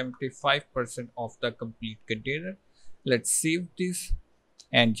is 75% of the complete container. Let's save this,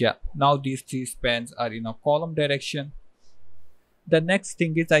 and yeah, now these three spans are in a column direction. The next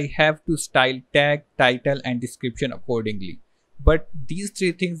thing is I have to style tag, title, and description accordingly. But these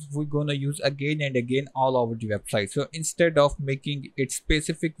three things we're gonna use again and again all over the website. So instead of making it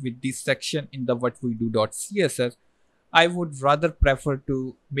specific with this section in the what we do.css, I would rather prefer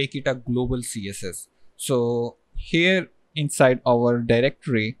to make it a global CSS. So here inside our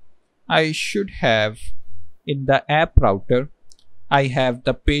directory, I should have in the app router, I have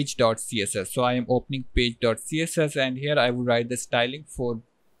the page.css. So I am opening page.css, and here I will write the styling for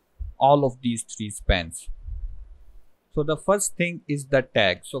all of these three spans. So the first thing is the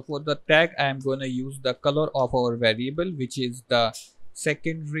tag. So for the tag, I am going to use the color of our variable, which is the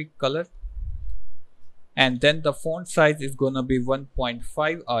secondary color. And then the font size is going to be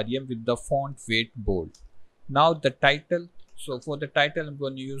 1.5 rem with the font weight bold. Now the title. So for the title, I'm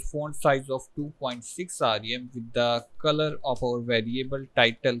going to use font size of 2.6 rem with the color of our variable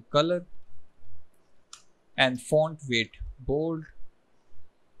title color, and font weight bold,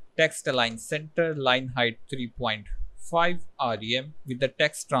 text align center, line height 3.5 5 rem with the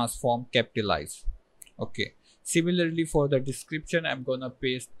text transform capitalized. Okay. Similarly, for the description, I'm gonna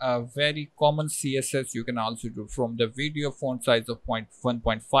paste a very common CSS. You can also do from the video, font size of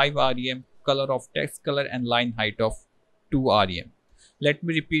 1.5 rem, color of text color, and line height of 2 rem. Let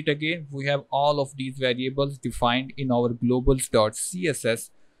me repeat again. We have all of these variables defined in our globals.css.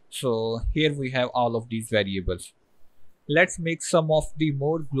 So here we have all of these variables. Let's make some of the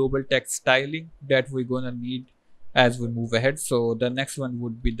more global text styling that we're gonna need as we move ahead. So the next one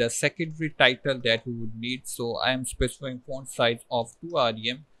would be the secondary title that we would need. So I am specifying font size of 2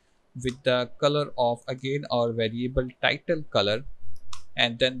 rem with the color of again our variable title color,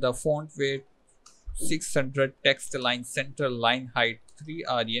 and then the font weight 600, text align center, line height 3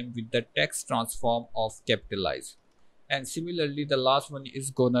 rem with the text transform of capitalized. And similarly, the last one is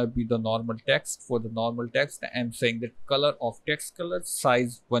gonna be the normal text. For the normal text, I'm saying that color of text color,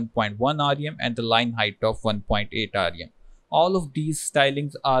 size 1.1 rem, and the line height of 1.8 rem. All of these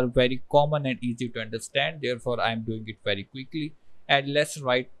stylings are very common and easy to understand. Therefore, I'm doing it very quickly. And let's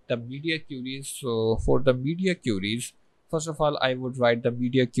write the media queries. So for the media queries, first of all, I would write the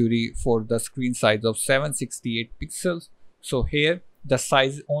media query for the screen size of 768 pixels. So here the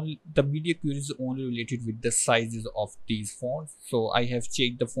size only, the media query is only related with the sizes of these fonts. So I have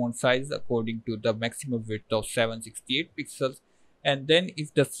changed the font size according to the maximum width of 768 pixels. And then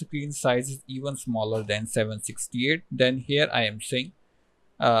if the screen size is even smaller than 768, then here I am saying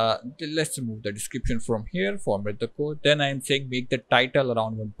let's remove the description from here, format the code. Then I am saying make the title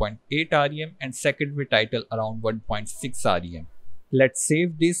around 1.8 rem and secondary title around 1.6 rem. Let's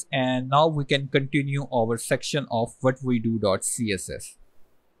save this, and now we can continue our section of what we do.css.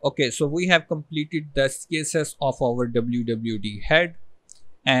 Okay, so we have completed the CSS of our wwd head,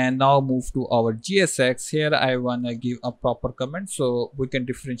 and now move to our JSX. Here I wanna give a proper comment so we can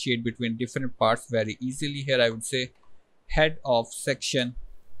differentiate between different parts very easily. Here I would say head of section.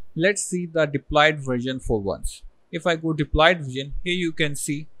 Let's see the deployed version for once. If I go deployed version, here you can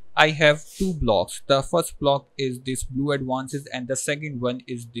see I have two blocks. The first block is this blue advances and the second one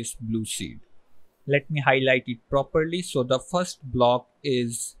is this blue seed. Let me highlight it properly. So the first block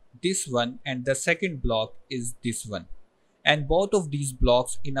is this one and the second block is this one, and both of these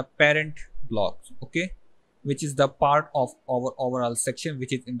blocks in a parent block, okay, which is the part of our overall section,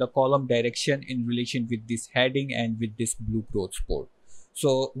 which is in the column direction in relation with this heading and with this blue growth sport.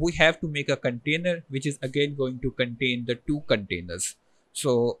 So we have to make a container which is again going to contain the two containers.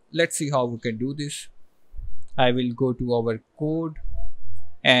 So let's see how we can do this. I will go to our code,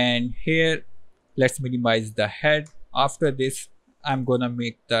 and here let's minimize the head. After this, I'm gonna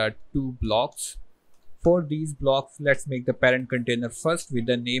make the two blocks. For these blocks, let's make the parent container first with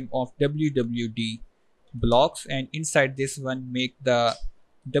the name of wwd blocks, and inside this one make the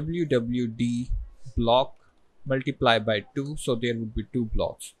wwd block multiply by 2, so there would be two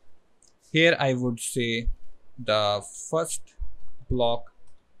blocks. Here I would say the first block,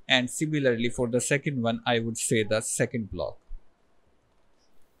 and similarly for the second one I would say the second block.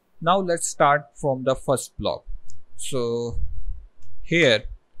 Now let's start from the first block. So here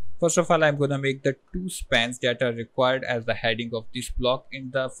first of all I'm gonna make the two spans that are required as the heading of this block.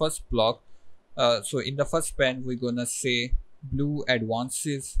 In the first block, so in the first span we're gonna say blue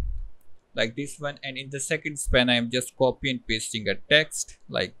advances like this one, and in the second span I am just copy and pasting a text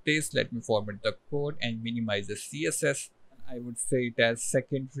like this. Let me format the code and minimize the CSS. I would say it as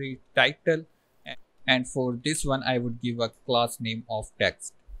secondary title, and for this one I would give a class name of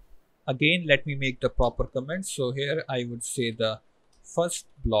text. Again, let me make the proper comment. So here I would say the first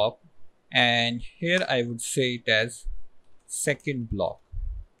block, and here I would say it as second block.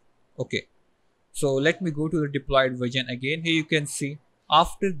 Okay, so let me go to the deployed version again. Here you can see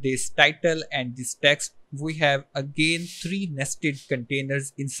after this title and this text we have again three nested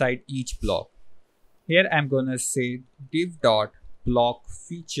containers inside each block. Here I'm gonna say div.block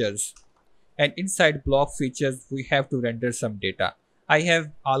features, and inside block features we have to render some data. I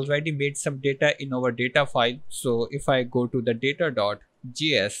have already made some data in our data file. So if I go to the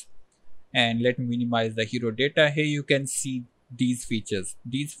data.js and let me minimize the hero data, here you can see these features.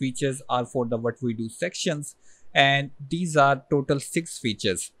 These features are for the what we do sections, and these are total 6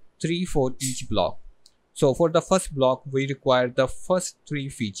 features, 3 for each block. So for the first block we require the first 3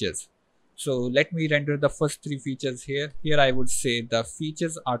 features. So let me render the first 3 features here. Here I would say the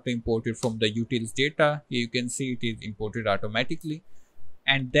features auto imported from the utils data. Here you can see it is imported automatically,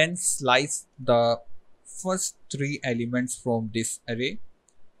 and then slice the first 3 elements from this array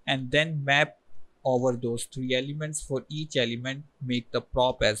and then map over those 3 elements. For each element make the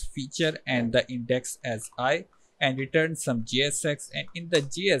prop as feature and the index as I, and return some JSX, and in the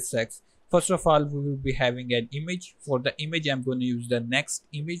JSX First of all, we will be having an image. For the image, I'm going to use the next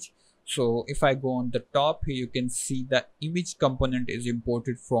image. So if I go on the top here, you can see the image component is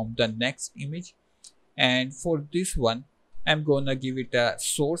imported from the next image. And for this one, I'm going to give it a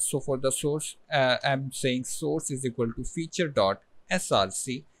source. So for the source, I'm saying source is equal to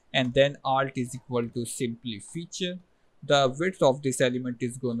feature.src, and then alt is equal to simply feature. The width of this element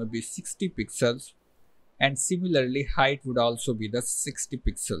is going to be 60 pixels, and similarly height would also be the 60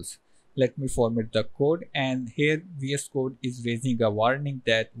 pixels. Let me format the code, and here VS Code is raising a warning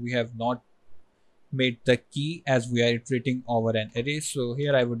that we have not made the key as we are iterating over an array. So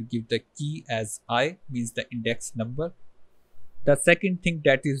here I would give the key as I, means the index number. The second thing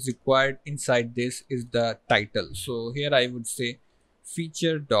that is required inside this is the title. So here I would say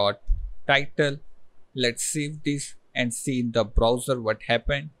feature.title. Let's save this and see in the browser what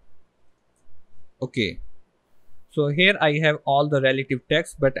happened. Okay, so here I have all the relative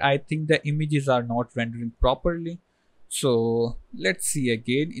text, but I think the images are not rendering properly. So let's see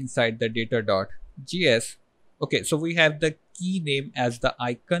again inside the data.js. Okay, so we have the key name as the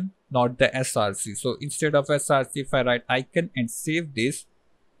icon, not the src. So instead of src, if I write icon and save this,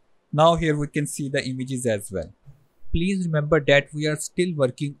 now here we can see the images as well. Please remember that we are still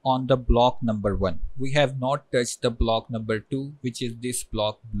working on the block number 1. We have not touched the block number 2, which is this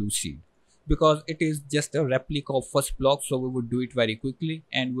block blue seed, because it is just a replica of first block. So we will do it very quickly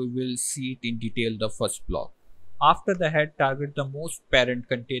and we will see it in detail, the first block. After the head, target the most parent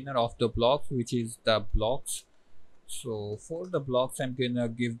container of the blocks, which is the blocks. So for the blocks, I'm gonna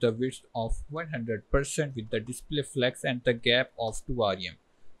give the width of 100% with the display flex and the gap of 2 rem.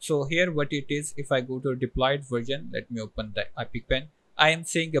 So here what it is, if I go to a deployed version, let me open the Epic Pen. I am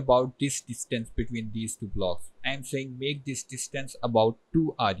saying about this distance between these two blocks. I am saying make this distance about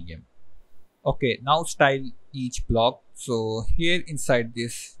 2 rem. Okay, now style each block. So here inside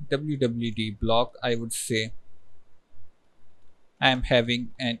this wwd block, I would say I am having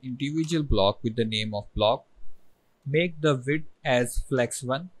an individual block with the name of block. Make the width as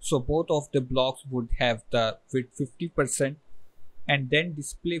flex1. So both of the blocks would have the width 50%, and then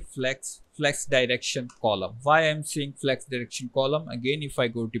display flex direction column. Why I'm saying flex direction column? Again, if I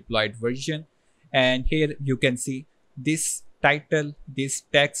go deployed version, and here you can see this title, this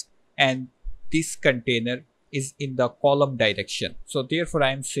text, and this container is in the column direction. So therefore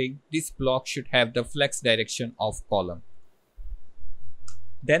I am saying this block should have the flex direction of column.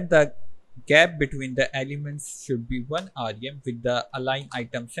 Then the gap between the elements should be 1 rem with the align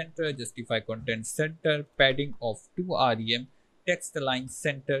item center, justify content center, padding of 2 rem, text align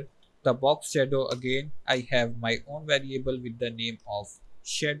center. The box shadow, again I have my own variable with the name of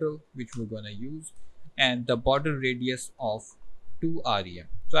shadow, which we're gonna use, and the border radius of 2 rem.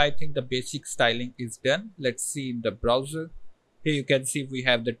 So I think the basic styling is done. Let's see in the browser. Here you can see we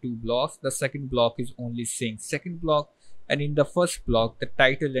have the 2 blocks. The second block is only saying second block, and in the first block the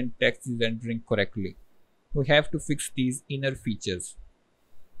title and text is rendering correctly. We have to fix these inner features.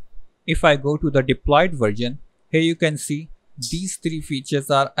 If I go to the deployed version, here you can see these 3 features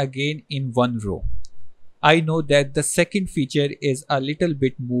are again in one row. I know that the second feature is a little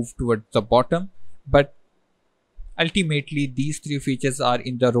bit moved towards the bottom, but ultimately these 3 features are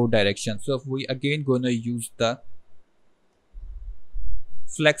in the row direction. So if we again gonna use the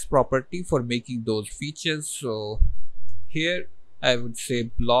flex property for making those features. So here I would say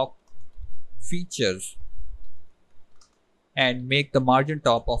block features and make the margin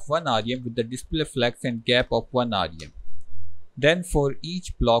top of 1 rem with the display flex and gap of 1 rem. Then for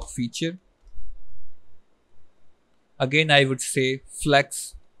each block feature, again I would say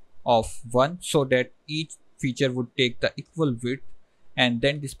flex of 1, so that each feature would take the equal width, and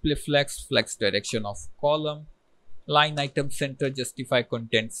then display flex direction of column, line item center, justify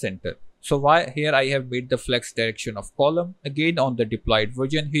content center. So why here I have made the flex direction of column? Again on the deployed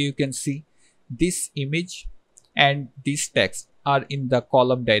version, here you can see this image and this text are in the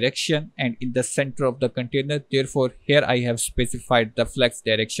column direction and in the center of the container. Therefore here I have specified the flex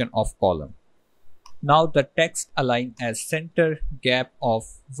direction of column. Now the text align as center, gap of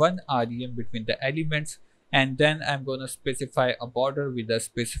 1 rem between the elements, and then I'm going to specify a border with a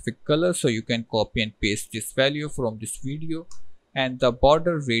specific color. So you can copy and paste this value from this video, and the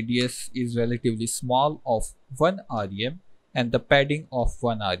border radius is relatively small of 1 rem and the padding of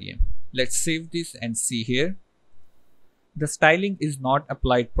 1 rem. Let's save this and see here. The styling is not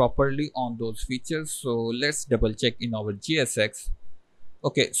applied properly on those features, so let's double check in our JSX.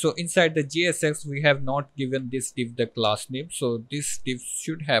 Okay, so inside the JSX we have not given this div the class name, so this div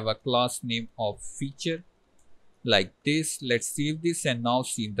should have a class name of feature like this. Let's save this and now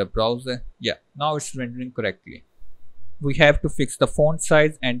see in the browser. Yeah, now it's rendering correctly. we have to fix the font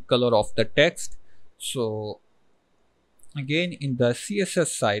size and color of the text. So again, in the CSS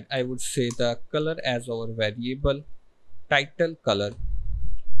side, I would say the color as our variable, title color,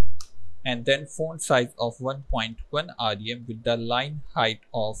 and then font size of 1.1 rem with the line height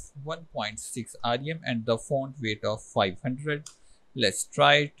of 1.6 rem and the font weight of 500. Let's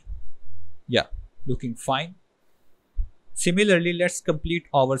try it. Yeah, looking fine. Similarly, let's complete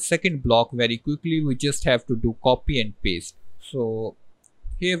our second block very quickly. We just have to do copy and paste. So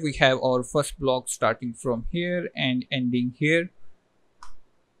here we have our first block starting from here and ending here.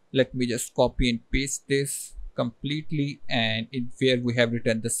 Let me just copy and paste this completely, and in where we have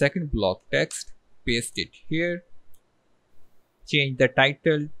written the second block text, paste it here. Change the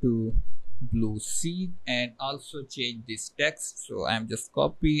title to blue seed and also change this text. So I'm just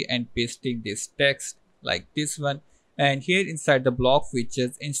copy and pasting this text like this one. And here inside the block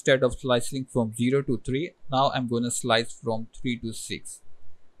features, instead of slicing from 0 to 3, now I'm going to slice from 3 to 6.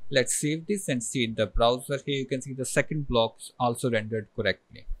 Let's save this and see in the browser. Here you can see the second block is also rendered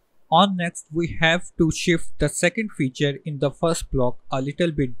correctly. On next, we have to shift the second feature in the first block a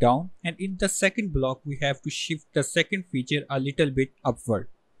little bit down, and in the second block we have to shift the second feature a little bit upward.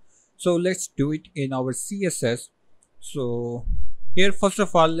 So let's do it in our CSS. So here first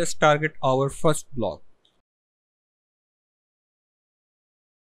of all, let's target our first block.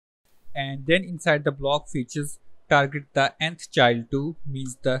 And then inside the block features, target the nth child to,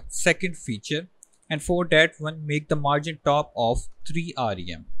 means the second feature. And for that one, make the margin top of 3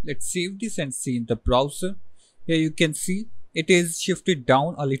 rem. Let's save this and see in the browser. Here you can see it is shifted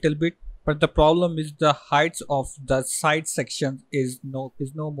down a little bit, but the problem is the heights of the side section is no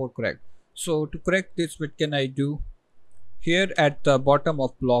more correct. So to correct this, what can I do? Here at the bottom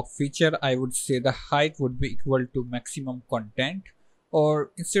of block feature, I would say the height would be equal to maximum content,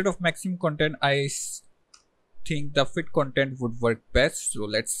 or instead of maximum content, I think the fit content would work best. So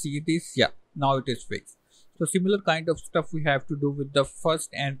let's see this. Yeah, now it is fixed. So similar kind of stuff we have to do with the first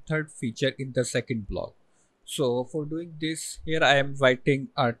and third feature in the second block. So for doing this, here I am writing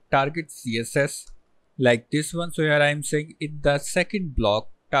a target CSS like this one. So here I am saying in the second block,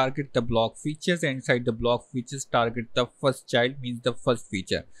 target the block features, and inside the block features target the first child, means the first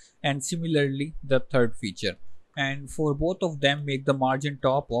feature, and similarly the third feature. And for both of them, make the margin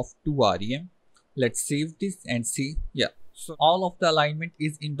top of 2 rem. Let's save this and see. Yeah, so all of the alignment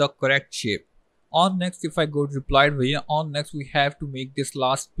is in the correct shape. On next, if I go to replied via, on next we have to make this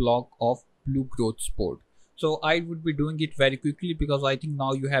last block of blue growth sport. So I would be doing it very quickly because I think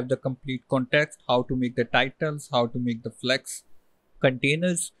now you have the complete context, how to make the titles, how to make the flex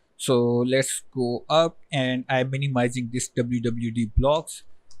containers. So let's go up, and I'm minimizing this wwd blocks,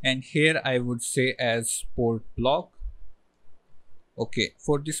 and here I would say as sport block. Okay,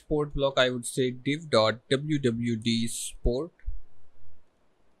 for this sport block I would say div.wwd sport,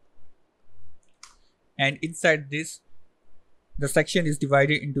 and inside this the section is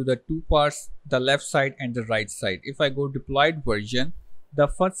divided into the two parts, the left side and the right side. If I go deployed version, the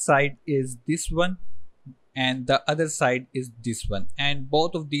first side is this one and the other side is this one, and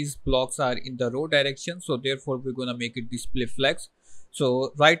both of these blocks are in the row direction, so therefore we're gonna make it display flex.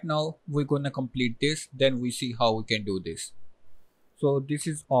 So right now we're gonna complete this, then we see how we can do this. So this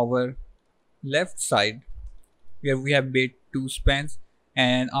is our left side where we have made two spans,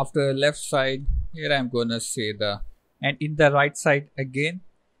 and after left side here I'm gonna say the, and in the right side again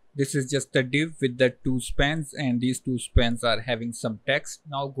this is just a div with the two spans, and these two spans are having some text.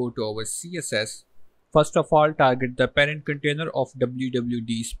 Now go to our CSS. First of all, target the parent container of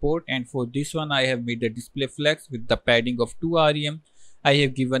wwd sport, and for this one I have made the display flex with the padding of 2 rem. I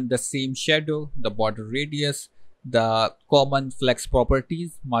have given the same shadow, the border radius, the common flex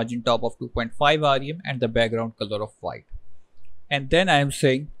properties, margin top of 2.5 rem, and the background color of white. And then I am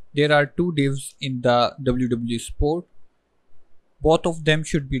saying there are two divs in the wwd sport. Both of them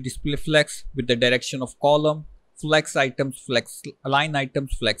should be display flex with the direction of column, flex items, flex line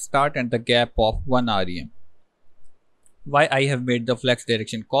items, flex start, and the gap of 1 rem. Why I have made the flex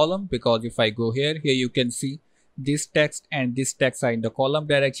direction column? Because if I go here you can see this text and this text are in the column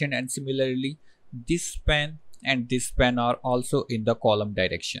direction, and similarly this span and this span are also in the column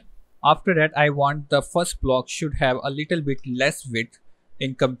direction. After that, I want the first block should have a little bit less width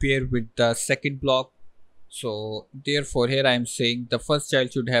in compare with the second block. So therefore here I am saying the first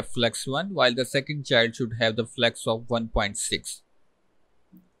child should have flex 1 while the second child should have the flex of 1.6.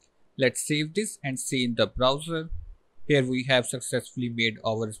 Let's save this and see in the browser. Here we have successfully made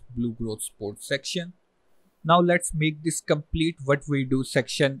our blue growth sport section. Now let's make this complete what we do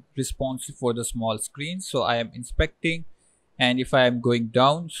section responsive for the small screen. So I am inspecting, And if I am going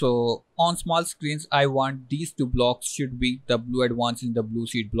down, so on small screens, I want these two blocks should be the blue advance in the blue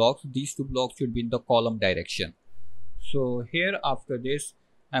seed blocks. These two blocks should be in the column direction. So here after this,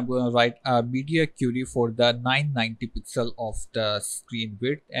 I'm going to write a media query for the 990 pixel of the screen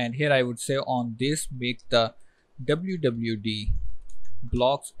width. And here I would say on this, make the WWD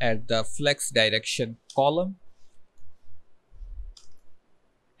blocks at the flex direction column.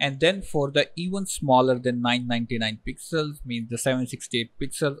 And then for the even smaller than 999 pixels, means the 768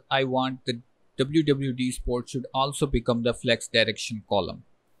 pixels, I want the WWD sport should also become the flex direction column.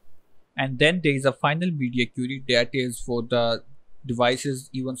 And then there is a final media query that is for the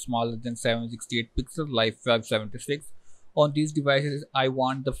devices even smaller than 768 pixels like 576. On these devices, I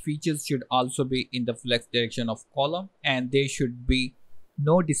want the features should also be in the flex direction of column, and there should be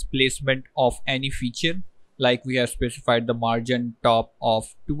no displacement of any feature. Like we have specified the margin top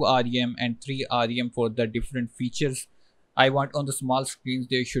of 2 rem and 3 rem for the different features. I want on the small screens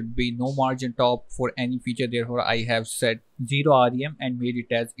there should be no margin top for any feature, therefore I have set 0 rem and made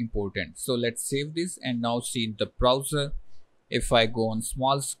it as important. So let's save this and now see in the browser. If I go on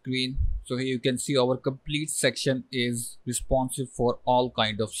small screen, so here you can see our complete section is responsive for all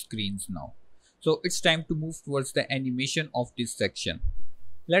kind of screens now. So it's time to move towards the animation of this section.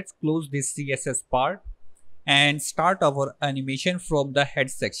 Let's close this CSS part and start our animation from the head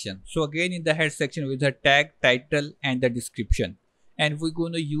section. So again in the head section with the tag, title and the description, and we're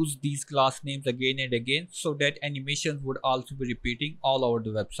going to use these class names again and again so that animations would also be repeating all over the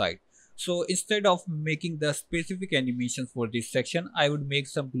website. So instead of making the specific animations for this section, I would make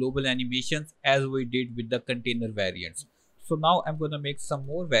some global animations as we did with the container variants. So now I'm going to make some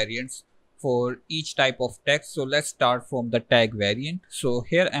more variants for each type of text. So let's start from the tag variant. So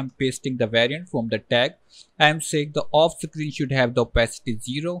here I'm pasting the variant from the tag. I'm saying the off screen should have the opacity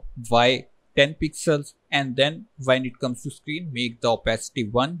 0, y 10 pixels, and then when it comes to screen, make the opacity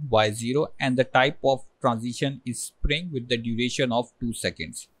 1, y 0, and the type of transition is spring with the duration of 2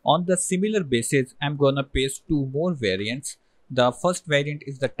 seconds. On the similar basis, I'm gonna paste two more variants. The first variant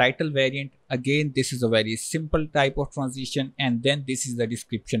is the title variant. Again, this is a very simple type of transition, and then this is the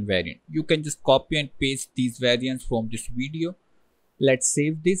description variant. You can just copy and paste these variants from this video. Let's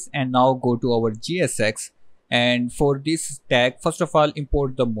save this and now go to our JSX, and for this tag, first of all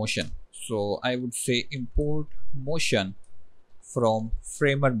import the motion. So I would say import motion from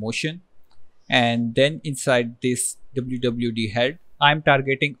framer motion, and then inside this WWD head, I'm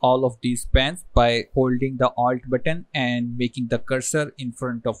targeting all of these spans by holding the Alt button and making the cursor in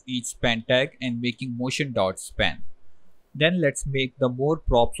front of each span tag and making motion.span. Then let's make the more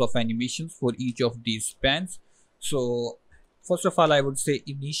props of animations for each of these spans. So first of all, I would say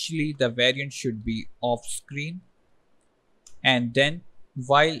initially the variant should be off screen, and then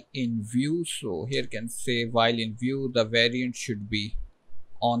while in view, so here can say while in view the variant should be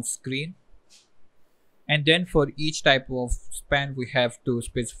on screen. And then for each type of span we have to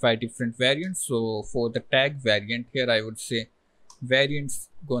specify different variants. So for the tag variant, here I would say variants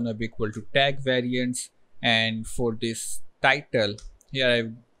gonna be equal to tag variants, and for this title,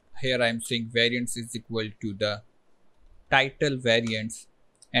 here I'm saying variants is equal to the title variants.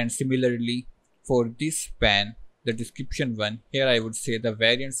 And similarly for this span, the description one, here I would say the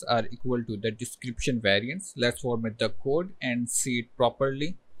variants are equal to the description variants. Let's format the code and see it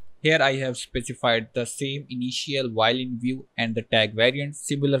properly. Here I have specified the same initial while in view and the tag variant,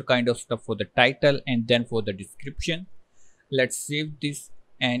 similar kind of stuff for the title and then for the description. Let's save this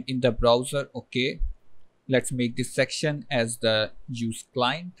and in the browser, okay, let's make this section as the use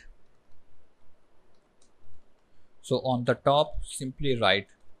client. So on the top, simply write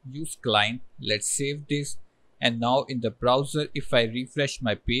use client. Let's save this, and now in the browser, if I refresh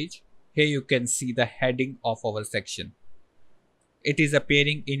my page, here you can see the heading of our section. It is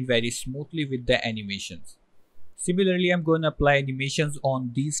appearing in very smoothly with the animations. Similarly, I'm going to apply animations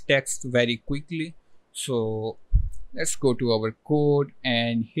on these texts very quickly. So let's go to our code,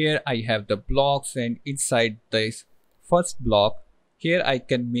 and here I have the blocks, and inside this first block, here I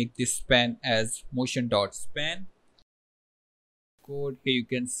can make this span as motion.span. Code, here you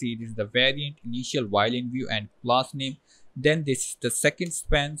can see this is the variant, initial, while in view and class name. Then this is the second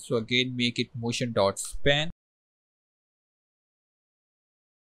span, so again make it motion.span.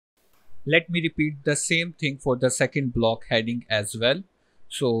 Let me repeat the same thing for the second block heading as well.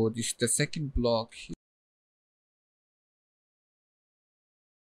 So this is the second block.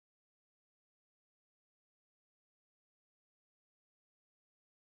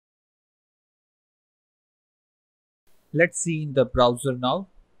 Let's see in the browser now.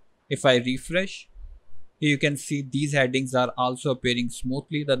 If I refresh, Here you can see these headings are also appearing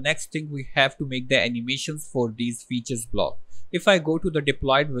smoothly. The next thing, we have to make the animations for these features block. If I go to the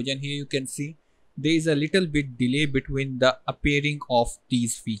deployed version, here you can see there is a little bit delay between the appearing of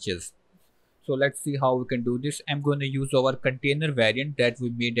these features. So let's see how we can do this. I'm going to use our container variant that we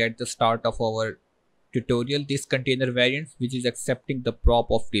made at the start of our tutorial. This container variant which is accepting the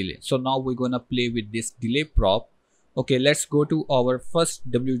prop of delay. So now we're going to play with this delay prop. Okay, let's go to our first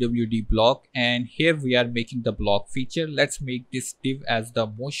WWD block, and here we are making the block feature. Let's make this div as the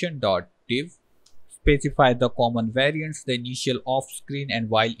motion.div. Specify the common variants, the initial off screen and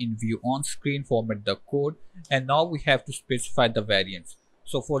while in view on screen, format the code, and now we have to specify the variants.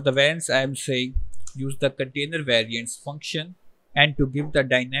 So for the variants, I am saying use the container variants function, and to give the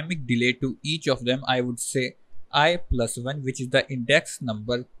dynamic delay to each of them, I would say I plus 1, which is the index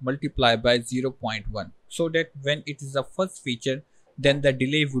number, multiplied by 0.1, so that when it is the first feature, then the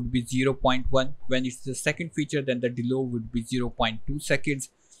delay would be 0.1. When it's the second feature, then the delay would be 0.2 seconds.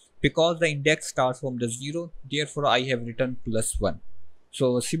 Because the index starts from the 0, therefore I have written plus 1.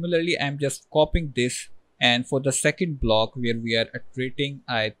 So similarly, I'm just copying this, and for the second block where we are iterating,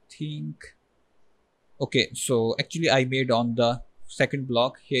 I think, okay, so actually I made on the second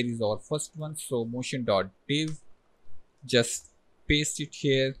block. Here is our first one. So motion.div, just paste it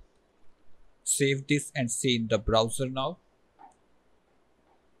here, save this and see in the browser now.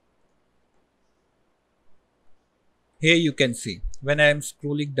 Here you can see when I am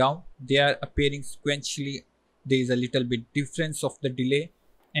scrolling down, they are appearing sequentially. There is a little bit difference of the delay,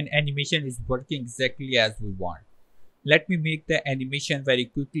 and animation is working exactly as we want. Let me make the animation very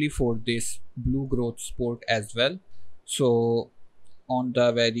quickly for this blue growth sport as well. So on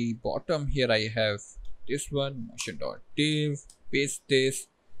the very bottom here, I have this one, motion.div, paste this,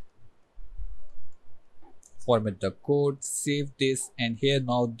 format the code, save this, and here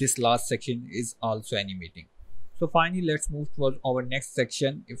now this last section is also animating. So finally, let's move towards our next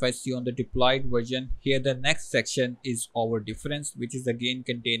section. If I see on the deployed version, here the next section is our difference, which is again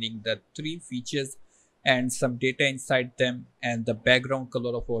containing the 3 features and some data inside them, and the background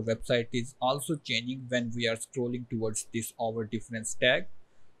color of our website is also changing when we are scrolling towards this our difference tag.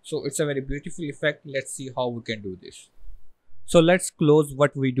 So it's a very beautiful effect. Let's see how we can do this. So let's close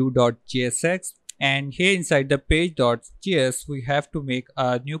what we do.jsx, and here inside the page.js we have to make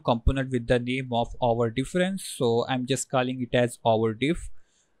a new component with the name of our difference. So I'm just calling it as our diff.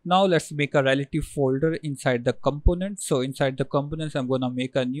 Now let's make a relative folder inside the component. So inside the components, I'm gonna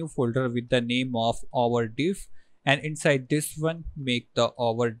make a new folder with the name of our diff, and inside this one make the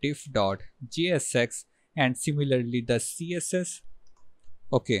our diff.jsx, and similarly the css.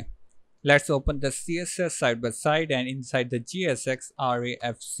 Okay, let's open the css side by side, and inside the JSX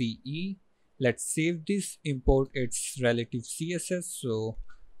RAFCE, let's save this, import its relative css. So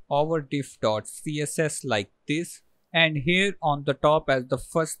our diff.css like this, and here on the top as the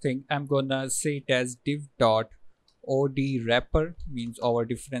first thing, I'm gonna say it as div.od wrapper, means our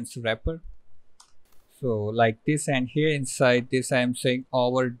difference wrapper. So like this, and here inside this I am saying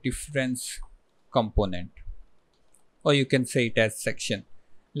our difference component, or you can say it as section.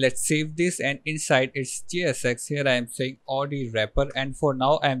 Let's save this, and inside its JSX here I am saying od wrapper, and for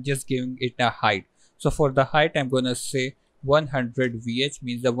now I am just giving it a height. So for the height I'm gonna say 100 VH,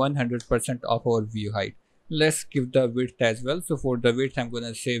 means the 100% of our view height. Let's give the width as well. So for the width I'm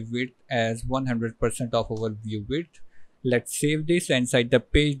gonna say width as 100% of our view width. Let's save this, and inside the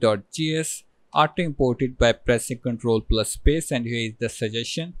page.js auto import it by pressing Ctrl plus space, and here is the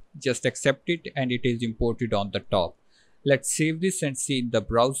suggestion, just accept it and it is imported on the top. Let's save this and see in the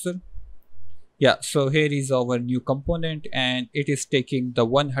browser. Yeah, so here is our new component, and it is taking the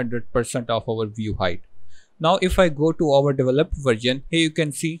 100% of our view height. Now if I go to our developed version, here you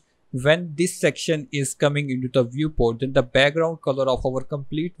can see when this section is coming into the viewport, then the background color of our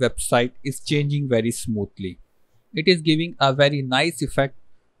complete website is changing very smoothly. It is giving a very nice effect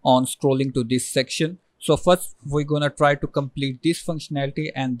on scrolling to this section. So first we're gonna try to complete this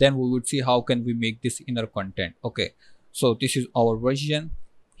functionality, and then we would see how can we make this inner content. Okay, so this is our version.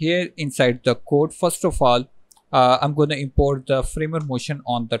 Here inside the code, first of all, I'm going to import the framer motion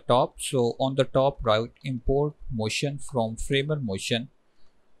on the top. So on the top right, import motion from framer motion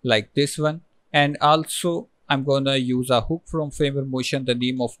like this one, and also I'm going to use a hook from framer motion. The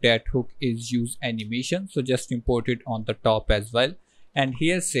name of that hook is use animation, so just import it on the top as well. And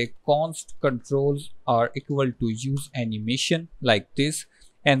here say const controls are equal to use animation like this.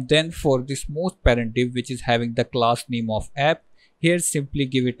 And then for this most parent div, which is having the class name of app, here simply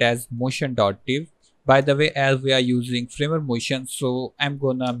give it as motion.div. By the way, as we are using framer motion, so I'm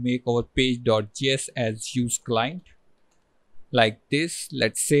gonna make our page.js as use client like this.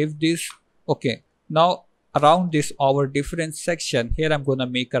 Let's save this. Okay, now around this our difference section, here I'm gonna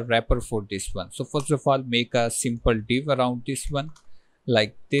make a wrapper for this one. So first of all, make a simple div around this one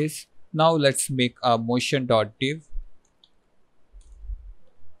like this. Now let's make a motion.div,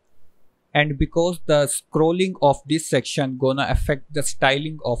 and because the scrolling of this section gonna affect the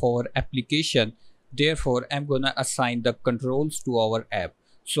styling of our application, therefore I'm gonna assign the controls to our app.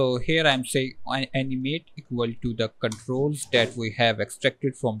 So here I'm saying animate equal to the controls that we have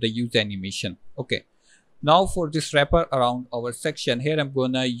extracted from the use animation. Okay, now for this wrapper around our section, here I'm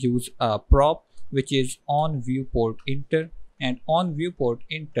gonna use a prop which is on viewport enter, and on viewport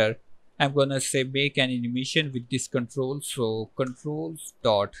enter I'm gonna say make an animation with this control. So controls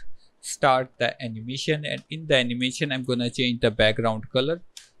dot start the animation, and in the animation I'm gonna change the background color.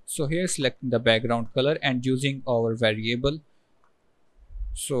 So here selecting the background color and using our variable,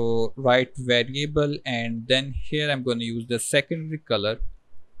 so write variable, and then here I'm going to use the secondary color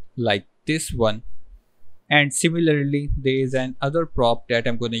like this one. And similarly there is an other prop that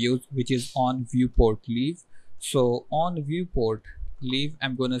I'm going to use which is on viewport leave. So on viewport leave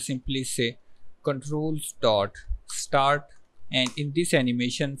I'm going to simply say controls dot start, and in this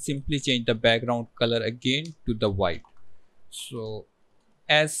animation simply change the background color again to the white. So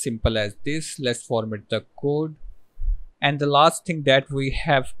as simple as this. Let's format the code. And the last thing that we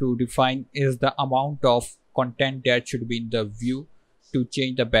have to define is the amount of content that should be in the view to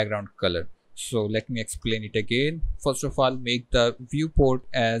change the background color. So let me explain it again. First of all, make the viewport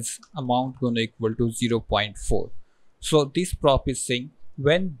as amount gonna equal to 0.4. So this prop is saying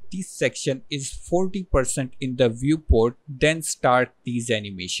when this section is 40% in the viewport, then start these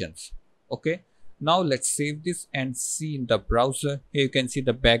animations. Okay. Now let's save this and see in the browser. Here you can see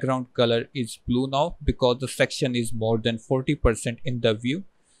the background color is blue now because the section is more than 40% in the view.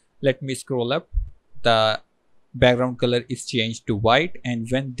 Let me scroll up. The background color is changed to white, and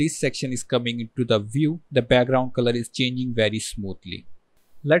when this section is coming into the view, the background color is changing very smoothly.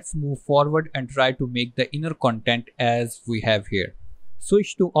 Let's move forward and try to make the inner content as we have here.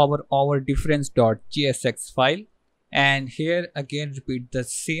 Switch to our difference.jsx file. And here again repeat the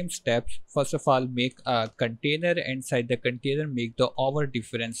same steps. First of all, make a container. Inside the container make the our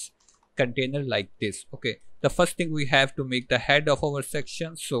difference container like this. Okay, the first thing we have to make the head of our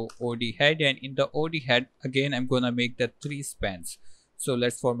section, so od head, and in the od head again I'm gonna make the 3 spans. So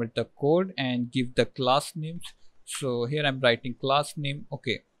let's format the code and give the class names. So here I'm writing class name.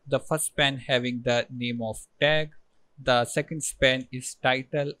 Okay, the first span having the name of tag, the second span is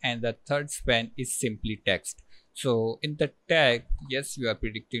title, and the third span is simply text. So in the tag, yes, you are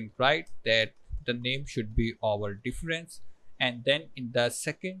predicting right that the name should be our difference, and then in the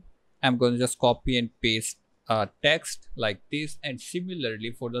second I'm going to just copy and paste text like this, and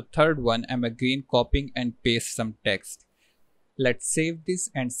similarly for the third one I'm again copying and paste some text. Let's save this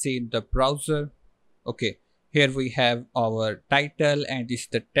and see in the browser. Okay, here we have our title and this is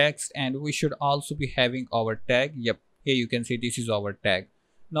the text, and we should also be having our tag. Yep, here you can see this is our tag.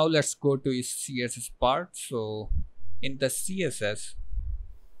 Now let's go to its CSS part. So in the CSS,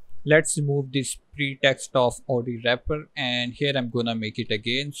 let's remove this pretext of od wrapper, and here I'm gonna make it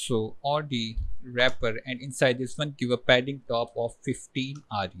again. So od wrapper, and inside this one give a padding top of 15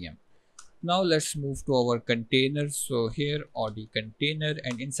 rem. Now let's move to our container. So here od container,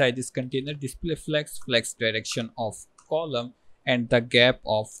 and inside this container display flex direction of column and the gap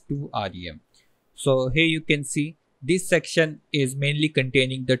of 2 rem. So here you can see this section is mainly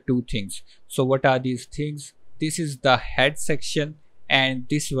containing the 2 things. So what are these things? This is the head section, and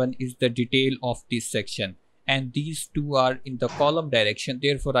this one is the detail of this section, and these 2 are in the column direction.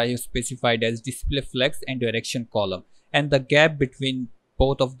 Therefore I have specified as display flex and direction column, and the gap between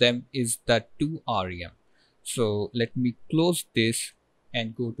both of them is the 2 rem. So let me close this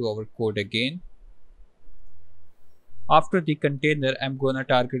and go to our code again. After the container, I'm gonna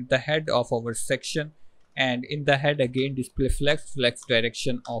target the head of our section, and in the head again display flex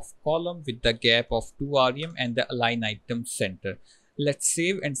direction of column with the gap of 2 rem and the align item center. Let's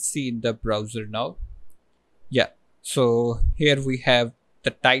save and see in the browser now. Yeah, so here we have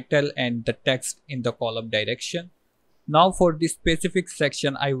the title and the text in the column direction. Now for this specific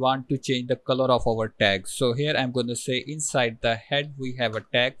section I want to change the color of our tag. So here I'm going to say inside the head we have a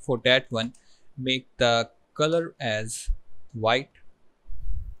tag. For that one, make the color as white.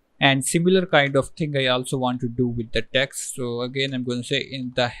 And similar kind of thing I also want to do with the text. So again I'm going to say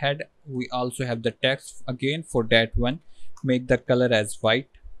in the head we also have the text. Again for that one, make the color as white.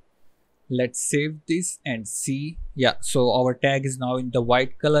 Let's save this and see. Yeah, so our tag is now in the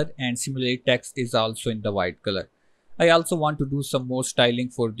white color, and similarly text is also in the white color. I also want to do some more styling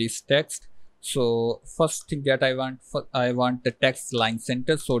for this text. So first thing that I want the text line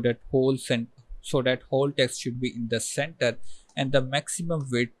center, so that so that whole text should be in the center, and the maximum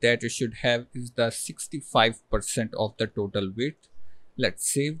width that it should have is the 65% of the total width.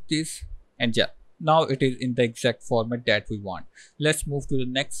 Let's save this, and yeah, now it is in the exact format that we want. Let's move to the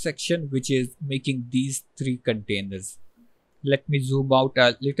next section, which is making these three containers. Let me zoom out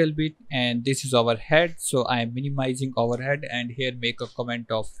a little bit, and this is our head, so I am minimizing our head, and here make a comment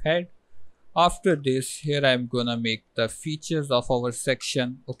of head. After this, here I'm gonna make the features of our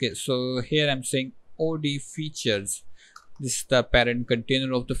section. Okay, so here I'm saying OD features. This is the parent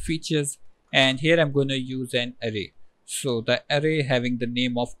container of the features, and here I'm gonna use an array. So the array having the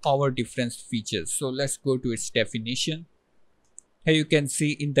name of our different features. So let's go to its definition. Here you can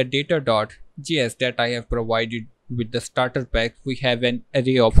see in the data.js that I have provided with the starter pack, we have an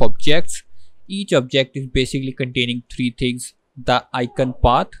array of objects. Each object is basically containing three things: the icon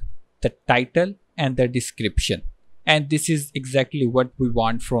path, the title, and the description. And this is exactly what we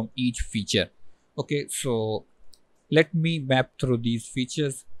want from each feature. Okay, so let me map through these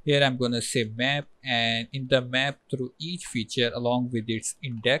features. Here I'm gonna say map, and in the map through each feature along with its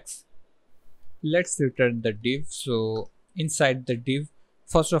index, let's return the div. So inside the div,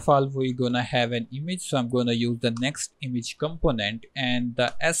 first of all, we're gonna have an image, so I'm gonna use the next image component, and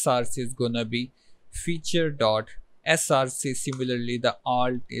the src is gonna be feature.src. Similarly, the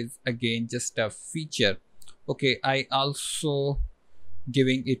alt is again just a feature. Okay, I also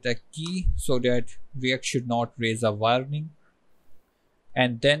giving it a key so that React should not raise a warning.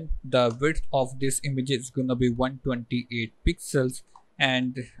 And then the width of this image is gonna be 128 pixels,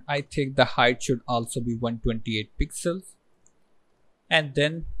 and I think the height should also be 128 pixels. And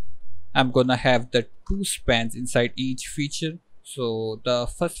then I'm gonna have the two spans inside each feature. So the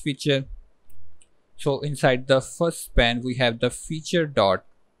first feature, so inside the first span we have the feature dot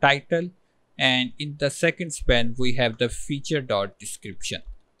title, and in the second span we have the feature dot description,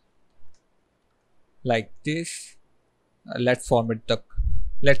 like this.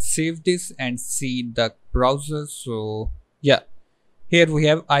 Let's save this and see in the browser. So yeah, here we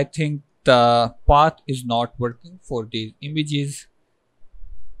have, I think the path is not working for these images.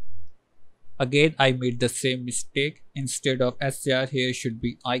 Again, I made the same mistake. Instead of str, here should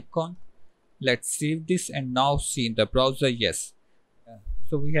be icon. Let's save this and now see in the browser. Yes,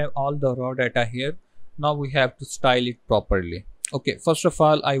 so we have all the raw data here. Now we have to style it properly. Okay, first of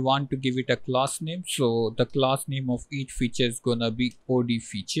all, I want to give it a class name. So the class name of each feature is gonna be OD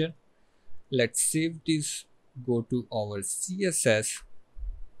feature. Let's save this, go to our CSS,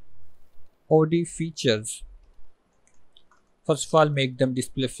 OD features. First of all, make them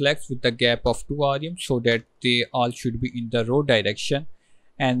display flex with the gap of 2 rem so that they all should be in the row direction.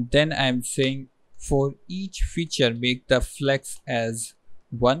 And then I'm saying for each feature, make the flex as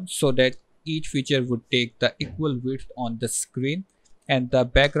 1 so that each feature would take the equal width on the screen, and the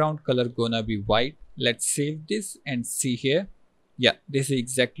background color gonna be white. Let's save this and see here. Yeah, this is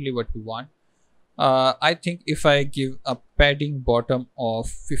exactly what we want. I think if I give a padding bottom of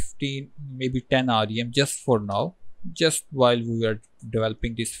 15, maybe 10 rem just for now, just while we are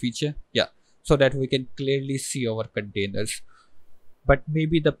developing this feature, yeah, so that we can clearly see our containers. But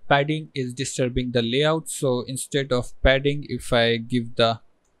maybe the padding is disturbing the layout, so instead of padding, if I give the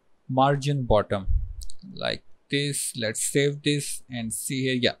margin bottom like this, let's save this and see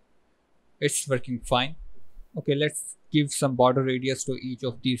here. Yeah, it's working fine. Okay, let's give some border radius to each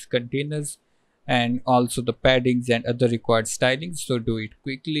of these containers and also the paddings and other required stylings. So do it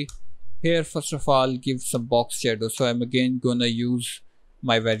quickly. Here, first of all, give some box shadow. So I'm again gonna use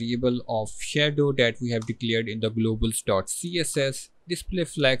my variable of shadow that we have declared in the globals.css. Display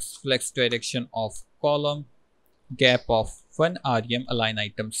flex, flex direction of column, gap of 1 rem, align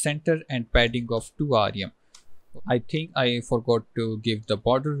item center, and padding of 2 rem. I think I forgot to give the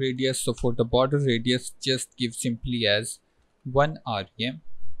border radius. So for the border radius, just give simply as 1 rem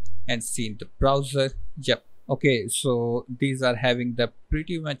and see in the browser. Yep. Okay, so these are having the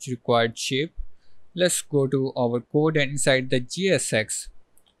pretty much required shape. Let's go to our code, and inside the JSX,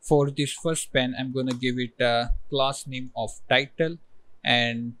 for this first span, I'm gonna give it a class name of title,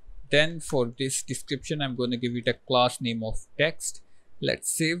 and then for this description, I'm going to give it a class name of text.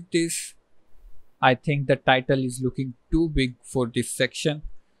 Let's save this. I think the title is looking too big for this section.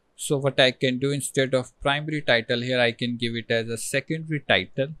 So what I can do, instead of primary title here, I can give it as a secondary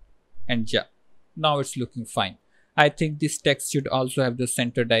title. And yeah, now it's looking fine. I think this text should also have the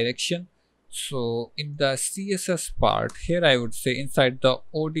center direction. So in the CSS part here, I would say inside the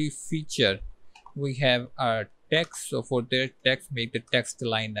OD feature, we have a text. So for their text, make the text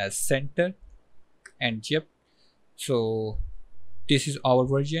line as center, and yep, so this is our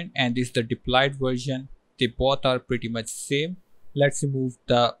version and this is the deployed version. They both are pretty much same. Let's remove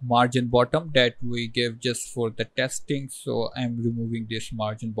the margin bottom that we gave just for the testing. So I'm removing this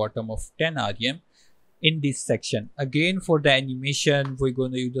margin bottom of 10 rem in this section. Again, for the animation, we're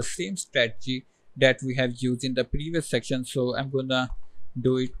going to use the same strategy that we have used in the previous section. So I'm gonna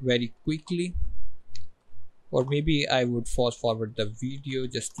do it very quickly, or maybe I would fast forward the video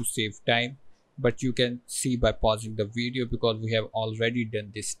just to save time, but you can see by pausing the video because we have already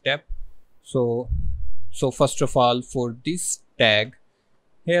done this step. So first of all, for this tag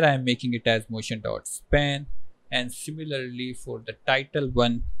here, I am making it as motion.span, and similarly for the title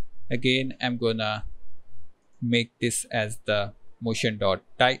one, again I'm gonna make this as the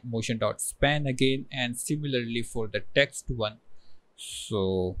motion.span again, and similarly for the text one.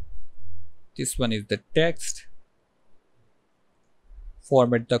 So this one is the text.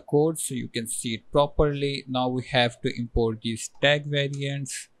 Format the code so you can see it properly. Now we have to import these tag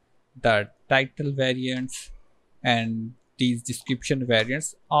variants, the title variants, and these description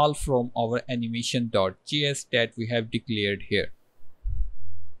variants, all from our animation.js that we have declared here.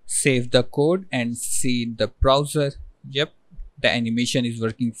 Save the code and see in the browser. Yep, the animation is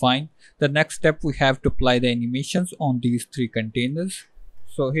working fine. The next step, we have to apply the animations on these three containers.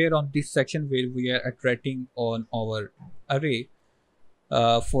 So here on this section where we are iterating on our array,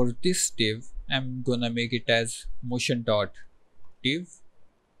 for this div, I'm gonna make it as motion.div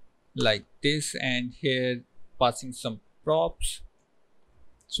like this, and here passing some props.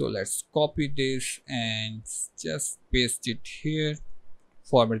 So let's copy this and just paste it here.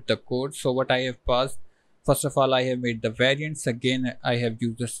 Format the code. So what I have passed, first of all, I have made the variants. Again, I have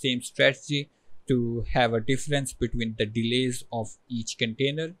used the same strategy to have a difference between the delays of each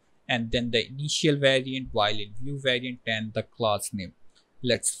container, and then the initial variant, while in view variant, and the class name.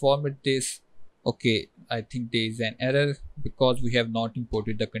 Let's format this. Okay, I think there is an error because we have not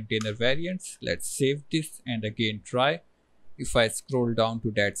imported the container variants. Let's save this and again try. If I scroll down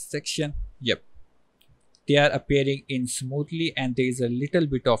to that section, yep, they are appearing in smoothly, and there is a little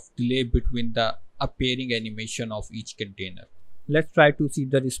bit of delay between the appearing animation of each container. Let's try to see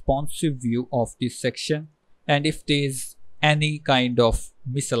the responsive view of this section, and if there is any kind of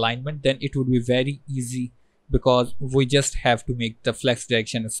misalignment, then it would be very easy because we just have to make the flex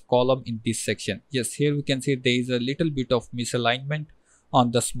direction as column in this section. Yes, here we can see there is a little bit of misalignment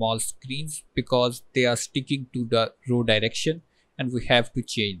on the small screens because they are sticking to the row direction, and we have to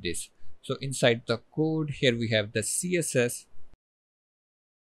change this. So inside the code, here we have the CSS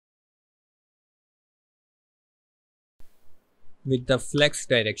with the flex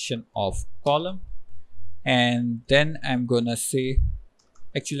direction of column, and then I'm gonna say,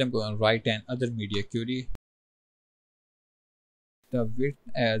 actually I'm gonna write an other media query, the width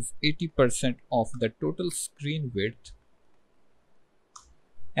as 80% of the total screen width,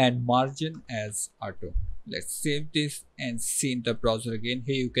 and margin as auto. Let's save this and see in the browser again.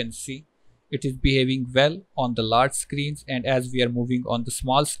 Here you can see it is behaving well on the large screens, and as we are moving on the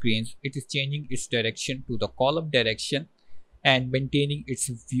small screens, it is changing its direction to the column direction and maintaining its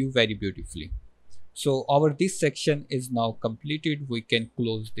view very beautifully. So this section is now completed. We can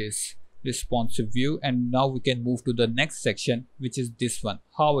close this responsive view, and now we can move to the next section, which is this one,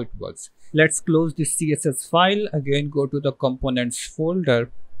 how it works. Let's close this CSS file. Again, go to the components folder,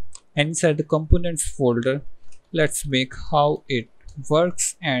 and inside the components folder, let's make how it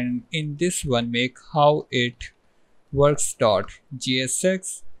works, and in this one make how it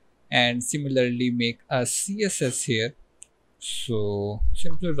works.jsx, and similarly make a CSS here. So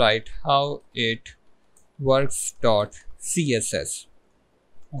simply write how it works.css.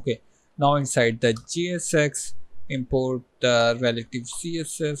 Okay, now inside the JSX, import the relative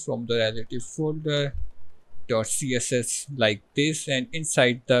CSS from the relative folder .css like this, and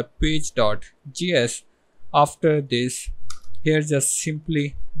inside the page.js, after this, here just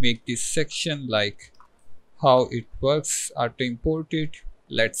simply make this section like how it works, auto import it.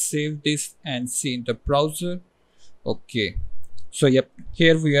 Let's save this and see in the browser. Okay, so yep,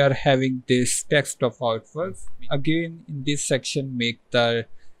 here we are having this text of how it works. Again, in this section, make the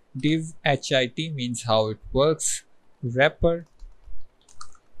div hit means how it works wrapper,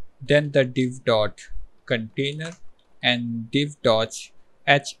 then the div dot container and div dot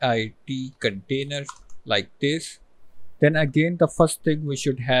hit container like this. Then again, the first thing we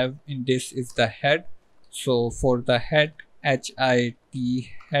should have in this is the head. So for the head, hit head,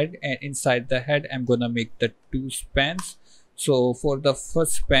 and inside the head I'm gonna make the two spans. So for the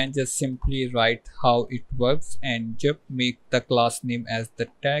first span, just simply write how it works and just make the class name as the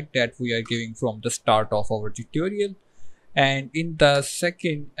tag that we are giving from the start of our tutorial. And in the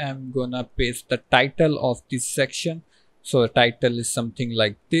second, I'm gonna paste the title of this section. So the title is something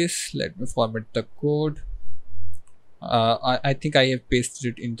like this. Let me format the code. I think I have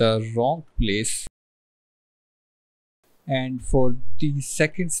pasted it in the wrong place. And for the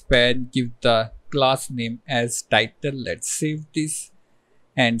second span, give the class name as title. Let's save this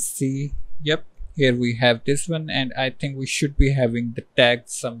and see. Yep, here we have this one, and I think we should be having the tag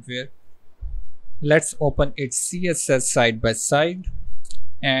somewhere. Let's open its CSS side by side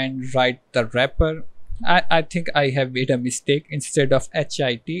and write the wrapper. I think I have made a mistake. Instead of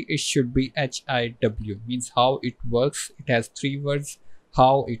HIT, it should be HIW, means how it works. It has three words,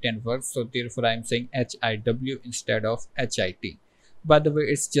 how it and works. So therefore I'm saying HIW instead of HIT. By the way,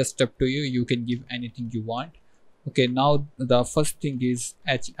 it's just up to you. You can give anything you want. Okay, now the first thing is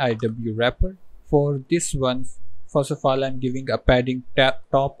HIW wrapper. For this one, first of all, I'm giving a padding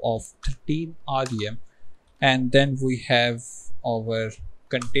top of 13 rem, and then we have our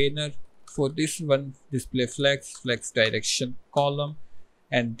container. For this one, display flex direction column,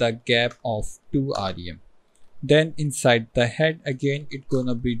 and the gap of 2 rem. Then inside the head, again it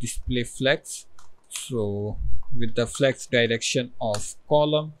gonna be display flex, so with the flex direction of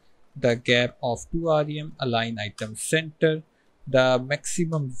column, the gap of 2 rem, align item center. The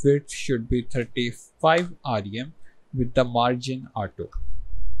maximum width should be 35 rem with the margin auto.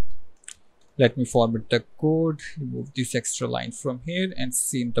 Let me format the code, remove this extra line from here and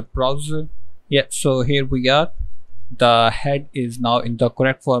see in the browser. Yeah, so here we are. The head is now in the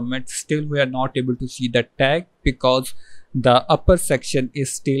correct format. Still we are not able to see the tag because the upper section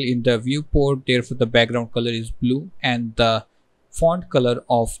is still in the viewport, therefore the background color is blue and the font color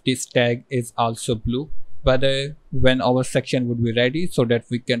of this tag is also blue. But when our section would be ready, so that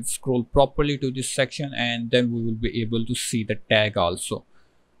we can scroll properly to this section, and then we will be able to see the tag also.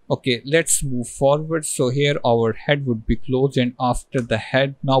 Okay, let's move forward. So here our head would be closed, and after the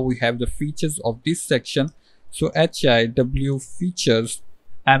head, now we have the features of this section. So HIW features,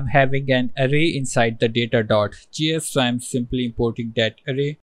 I'm having an array inside the data.js, so I'm simply importing that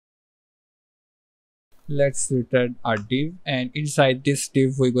array. Let's return our div, and inside this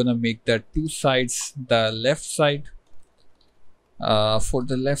div we're gonna make the two sides. The left side, for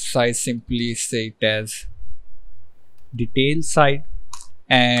the left side, simply say it as detail side,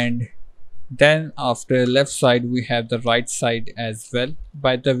 and then after left side we have the right side as well.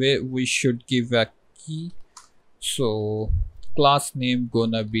 By the way, we should give a key, so class name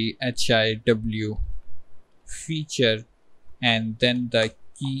gonna be HIW feature, and then the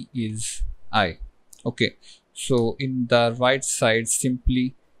key is I. Okay, so in the right side,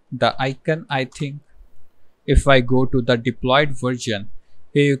 simply the icon, I think if I go to the deployed version,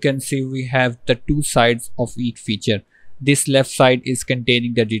 here you can see we have the two sides of each feature. This left side is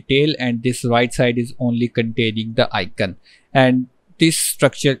containing the detail and this right side is only containing the icon, and this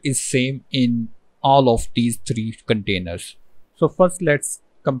structure is same in all of these three containers. So first let's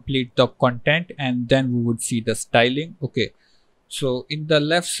complete the content and then we would see the styling. Okay, so in the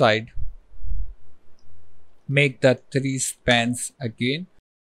left side, make the three spans again,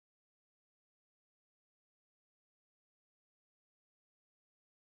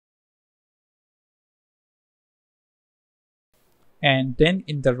 and then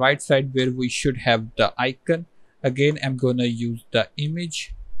in the right side where we should have the icon, again I'm gonna use the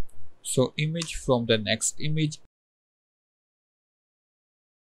image, so image from the next image,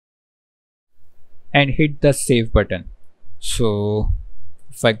 and hit the save button. So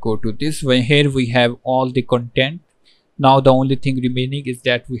if I go to this one, here we have all the content. Now the only thing remaining is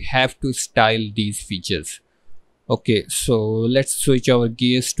that we have to style these features. Okay, so let's switch our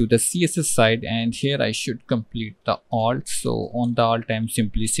gears to the CSS side, and here I should complete the alt. So on the alt I'm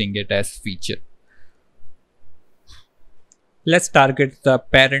simply saying it as feature. Let's target the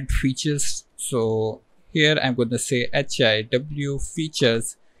parent features. So here I'm going to say HIW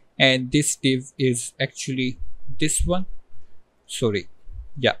features, and this div is actually this one, sorry,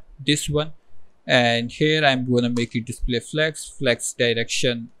 yeah, this one, and here I'm going to make it display flex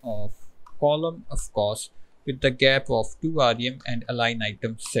direction of column, of course, with the gap of 2 rem and align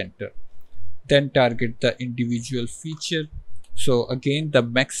item center. Then target the individual feature. So again the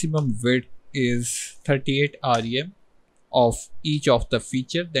maximum width is 38 rem of each of the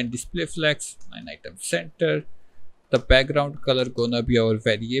feature. Then display flex, align item center. The background color gonna be our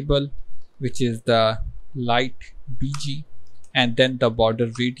variable, which is the light BG, and then the border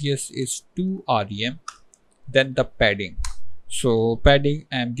radius is 2 rem. Then the padding, so padding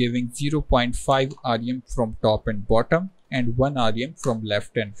I am giving 0.5 rem from top and bottom and 1 rem from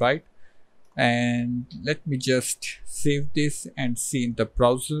left and right. And let me just save this and see in the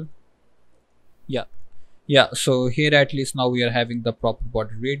browser. Yeah, so here at least now we are having the proper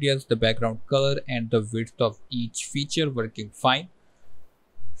border radius, the background color, and the width of each feature working fine.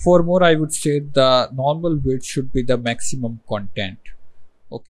 For more, I would say the normal width should be the maximum content.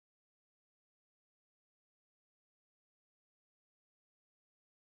 Okay.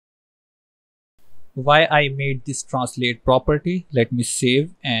 Why I made this translate property, let me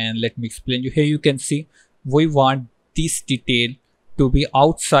save and let me explain you. Here you can see we want this detail to be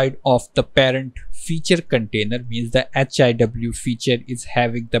outside of the parent feature container, means the HIW feature is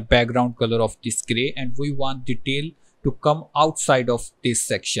having the background color of this gray, and we want detail to come outside of this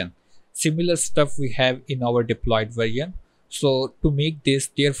section. Similar stuff we have in our deployed version. So to make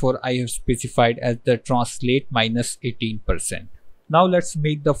this, therefore I have specified as the translate minus 18%. Now let's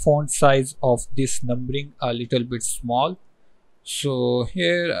make the font size of this numbering a little bit small. So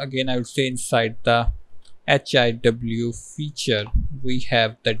here again I would say inside the HIW feature we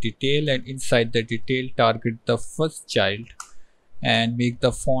have the detail, and inside the detail target the first child and make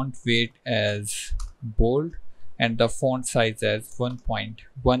the font weight as bold and the font size as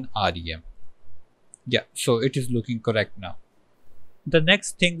 1.1 rem. Yeah, so it is looking correct now. The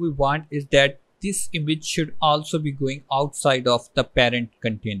next thing we want is that this image should also be going outside of the parent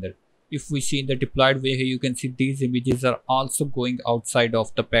container. If we see in the deployed way here, you can see these images are also going outside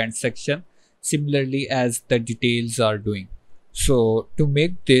of the parent section, similarly as the details are doing. So to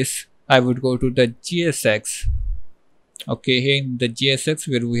make this, I would go to the JSX. Okay, here in the JSX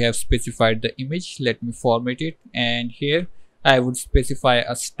where we have specified the image, let me format it, and here I would specify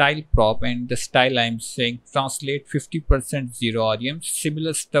a style prop, and the style I'm saying translate 50% 0 rem,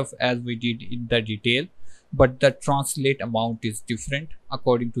 similar stuff as we did in the detail, but the translate amount is different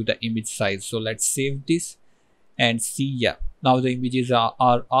according to the image size. So let's save this and see. Yeah, now the images are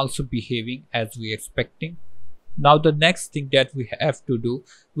also behaving as we expecting. Now the next thing that we have to do,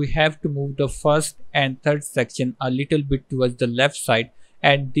 we have to move the first and third section a little bit towards the left side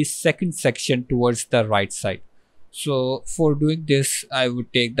and this second section towards the right side. So for doing this, I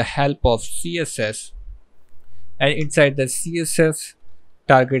would take the help of CSS, and inside the CSS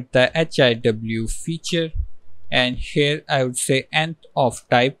target the HIW feature, and here I would say nth of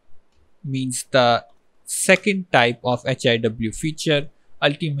type, means the second type of HIW feature,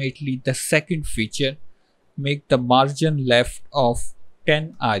 ultimately the second feature. Make the margin left of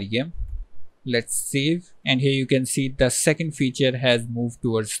 10 rem. Let's save, and here you can see the second feature has moved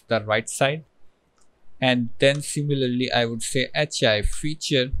towards the right side. And then similarly I would say HI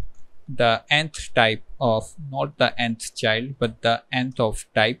feature, the nth type of, not the nth child but the nth of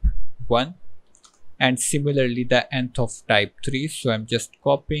type 1, and similarly the nth of type 3. So I'm just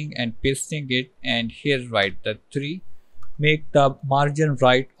copying and pasting it, and here write the 3. Make the margin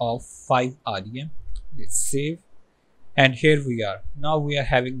right of 5 rem. Let's save, and here we are. Now we are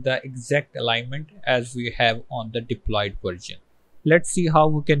having the exact alignment as we have on the deployed version. Let's see how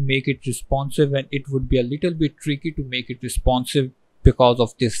we can make it responsive, and it would be a little bit tricky to make it responsive because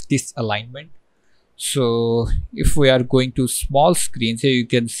of this disalignment. So if we are going to small screens, here you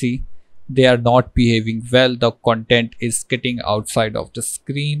can see they are not behaving well. The content is getting outside of the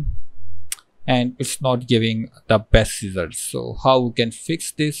screen and it's not giving the best results. So how we can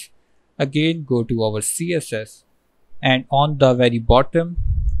fix this? Again, go to our CSS, and on the very bottom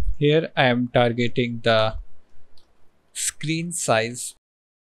here I am targeting the screen size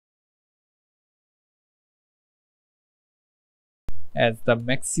as the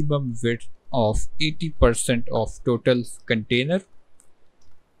maximum width of 80% of total container,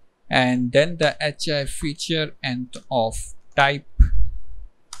 and then the HI feature and of type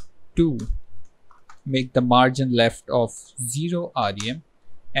 2, make the margin left of 0 rem,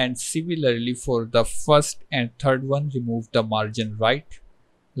 and similarly for the first and third one remove the margin right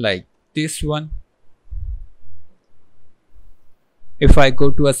like this one. If I go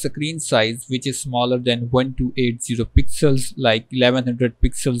to a screen size which is smaller than 1280 pixels, like 1100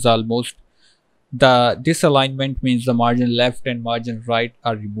 pixels almost, the disalignment means the margin left and margin right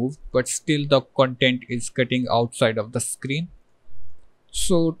are removed, but still the content is cutting outside of the screen.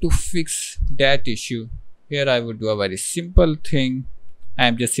 So to fix that issue, here I would do a very simple thing. I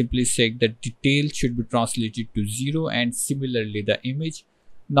am just simply saying the detail should be translated to 0, and similarly the image.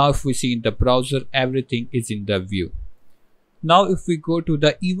 Now if we see in the browser, everything is in the view. Now if we go to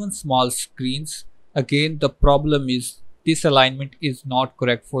the even small screens, again the problem is this alignment is not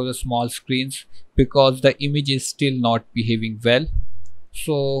correct for the small screens because the image is still not behaving well.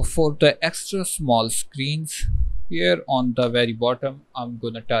 So for the extra small screens, here on the very bottom I'm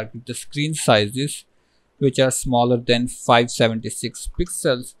gonna target the screen sizes which are smaller than 576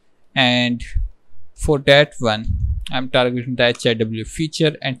 pixels, and for that one I'm targeting the HIW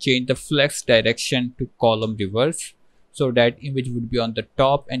feature and change the flex direction to column reverse, so that image would be on the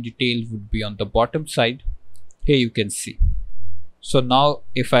top and detail would be on the bottom side. Here you can see. So now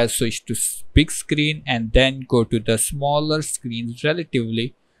if I switch to big screen and then go to the smaller screens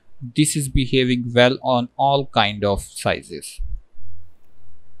relatively, this is behaving well on all kind of sizes.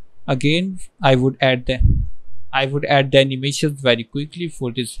 Again, I would add the animations very quickly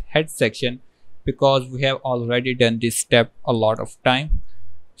for this head section because we have already done this step a lot of time.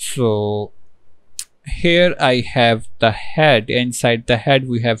 So here I have the head. Inside the head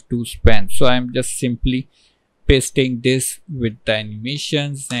we have two spans, so I'm just simply pasting this with the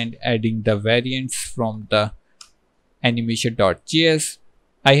animations and adding the variants from the animation.js.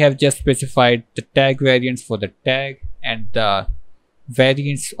 I have just specified the tag variants for the tag and the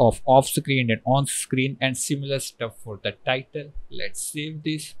variants of off screen and on screen and similar stuff for the title. Let's save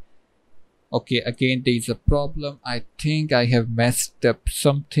this. Okay, again there is a problem. I think I have messed up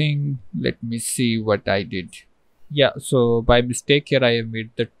something. Let me see what I did. Yeah, so by mistake here I have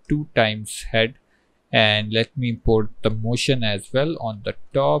made the 2 times head, and let me import the motion as well on the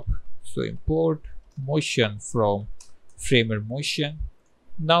top. So import motion from framer motion.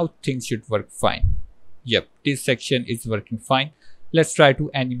 Now things should work fine. Yep, this section is working fine. Let's try to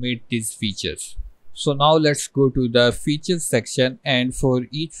animate these features. So now let's go to the features section, and for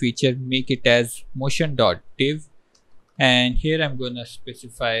each feature make it as motion.div, and here I'm gonna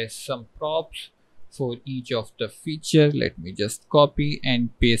specify some props for each of the feature. Let me just copy and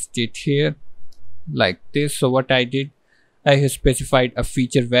paste it here like this. So what I did, I have specified a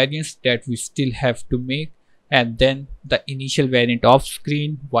feature variance that we still have to make, and then the initial variant off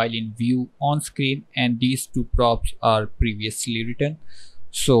screen while in view on screen, and these 2 props are previously written.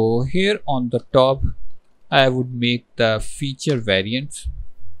 So here on the top I would make the feature variants,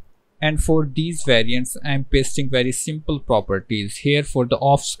 and for these variants I am pasting very simple properties. Here for the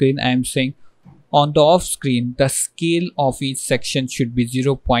off screen I am saying on the off screen the scale of each section should be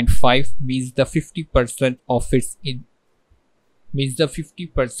 0.5, means the 50%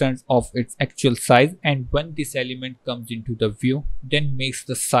 of its actual size, and when this element comes into the view then makes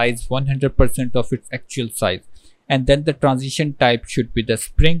the size 100% of its actual size. And then the transition type should be the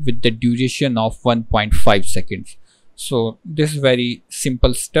spring with the duration of 1.5 seconds. So this is very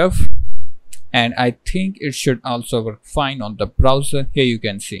simple stuff, and I think it should also work fine on the browser. Here you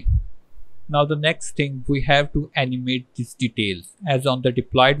can see. Now the next thing, we have to animate these details. As on the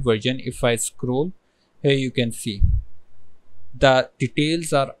deployed version, if I scroll, here you can see the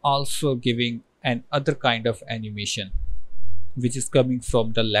details are also giving an other kind of animation which is coming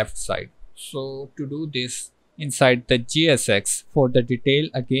from the left side. So to do this, inside the JSX, for the detail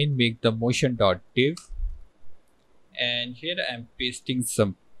again make the motion.div, and here I am pasting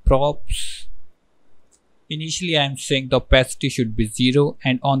some props. Initially I am saying the opacity should be 0,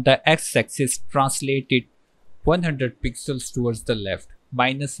 and on the x-axis translate it 100 pixels towards the left,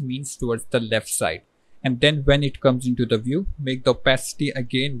 minus means towards the left side, and then when it comes into the view make the opacity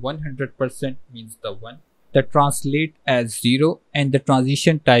again 100%, means the 1, the translate as 0, and the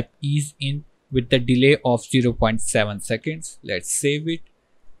transition type ease in with the delay of 0.7 seconds. Let's save it,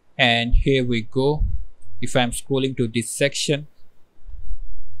 and here we go. If I'm scrolling to this section,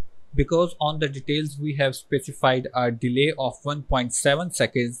 because on the details we have specified a delay of 1.7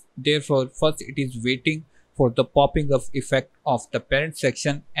 seconds, therefore first it is waiting for the popping up effect of the parent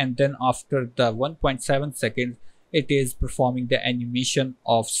section, and then after the 1.7 seconds it is performing the animation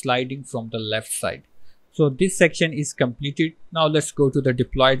of sliding from the left side. So this section is completed. Now let's go to the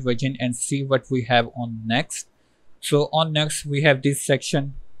deployed version and see what we have on next. So on next we have this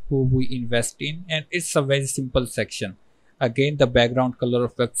section who we invest in, and it's a very simple section. Again the background color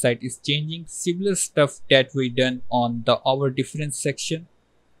of website is changing, similar stuff that we done on the our difference section.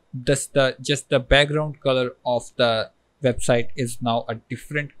 Thus just the background color of the website is now a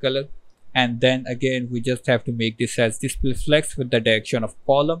different color, and then again we just have to make this as display flex with the direction of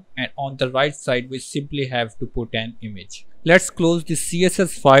column, and on the right side we simply have to put an image. Let's close the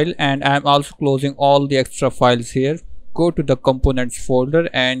CSS file, and I'm also closing all the extra files here. Go to the components folder,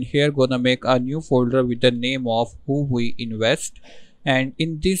 and here gonna make a new folder with the name of who we invest, and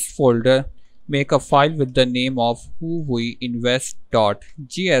in this folder make a file with the name of who we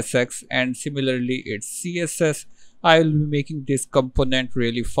invest.jsx, and similarly its CSS. I will be making this component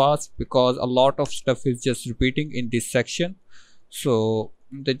really fast because a lot of stuff is just repeating in this section. So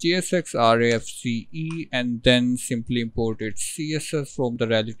the JSX RAFCE, and then simply import its CSS from the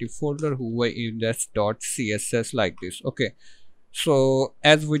relative folder whoinvest.css like this. Okay, so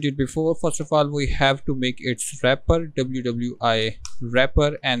as we did before, first of all we have to make its wrapper wwi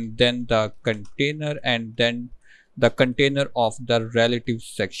wrapper, and then the container, and then the container of the relative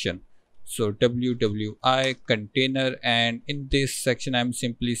section. So wwi container, and in this section I'm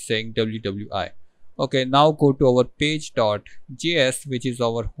simply saying wwi. Okay, now go to our page.js, which is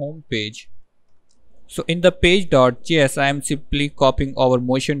our home page. So in the page.js, I am simply copying our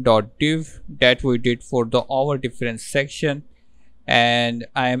motion.div that we did for the our different section, and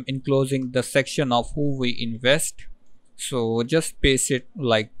I am enclosing the section of who we invest. So just paste it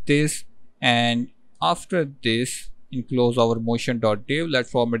like this, and after this enclose our motion.div.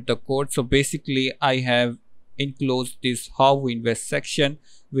 Let's format the code. So basically I have enclosed this how we invest section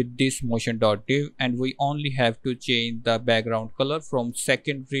with this motion.div, and we only have to change the background color from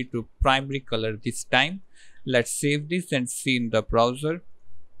secondary to primary color this time. Let's save this and see in the browser.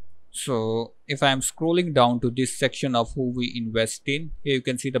 So if I am scrolling down to this section of who we invest in, here you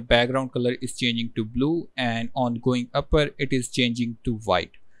can see the background color is changing to blue, and on going upper it is changing to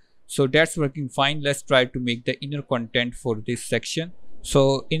white. So that's working fine. Let's try to make the inner content for this section.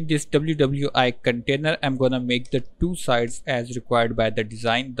 So in this WWI container, I'm gonna make the two sides as required by the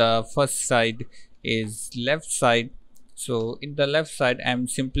design. The first side is left side. So in the left side, I'm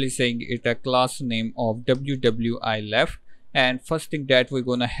simply saying it a class name of WWI left. And first thing that we're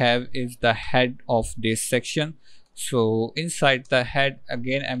gonna have is the head of this section. So inside the head,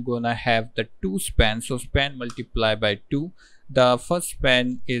 again, I'm gonna have the two span. So span multiply by 2. The first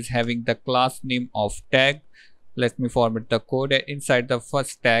span is having the class name of tag. Let me format the code. Inside the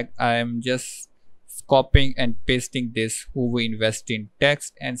first tag, I am just copying and pasting this who we invest in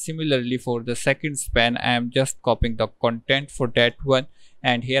text, and similarly for the second span, I am just copying the content for that one,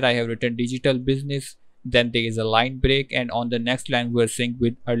 and here I have written digital business. Then there is a line break, and on the next line we are saying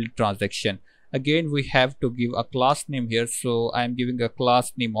with early transaction. Again, we have to give a class name here, so I am giving a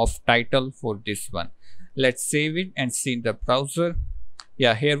class name of title for this one. Let's save it and see in the browser.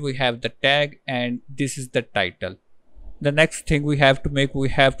 Yeah, here we have the tag, and this is the title. The next thing we have to make, we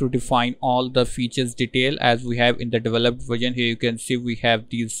have to define all the features detail as we have in the developed version. Here you can see we have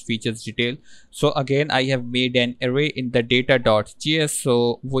these features detail. So again, I have made an array in the data.js.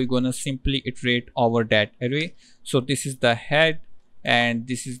 So we're gonna simply iterate over that array. So this is the head, and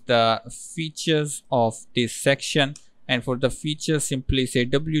this is the features of this section. And for the features, simply say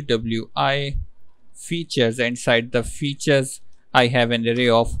WWI features. Inside the features, I have an array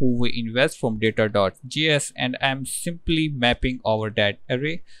of who we invest from data.js, and I'm simply mapping over that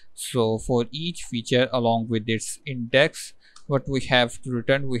array. So for each feature along with its index, what we have to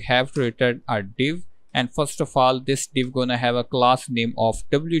return, we have to return our div. And first of all, this div gonna have a class name of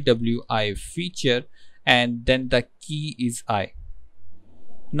WWI feature, and then the key is I.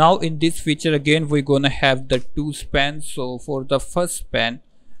 Now in this feature, again, we're gonna have the two spans. So for the first span,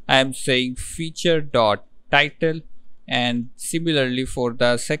 I'm saying feature.title. And similarly for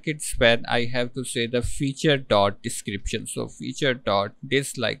the second span, I have to say the feature.description. So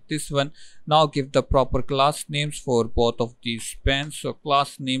feature.this like this one. Now give the proper class names for both of these spans. So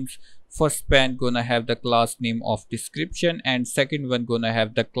class names, first span gonna have the class name of description, and second one gonna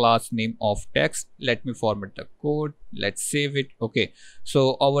have the class name of text. Let me format the code. Let's save it. Okay,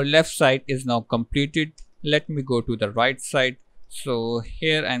 so our left side is now completed. Let me go to the right side. So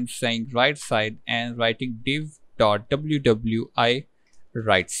here I'm saying right side and writing div.wwi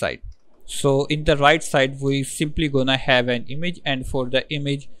right side. So in the right side, we simply gonna have an image, and for the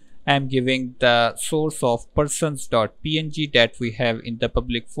image I'm giving the source of persons.png that we have in the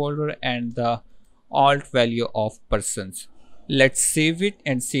public folder, and the alt value of persons. Let's save it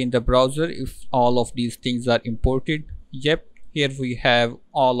and see in the browser if all of these things are imported. Yep, here we have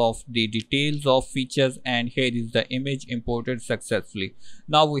all of the details of features, and here is the image imported successfully.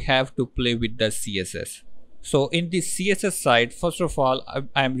 Now we have to play with the CSS. So in the CSS side, first of all,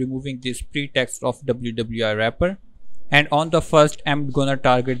 I am removing this pretext of WWI wrapper, and on the first I'm gonna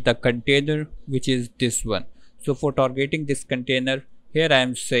target the container, which is this one. So for targeting this container, here I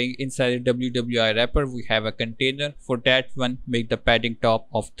am saying inside the WWI wrapper we have a container. For that one, make the padding top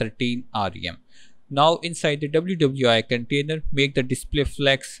of 13 rem. Now inside the WWI container, make the display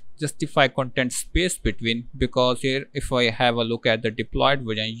flex justify content space between, because here if I have a look at the deployed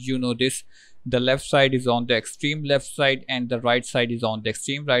version, you know this, the left side is on the extreme left side and the right side is on the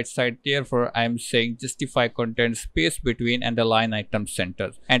extreme right side. Therefore I am saying justify content space between and the line item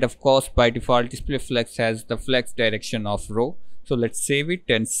center. And of course by default display flex has the flex direction of row. So let's save it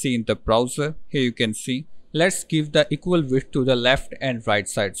and see in the browser. Here you can see, let's give the equal width to the left and right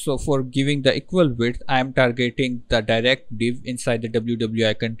side. So for giving the equal width, I am targeting the direct div inside the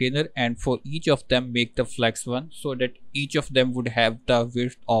WWI container, and for each of them make the flex one so that each of them would have the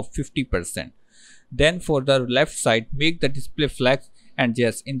width of 50%. Then for the left side, make the display flex And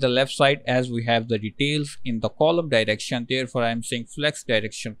yes, in the left side, as we have the details in the column direction, therefore I am saying flex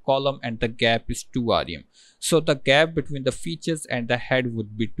direction column, and the gap is 2 rem. So the gap between the features and the head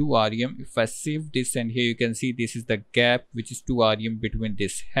would be 2 rem. If I save this, and here you can see this is the gap which is 2 rem between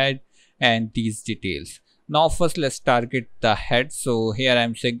this head and these details. Now first let's target the head. So here I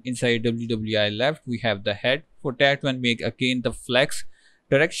am saying inside WWI left we have the head. For that one, make again the flex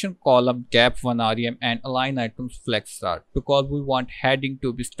direction column gap 1 rem and align items flex start, because we want heading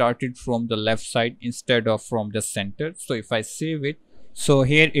to be started from the left side instead of from the center. So if I save it, so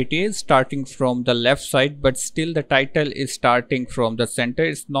here it is starting from the left side, but still the title is starting from the center.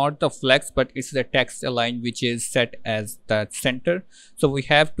 It's not the flex, but it's the text align which is set as the center. So we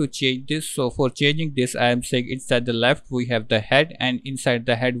have to change this. So for changing this, I am saying inside the left we have the head, and inside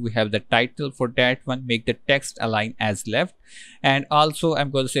the head we have the title. For that one, make the text align as left, and also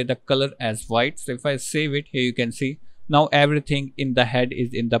I'm going to say the color as white. So if I save it, here you can see now everything in the head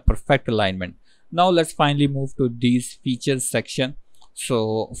is in the perfect alignment. Now let's finally move to these features section.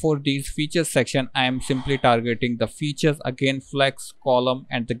 So for these features section, I am simply targeting the features, again flex column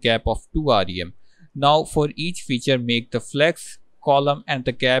and the gap of 2 rem. Now for each feature, make the flex column and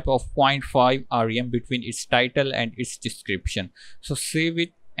the gap of 0.5 rem between its title and its description. So save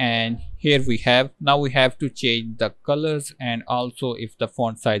it, and here we have, now we have to change the colors, and also if the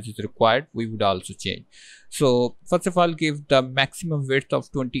font size is required we would also change. So first of all, give the maximum width of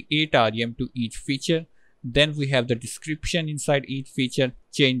 28 rem to each feature. Then we have the description inside each feature,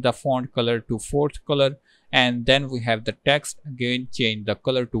 change the font color to 4th color, and then we have the text, again change the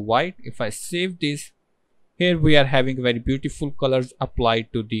color to white. If I save this, here we are having very beautiful colors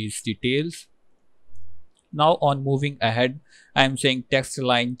applied to these details. Now on moving ahead, I am saying text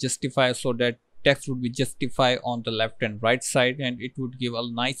align justify, so that text would be justify on the left and right side, and it would give a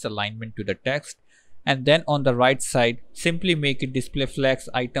nice alignment to the text. And then on the right side, simply make it display flex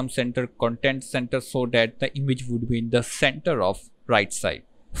item center content center, so that the image would be in the center of right side.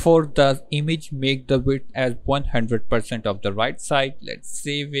 For the image, make the width as 100% of the right side. Let's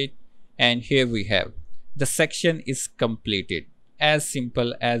save it, and here we have the section is completed. As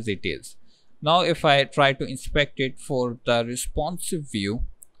simple as it is. Now if I try to inspect it for the responsive view,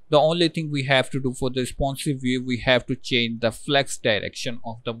 the only thing we have to do for the responsive view, we have to change the flex direction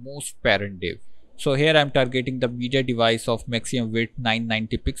of the most parent div. So here I'm targeting the media device of maximum width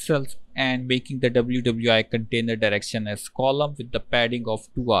 990 pixels and making the WWI container direction as column with the padding of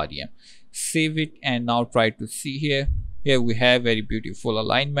 2 rem. Save it, and now try to see here. Here we have very beautiful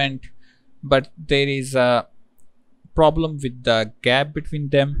alignment, but there is a problem with the gap between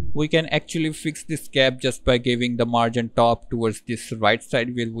them. We can actually fix this gap just by giving the margin top towards this right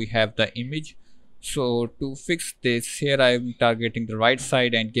side where we have the image. So to fix this, here I am targeting the right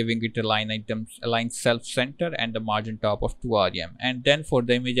side and giving it align items, align self center and the margin top of 2 rem. And then for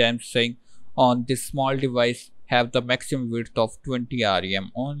the image, I am saying on this small device have the maximum width of 20 rem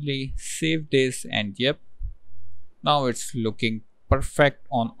only. Save this, and yep, now it's looking perfect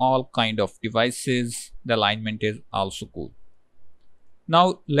on all kind of devices. The alignment is also cool.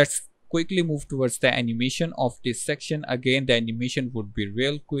 Now let's quickly move towards the animation of this section. Again, the animation would be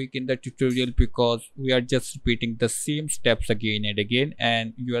real quick in the tutorial because we are just repeating the same steps again and again,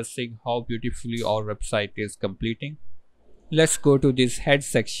 and you are seeing how beautifully our website is completing. Let's go to this head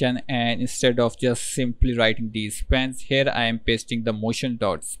section, and instead of just simply writing these spans, here I am pasting the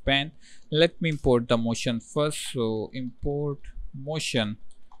motion.span. Let me import the motion first. So import motion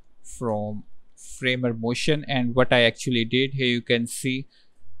from framer motion, and what I actually did here, you can see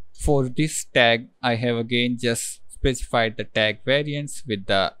for this tag I have again just specified the tag variants with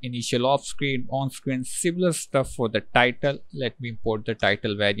the initial off screen, on screen, similar stuff for the title. Let me import the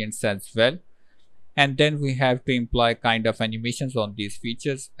title variants as well, and then we have to imply kind of animations on these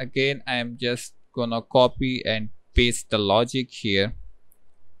features. Again, I am just gonna copy and paste the logic here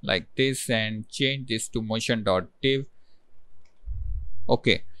like this and change this to motion.div.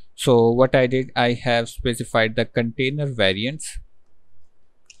 Okay, so what I did, I have specified the container variants.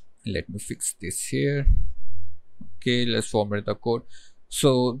 Let me fix this here. Okay, let's format the code.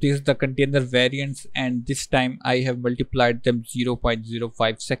 So this is the container variants, and this time I have multiplied them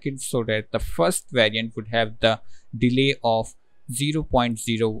 0.05 seconds so that the first variant would have the delay of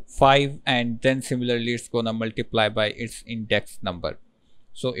 0.05, and then similarly it's gonna multiply by its index number.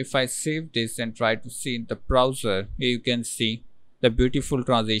 So if I save this and try to see in the browser, here you can see the beautiful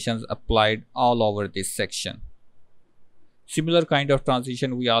transitions applied all over this section. Similar kind of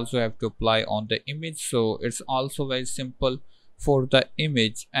transition we also have to apply on the image, so it's also very simple. For the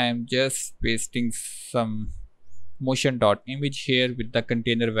image, I am just pasting some motion.image here with the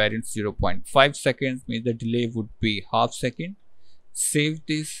container variant 0.5 seconds, means the delay would be half second. Save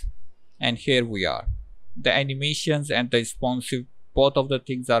this, and here we are. The animations and the responsive, both of the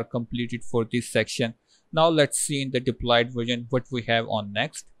things are completed for this section. Now let's see in the deployed version what we have on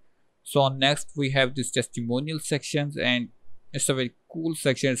next. So on next we have this testimonial sections, and it's a very cool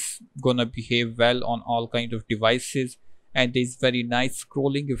section. It's gonna behave well on all kind of devices, and there's very nice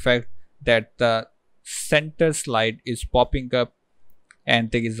scrolling effect that the center slide is popping up,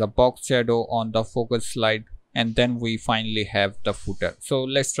 and there is a box shadow on the focus slide, and then we finally have the footer. So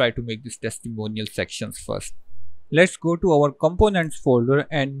let's try to make this testimonial sections first. Let's go to our components folder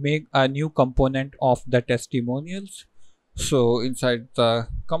and make a new component of the testimonials. So inside the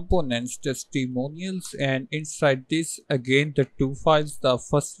components, testimonials, and inside this again the two files. The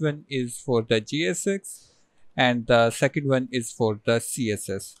first one is for the JSX and the second one is for the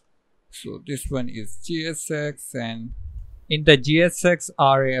CSS. So this one is JSX, and in the JSX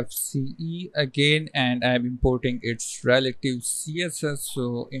RFCE again, and I'm importing its relative CSS.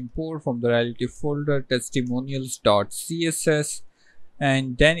 So import from the relative folder testimonials.css,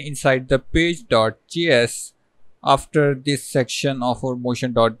 and then inside the page.js, after this section of our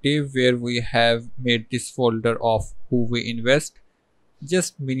motion.div where we have made this folder of who we invest,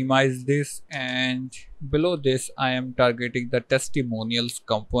 just minimize this, and below this I am targeting the testimonials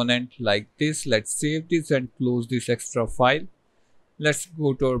component like this. Let's save this and close this extra file. Let's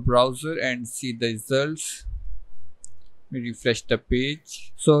go to our browser and see the results. We refresh the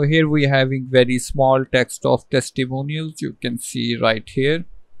page. So here we are having very small text of testimonials, you can see right here.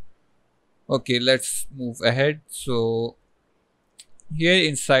 Okay, let's move ahead. So here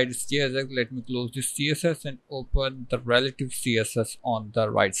inside CSS, let me close this CSS and open the relative CSS on the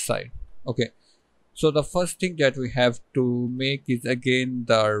right side. Okay, so the first thing that we have to make is again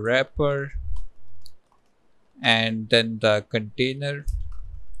the wrapper, and then the container,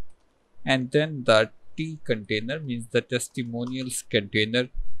 and then the T container, means the testimonials container.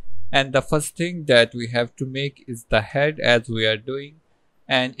 And the first thing that we have to make is the head, as we are doing.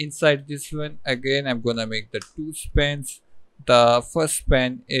 And inside this one again I'm gonna make the two spans. The first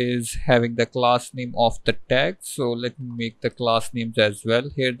span is having the class name of the tag, so let me make the class names as well.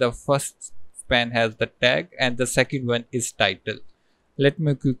 Here the first span has the tag and the second one is title. Let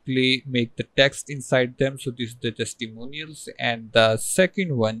me quickly make the text inside them. So this is the testimonials, and the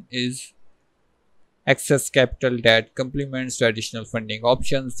second one is access capital that complements traditional funding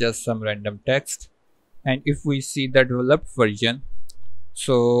options, just some random text. And if we see the developed version,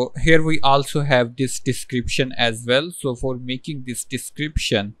 so here we also have this description as well. So for making this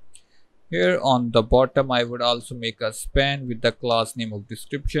description, here on the bottom I would also make a span with the class name of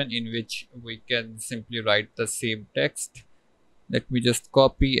description, in which we can simply write the same text. Let me just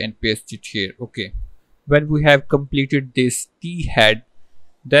copy and paste it here. Okay, when we have completed this T head,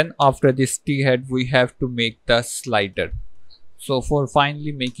 then after this T head we have to make the slider. So for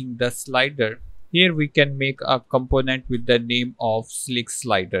finally making the slider, here we can make a component with the name of slick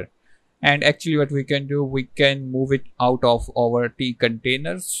slider. And actually what we can do, we can move it out of our T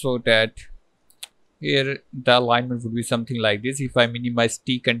containers, so that here the alignment would be something like this. If I minimize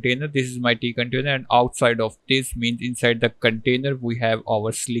T container, this is my T container, and outside of this means inside the container we have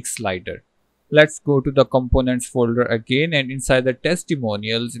our slick slider. Let's go to the components folder again, and inside the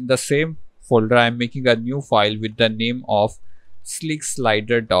testimonials, in the same folder I am making a new file with the name of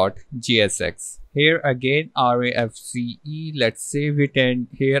slickslider.jsx. Here again RAFCE, let's save it, and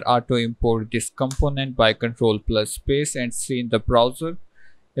here auto import this component by Ctrl+space and see in the browser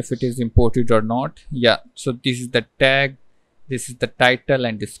if it is imported or not. Yeah, so this is the tag, this is the title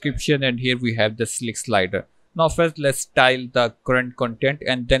and description, and here we have the slick slider. Now first let's style the current content,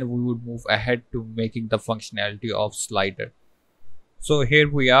 and then we would move ahead to making the functionality of slider. So here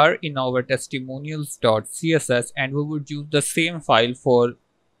we are in our testimonials.css, and we would use the same file for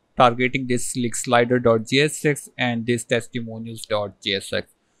targeting this slickslider.jsx and this testimonials.jsx.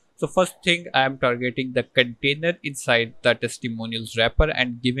 So first thing, I am targeting the container inside the testimonials wrapper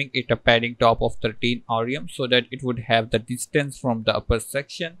and giving it a padding top of 13 rem, so that it would have the distance from the upper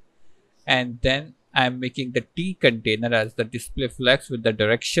section. And then I am making the T container as the display flex with the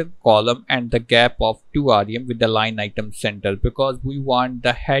direction column and the gap of 2 rem with the line item center, because we want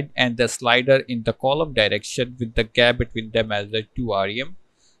the head and the slider in the column direction with the gap between them as the 2 rem.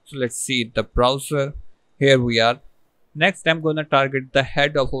 So let's see the browser. Here we are. Next I'm gonna target the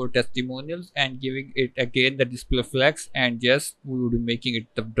head of our testimonials and giving it again the display flex, and yes, we will be making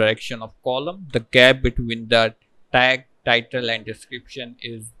it the direction of column. The gap between the tag, title and description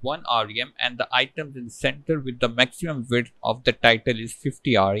is 1 rem, and the items in the center with the maximum width of the title is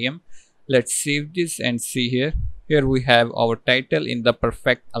 50 rem. Let's save this and see here. Here we have our title in the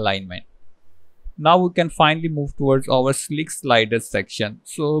perfect alignment. Now we can finally move towards our slick sliders section.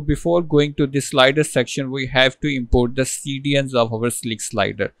 So before going to the slider section, we have to import the CDNs of our slick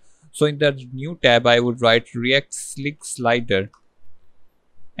slider. So in the new tab, I would write React Slick Slider,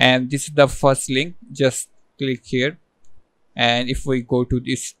 and this is the first link. Just click here, and if we go to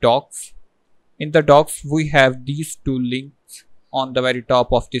this docs, in the docs we have these two links on the very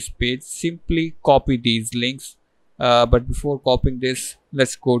top of this page. Simply copy these links. But before copying this,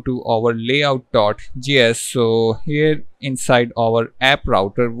 let's go to our layout.js. So here inside our app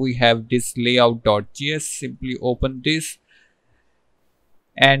router, we have this layout.js. Simply open this,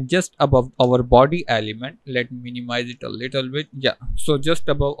 and just above our body element, let me minimize it a little bit. Yeah, so just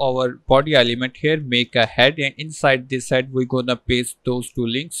above our body element here, make a head, and inside this head we're gonna paste those two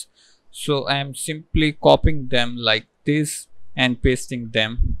links. So I am simply copying them like this and pasting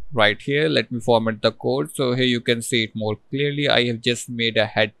them right here. Let me format the code so here you can see it more clearly. I have just made a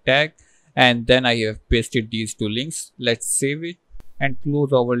head tag, and then I have pasted these two links. Let's save it and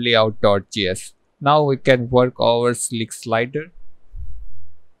close our layout.js. Now we can work our slick slider.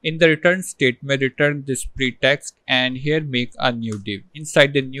 In the return statement, return this pretext, and here make a new div.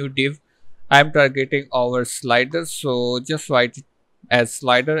 Inside the new div, I am targeting our slider, so just write it as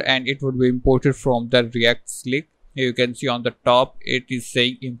slider, and it would be imported from the React Slick. Here you can see on the top it is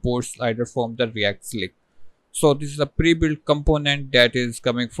saying import slider from the React Slick. So this is a pre-built component that is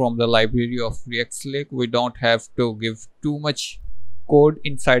coming from the library of React Slick. We don't have to give too much code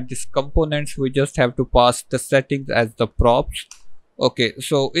inside this components. We just have to pass the settings as the props. Okay,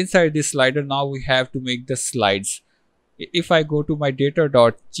 so inside this slider now we have to make the slides. If I go to my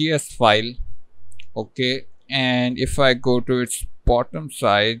data.js file, okay, and if I go to its bottom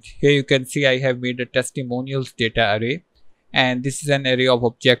side, here you can see I have made a testimonials data array, and this is an array of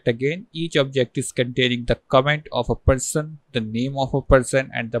object again. Each object is containing the comment of a person, the name of a person,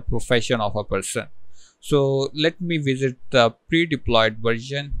 and the profession of a person. So let me visit the pre-deployed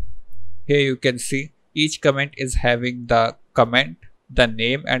version. Here you can see each comment is having the comment, the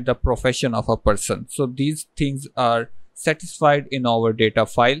name, and the profession of a person. So these things are satisfied in our data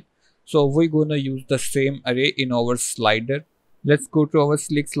file. So we're gonna use the same array in our slider. Let's go to our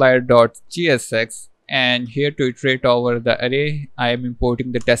slick slider.csx, and here to iterate over the array, I am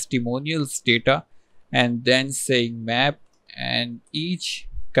importing the testimonials data and then saying map, and each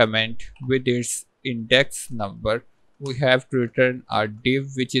comment with its index number. We have to return our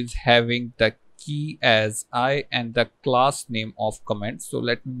div which is having the key as I and the class name of comment. So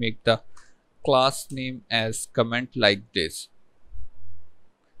let me make the class name as comment like this.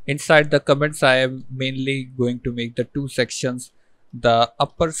 Inside the comments, I am mainly going to make the two sections, the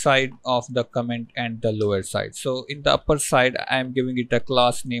upper side of the comment and the lower side. So in the upper side, I am giving it a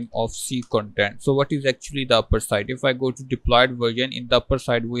class name of C content. So what is actually the upper side? If I go to deployed version, in the upper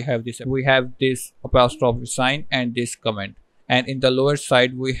side we have this apostrophe sign and this comment. And in the lower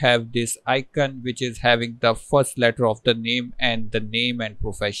side, we have this icon which is having the first letter of the name and the name and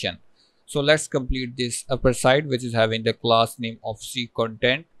profession. So let's complete this upper side which is having the class name of C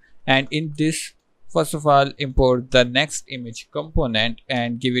content. And in this, first of all, import the next image component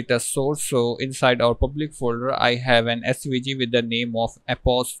and give it a source. So inside our public folder, I have an SVG with the name of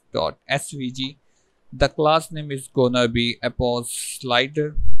appos.svg. The class name is gonna be appos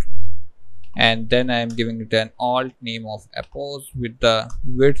slider. And then I am giving it an alt name of appos with the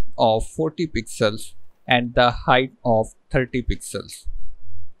width of 40 pixels and the height of 30 pixels.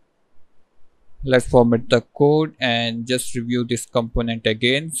 Let's format the code and just review this component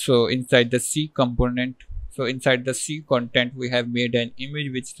again. So inside the C component, so inside the C content, we have made an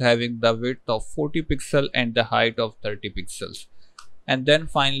image which is having the width of 40 pixels and the height of 30 pixels. And then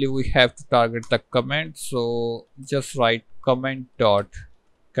finally we have to target the comment. So just write comment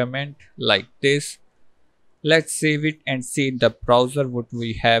like this. Let's save it and see in the browser what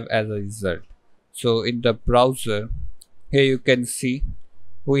we have as a result. So in the browser, here you can see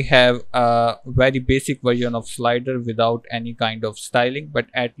we have a very basic version of slider without any kind of styling, but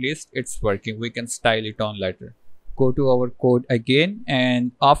at least it's working. We can style it on later. Go to our code again,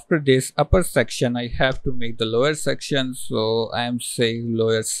 and after this upper section I have to make the lower section. So I am saying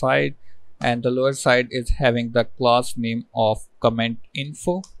lower side, and the lower side is having the class name of comment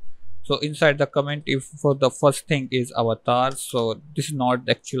info. So inside the comment info, the first thing is avatar. So this is not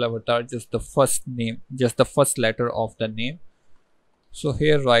the actual avatar, just the first name, just the first letter of the name. So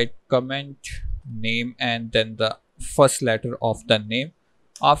here write comment name and then the first letter of the name.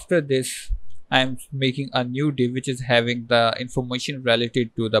 After this, I am making a new div which is having the information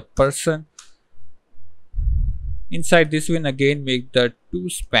related to the person. Inside this one again make the two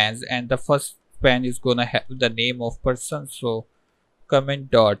spans, and the first span is gonna have the name of person. So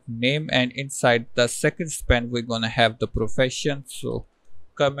comment dot name, and inside the second span we're gonna have the profession. So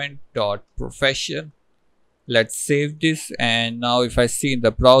comment dot profession. Let's save this, and now if I see in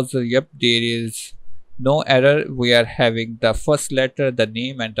the browser, yep, there is no error. We are having the first letter, the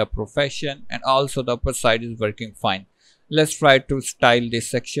name and the profession, and also the upper side is working fine. Let's try to style this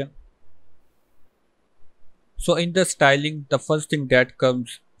section. So in the styling, the first thing that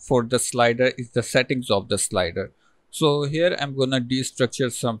comes for the slider is the settings of the slider. So here I'm gonna destructure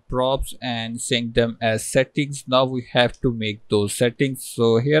some props and saying them as settings. Now we have to make those settings.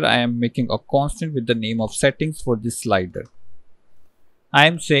 So here I am making a constant with the name of settings for this slider. I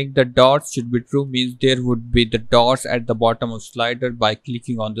am saying the dots should be true, means there would be the dots at the bottom of slider. By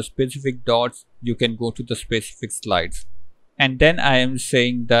clicking on the specific dots, you can go to the specific slides. And then I am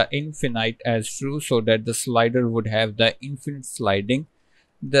saying the infinite as true, so that the slider would have the infinite sliding.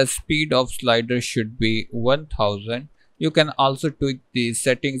 The speed of slider should be 1000. You can also tweak these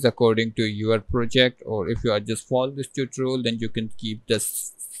settings according to your project, or if you are just following this tutorial, then you can keep the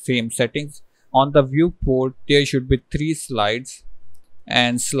same settings. On the viewport, there should be 3 slides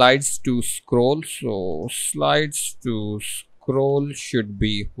and slides to scroll. So slides to scroll should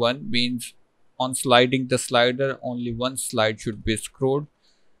be 1, means on sliding the slider only 1 slide should be scrolled.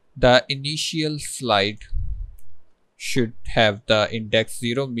 The initial slide should have the index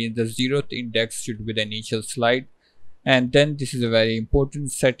 0, means the 0th index should be the initial slide. And then this is a very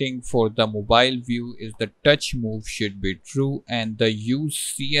important setting for the mobile view, is the touch move should be true, and the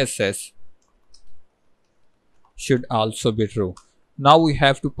use CSS should also be true. Now we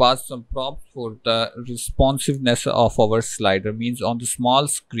have to pass some props for the responsiveness of our slider, means on the small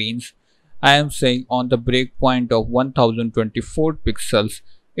screens I am saying on the breakpoint of 1024 pixels,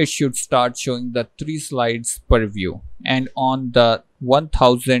 it should start showing the 3 slides per view, and on the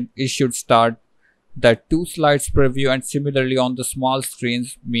 1000 it should start the 2 slides per view. And similarly on the small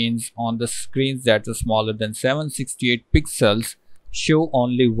screens, means on the screens that are smaller than 768 pixels, show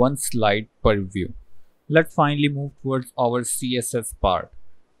only 1 slide per view. Let's finally move towards our CSS part.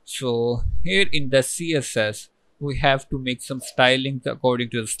 So here in the CSS, we have to make some stylings according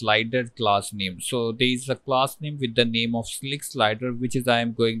to the slider class name. So there is a class name with the name of slick slider, which is I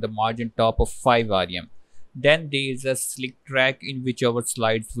am going the margin top of 5 rem. Then there is a slick track in which our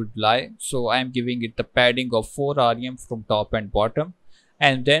slides would lie. So I am giving it the padding of 4 rem from top and bottom.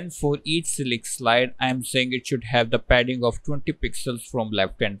 And then for each slick slide, I am saying it should have the padding of 20 pixels from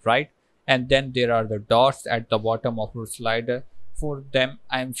left and right. And then there are the dots at the bottom of our slider. For them,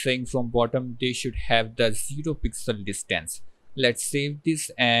 I am saying from bottom they should have the 0 pixel distance. Let's save this,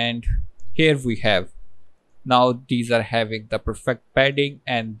 and here we have. Now these are having the perfect padding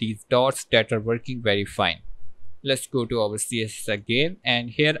and these dots that are working very fine. Let's go to our CSS again, and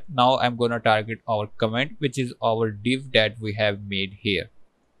here now I'm gonna target our comment, which is our div that we have made here.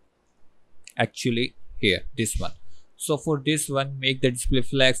 Actually here, this one. So for this one, make the display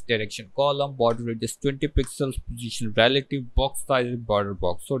flags direction column, border radius 20 pixels, position relative, box size and border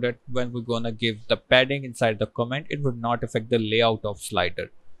box, so that when we're gonna give the padding inside the comment, it would not affect the layout of slider.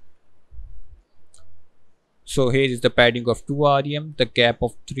 So here is the padding of 2 rem, the gap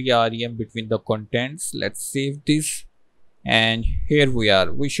of 3 rem between the contents. Let's save this, and here we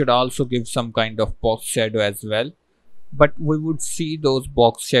are. We should also give some kind of box shadow as well, but we would see those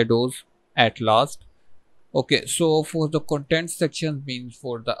box shadows at last. Okay, so for the content section, means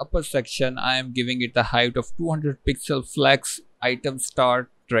for the upper section, I am giving it a height of 200 pixel, flex, item start,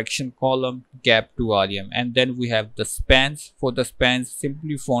 direction column, gap 2 rem. And then we have the spans. For the spans,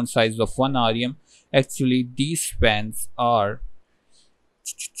 simply font size of 1 rem. Actually these spans are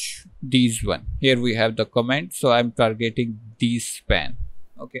these one. Here we have the comment, so I'm targeting these span.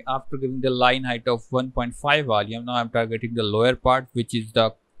 Okay, after giving the line height of 1.5 rem, now I'm targeting the lower part, which is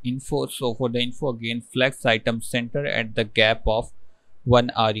the info. So for the info, again flex item center at the gap of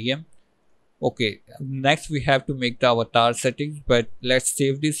 1 rem. Okay, next we have to make the avatar settings, but let's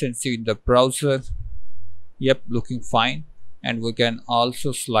save this and see in the browser. Yep, looking fine, and we can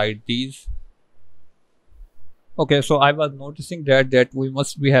also slide these. Okay, so I was noticing that we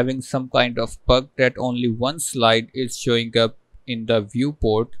must be having some kind of bug that only 1 slide is showing up in the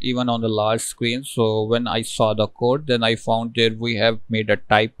viewport even on the large screen. So when I saw the code, then I found that we have made a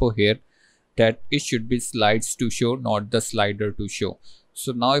typo here, that it should be slides to show, not the slider to show.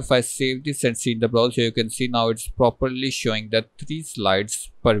 So now if I save this and see in the browser, you can see now it's properly showing the 3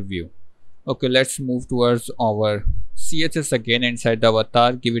 slides per view. Okay, let's move towards our CSS again. Inside the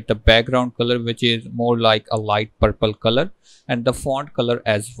avatar, give it a background color which is more like a light purple color, and the font color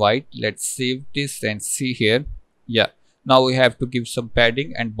as white. Let's save this and see here. Yeah, Now we have to give some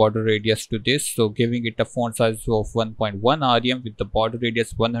padding and border radius to this. So giving it a font size of 1.1 rem with the border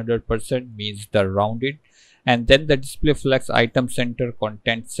radius 100% means the rounded. And then the display flex item center,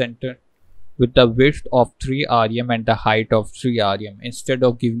 content center with the width of 3 rem and the height of 3 rem. Instead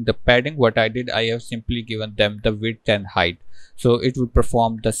of giving the padding, what I did, I have simply given them the width and height. So it will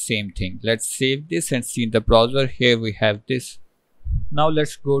perform the same thing. Let's save this and see in the browser. Here we have this. Now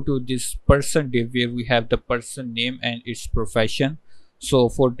let's go to this person div where we have the person name and its profession. So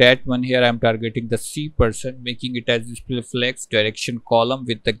for that one, here I am targeting the C person, making it as display flex direction column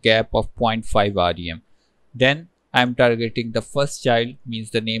with the gap of 0.5 rem. Then I am targeting the first child,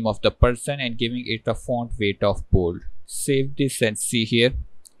 means the name of the person, and giving it a font weight of bold. Save this and see here.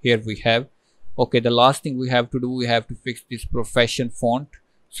 Here we have. Okay, the last thing we have to do, we have to fix this profession font.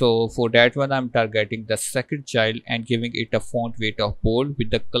 So for that one, I'm targeting the second child and giving it a font weight of bold with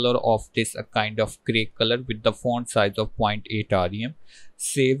the color of this a kind of gray color with the font size of 0.8 rem.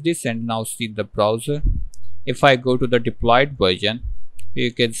 Save this and now see the browser. If I go to the deployed version,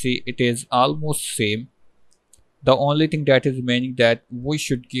 you can see it is almost same. The only thing that is remaining that we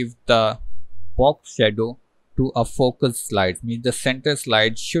should give the box shadow to a focus slide, means the center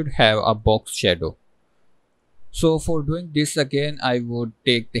slide should have a box shadow. So for doing this again, I would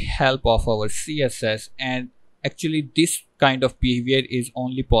take the help of our CSS, and actually this kind of behavior is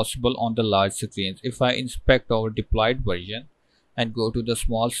only possible on the large screens. If I inspect our deployed version and go to the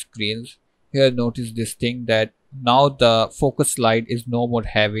small screens, here notice this thing that now the focus slide is no more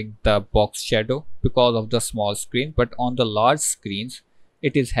having the box shadow because of the small screen, but on the large screens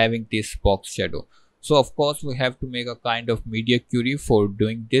it is having this box shadow. So of course we have to make a kind of media query for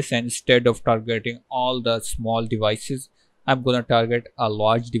doing this, and instead of targeting all the small devices, I'm gonna target a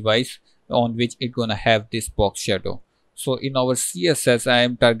large device on which it's gonna have this box shadow. So in our CSS, I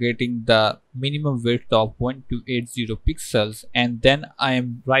am targeting the minimum width of 1280 pixels, and then I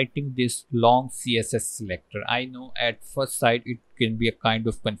am writing this long CSS selector. I know at first sight it can be a kind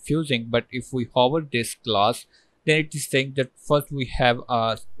of confusing, but if we hover this class, then it is saying that first we have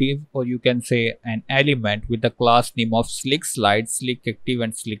a div, or you can say an element with the class name of slick slide, slick active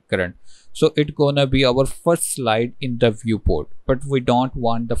and slick current. So it's gonna be our first slide in the viewport, but we don't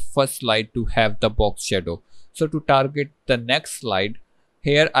want the first slide to have the box shadow. So to target the next slide,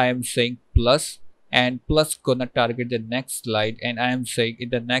 here I am saying plus, and plus gonna target the next slide, and I am saying in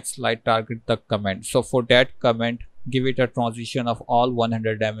the next slide target the comment. So for that comment, give it a transition of all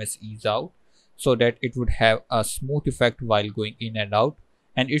 100 ms ease out, so that it would have a smooth effect while going in and out,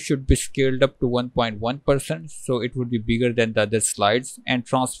 and it should be scaled up to 1.1%, so it would be bigger than the other slides, and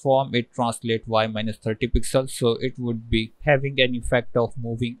transform it translate y minus 30 pixels, so it would be having an effect of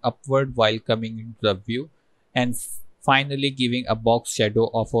moving upward while coming into the view, and finally giving a box shadow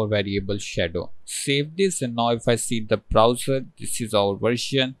of our variable shadow. Save this, and now if I see the browser, this is our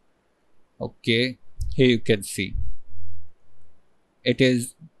version. Okay, here you can see it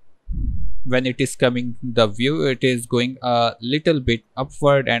is, when it is coming the view, it is going a little bit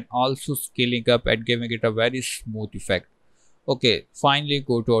upward and also scaling up and giving it a very smooth effect. Okay, finally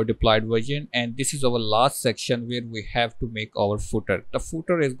go to our deployed version, and this is our last section where we have to make our footer. The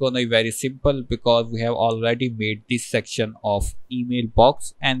footer is gonna be very simple because we have already made this section of email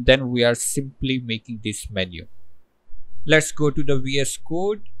box, and then we are simply making this menu. Let's go to the VS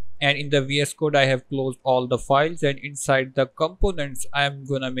Code, and in the VS Code I have closed all the files, and inside the components I am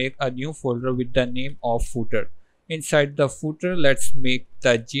gonna make a new folder with the name of footer. Inside the footer, let's make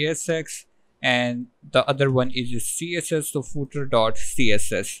the JSX, and the other one is CSS, so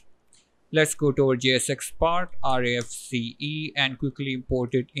footer.css. Let's go to our JSX part, RAFCE, and quickly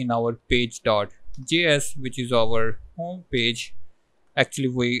import it in our page.js, which is our home page. Actually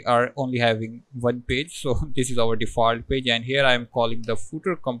we are only having one page, so this is our default page, and here I am calling the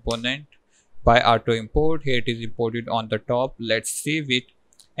footer component by auto import. Here it is imported on the top. Let's save it,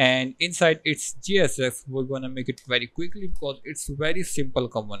 and inside its JSX we're gonna make it very quickly because it's a very simple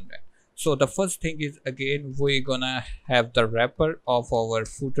component. So the first thing is, again, we're gonna have the wrapper of our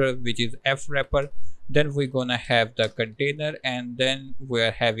footer, which is f wrapper. Then we're gonna have the container, and then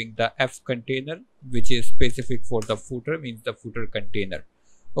we're having the f container, which is specific for the footer, means the footer container.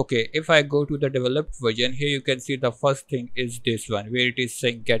 Okay, if I go to the developed version, here you can see the first thing is this one where it is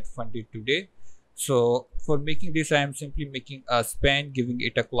saying get funded today. So for making this, I am simply making a span, giving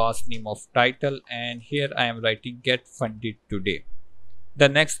it a class name of title, and here I am writing get funded today. The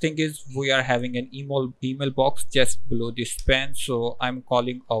next thing is we are having an email box just below this span, so I'm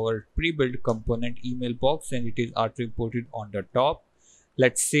calling our pre-built component email box, and it is auto imported on the top.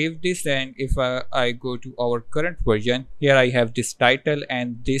 Let's save this, and if I go to our current version, here I have this title,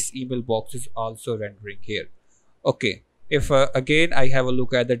 and this email box is also rendering here. Okay, If again I have a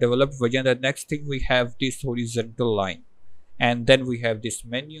look at the developed version, the next thing we have this horizontal line, and then we have this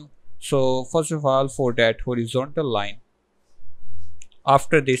menu. So first of all, for that horizontal line,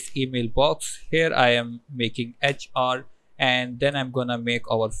 after this email box, here I am making HR, and then I'm gonna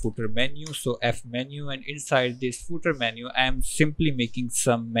make our footer menu, so F menu, and inside this footer menu I am simply making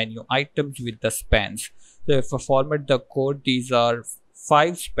some menu items with the spans. So if I format the code, these are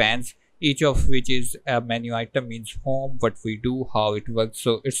 5 spans, each of which is a menu item, means home, what we do, how it works.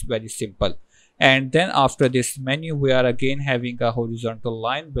 So it's very simple. And then after this menu, we are again having a horizontal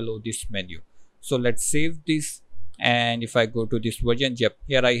line below this menu. So let's save this, and if I go to this version, yep,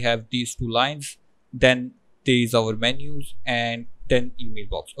 here I have these 2 lines, then these our menus, and then email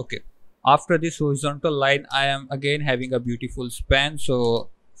box. Okay, after this horizontal line, I am again having a beautiful span. So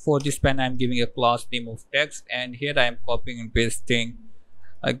for this span, I am giving a class name of text, and here I am copying and pasting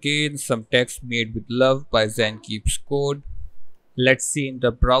again some text made with love by ZAINKEEPSCODE. Let's see in the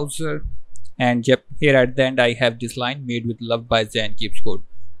browser, and yep, here at the end I have this line made with love by ZAINKEEPSCODE.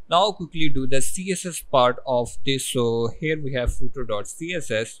 Now quickly do the CSS part of this. So here we have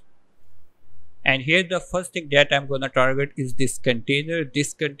footer.css, and here the first thing that I'm gonna target is this container.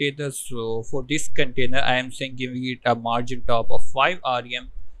 So for this container, I am saying giving it a margin top of 5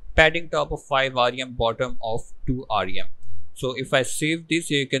 rem, padding top of 5 rem, bottom of 2 rem. So if I save this,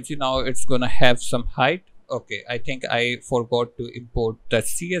 here you can see now it's gonna have some height. Okay, I think I forgot to import the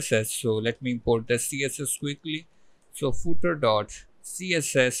CSS, so let me import the CSS quickly. So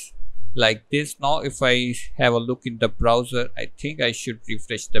footer.css like this. Now if I have a look in the browser, I think I should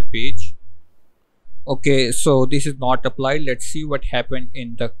refresh the page. Okay, so this is not applied. Let's see what happened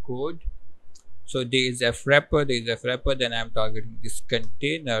in the code. So there is f wrapper, then I'm targeting this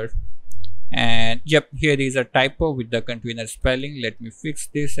container, and yep, here is a typo with the container spelling. Let me fix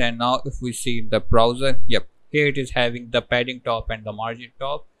this, and now if we see in the browser, yep, here it is having the padding top and the margin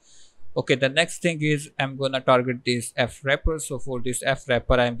top. Okay, the next thing is I'm gonna target this f wrapper. So for this f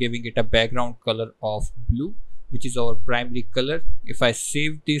wrapper, I'm giving it a background color of blue, which is our primary color. If I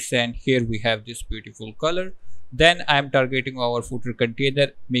save this, and here we have this beautiful color, then I'm targeting our footer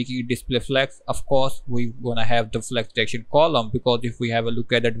container, making it display flex. Of course, we're gonna have the flex direction column, because if we have a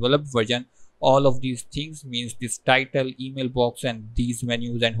look at the developed version, all of these things means this title, email box, and these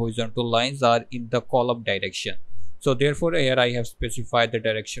menus and horizontal lines are in the column direction. So therefore here I have specified the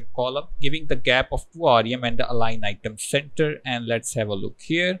direction column, giving the gap of 2 rem and the align item center. And let's have a look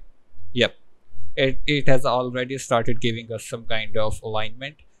here. Yep, it has already started giving us some kind of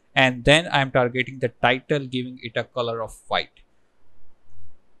alignment. And then I'm targeting the title, giving it a color of white.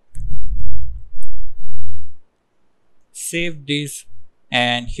 Save this,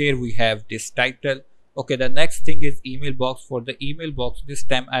 and here we have this title. Okay, the next thing is email box. For the email box, this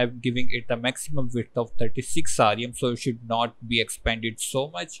time I'm giving it a maximum width of 36 rem, so it should not be expanded so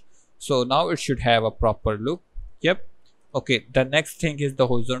much. So now it should have a proper look. Yep. Okay, the next thing is the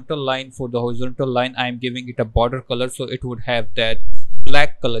horizontal line. For the horizontal line, I'm giving it a border color, so it would have that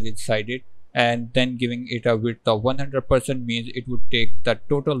black color inside it, and then giving it a width of 100% means it would take the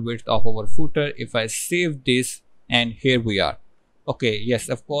total width of our footer. If I save this, and here we are. Okay, yes,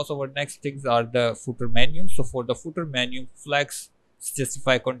 of course, our next things are the footer menu. So for the footer menu, flex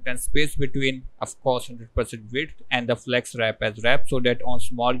specify content space between, of course, 100% width, and the flex wrap as wrap, so that on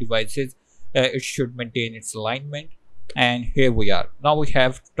small devices it should maintain its alignment. And here we are. Now we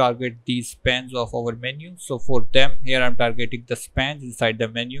have to target these spans of our menu. So for them, here I'm targeting the spans inside the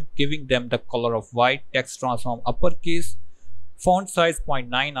menu, giving them the color of white, text transform uppercase, font size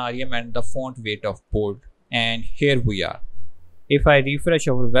 0.9 rem, and the font weight of bold. And here we are. If I refresh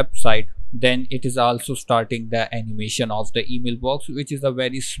our website, then it is also starting the animation of the email box, which is a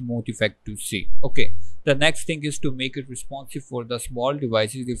very smooth effect to see. Okay, the next thing is to make it responsive for the small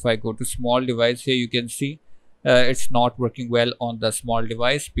devices. If I go to small device, here you can see it's not working well on the small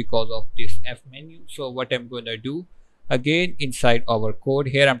device because of this F menu. So what I'm going to do, again inside our code,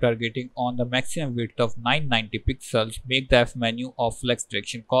 here I'm targeting on the maximum width of 990 pixels, make the F menu of flex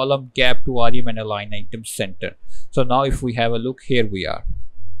direction column, gap to rem, and align item center. So now if we have a look, here we are,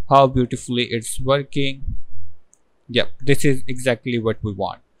 how beautifully it's working. Yep, this is exactly what we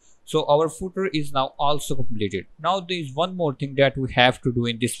want. So our footer is now also completed. Now there is one more thing that we have to do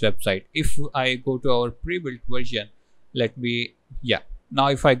in this website. If I go to our pre-built version, now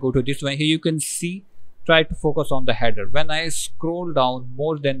if I go to this one, here you can see, try to focus on the header. When I scroll down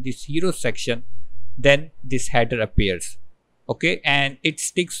more than this hero section, then this header appears. Okay, and it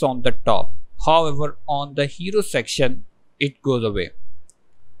sticks on the top. However, on the hero section, it goes away.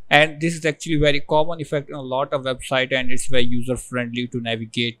 And this is actually very common effect on a lot of websites, and it's very user friendly to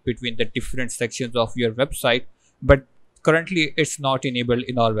navigate between the different sections of your website. But currently it's not enabled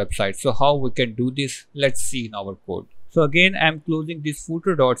in our website. So how we can do this? Let's see in our code. So again, I'm closing this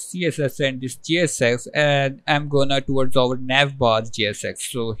footer.css and this JSX, and I'm gonna towards our Navbar JSX.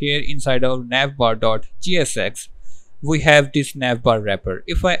 So here inside our Navbar.jsx, we have this Navbar wrapper.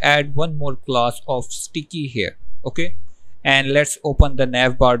 If I add one more class of sticky here, okay, and let's open the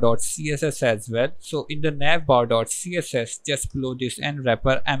Navbar.css as well. So in the Navbar.css, just below this end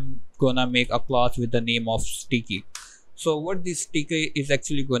wrapper, I'm gonna make a class with the name of sticky. So what this sticky is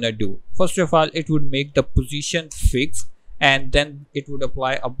actually gonna do, first of all, it would make the position fixed, and then it would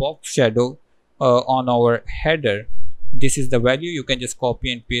apply a box shadow on our header. This is the value. You can just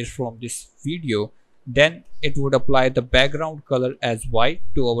copy and paste from this video. Then it would apply the background color as white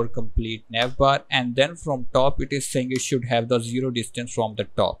to our complete navbar, and then from top it is saying it should have the 0 distance from the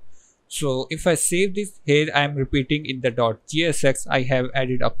top. So if I save this, here I am repeating in the .jsx, I have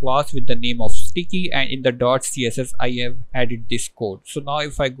added a class with the name of sticky, and in the .css I have added this code. So now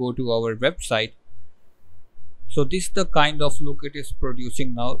if I go to our website, so this is the kind of look it is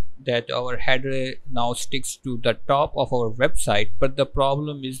producing now, that our header now sticks to the top of our website. But the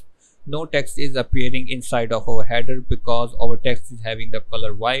problem is no text is appearing inside of our header because our text is having the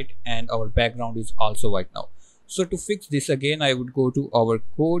color white and our background is also white now. So to fix this, again I would go to our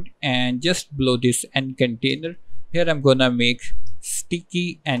code, and just below this and container, here I'm gonna make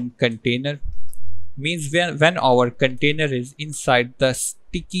sticky and container. Means when our container is inside the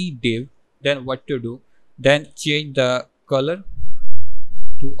sticky div, then what to do, then change the color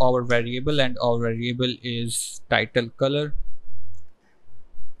to our variable, and our variable is title color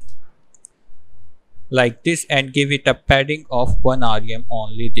like this, and give it a padding of 1 rem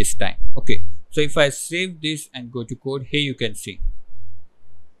only this time. Okay, so if I save this and go to code, here you can see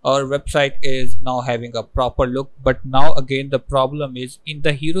our website is now having a proper look. But now again the problem is in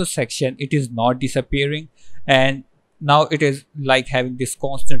the hero section it is not disappearing, and now it is like having this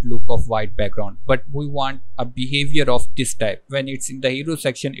constant look of white background. But we want a behavior of this type. When it's in the hero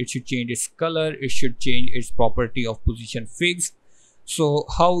section, it should change its color, it should change its property of position fixed. So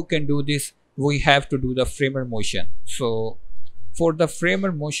how we can do this? We have to do the framer motion. So for the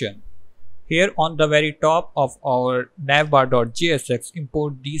framer motion, here on the very top of our navbar.jsx,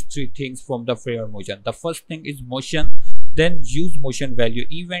 import these 3 things from the framer motion. The first thing is motion, then use motion value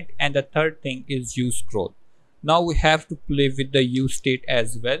event, and the third thing is use scroll. Now we have to play with the use state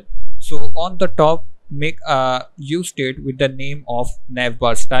as well. So on the top, make a use state with the name of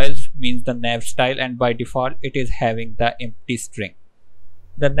navbar styles, means the nav style, and by default it is having the empty string.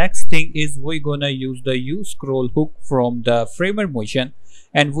 The next thing is we're gonna use the use scroll hook from the framer motion,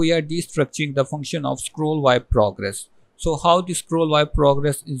 and we are destructuring the function of scroll by progress. So how the scroll by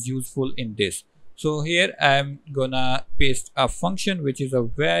progress is useful in this? So here I'm gonna paste a function which is a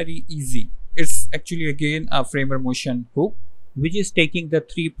very easy. It's actually again a framer motion hook which is taking the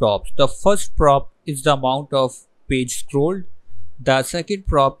 3 props. The first prop is the amount of page scrolled, the second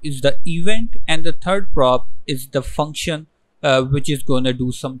prop is the event, and the third prop is the function which is gonna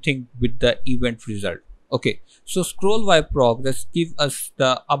do something with the event result. Okay, so scroll by progress give us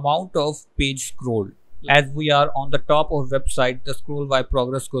the amount of page scrolled. As we are on the top of website, the scroll by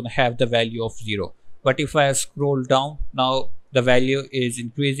progress gonna have the value of 0. But if I scroll down, now the value is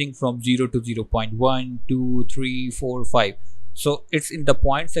increasing from 0 to 0.1, 2, 3, 4, 5. So it's in the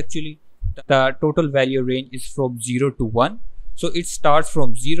points actually. The total value range is from 0 to 1. So it starts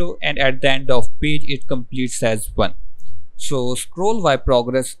from 0 and at the end of page it completes as 1. So scroll by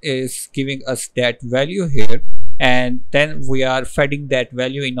progress is giving us that value here, and then we are feeding that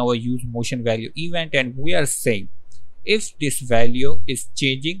value in our use motion value event, and we are saying if this value is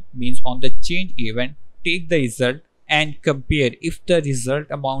changing, means on the change event, take the result and compare if the result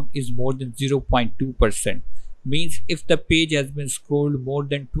amount is more than 0.2%. Means if the page has been scrolled more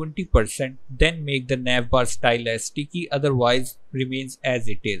than 20%, then make the navbar style as sticky, otherwise remains as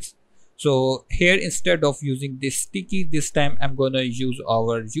it is. So here instead of using this sticky, this time I'm gonna use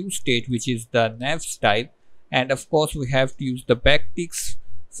our use state which is the nav style, and of course we have to use the backticks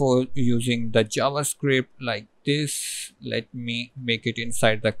for using the JavaScript like this. Let me make it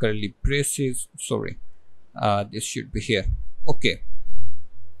inside the curly braces. Sorry, this should be here. Okay,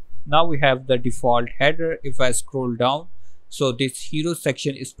 now we have the default header. If I scroll down, so this hero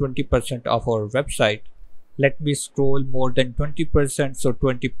section is 20% of our website. Let me scroll more than 20%, so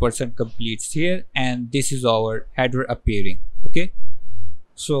 20% completes here, and this is our header appearing. Okay,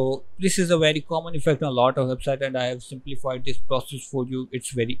 so this is a very common effect on a lot of websites, and I have simplified this process for you.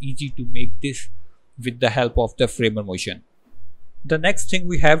 It's very easy to make this with the help of the framer motion. The next thing,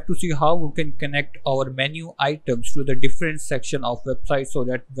 we have to see how we can connect our menu items to the different section of website, so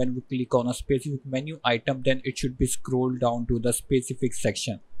that when we click on a specific menu item, then it should be scrolled down to the specific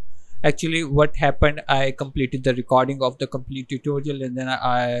section. Actually, what happened, I completed the recording of the complete tutorial, and then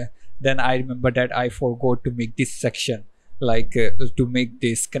I remember that I forgot to make this section, like to make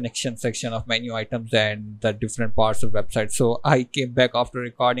this connection section of menu items and the different parts of website. So I came back after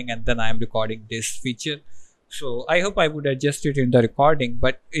recording, and then I am recording this feature. So I hope I would adjust it in the recording,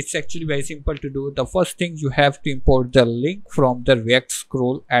 but it's actually very simple to do. The first thing, you have to import the link from the React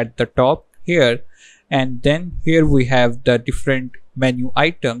scroll at the top here, and then here we have the different menu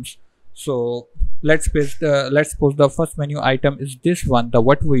items. So let's suppose the first menu item is this one, the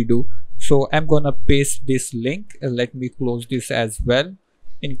what we do. So I'm gonna paste this link. Let me close this as well,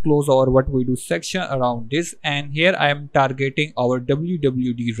 enclose our what we do section around this, and here I am targeting our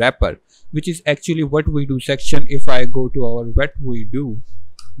wwd wrapper, which is actually what we do section. If I go to our what we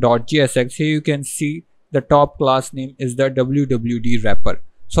do.jsx, here you can see the top class name is the wwd wrapper.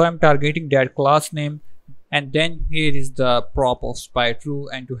 So I'm targeting that class name, and then here is the prop of spy true,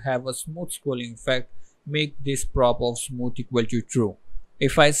 and to have a smooth scrolling effect, make this prop of smooth equal to true.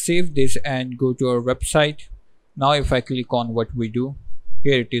 If I save this and go to our website, now if I click on what we do,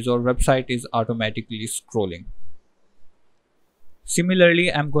 here it is, our website is automatically scrolling.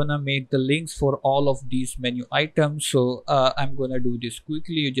 Similarly, I'm gonna make the links for all of these menu items. So I'm gonna do this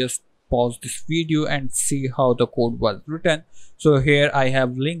quickly. You just pause this video and see how the code was written. So here I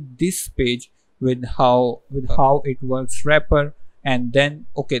have linked this page with how it works wrapper, and then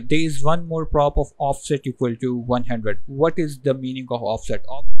okay, there is one more prop of offset equal to 100. What is the meaning of offset?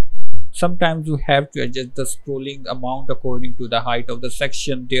 Sometimes you have to adjust the scrolling amount according to the height of the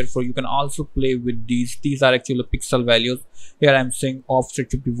section. Therefore, you can also play with these are actually pixel values. Here I'm saying offset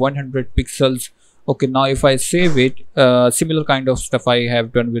to be 100 pixels. Okay, now if I save it, similar kind of stuff I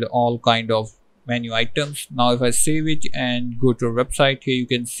have done with all kind of menu items. Now if I save it and go to our website, here you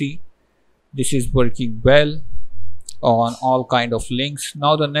can see this is working well on all kind of links.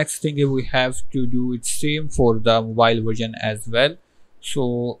 Now the next thing we have to do it same for the mobile version as well.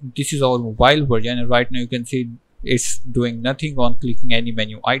 So this is our mobile version, and right now you can see it's doing nothing on clicking any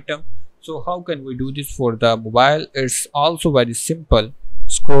menu item. So how can we do this for the mobile? It's also very simple.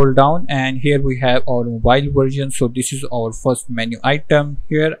 Scroll down, and here we have our mobile version. So this is our first menu item.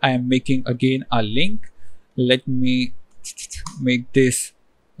 Here I am making again a link. Let me make this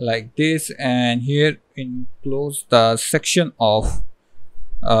like this, and here enclose the section of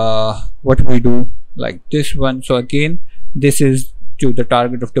what we do like this one. So again, this is to the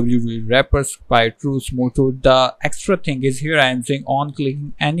target of www wrappers by true smooth. So the extra thing is here I am saying on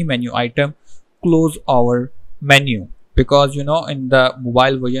clicking any menu item, close our menu, because you know in the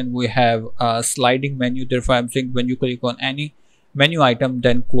mobile version we have a sliding menu. Therefore I'm saying when you click on any menu item,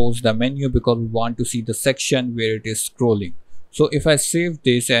 then close the menu, because we want to see the section where it is scrolling. So if I save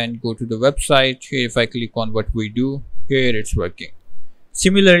this and go to the website, here if I click on what we do, here it's working.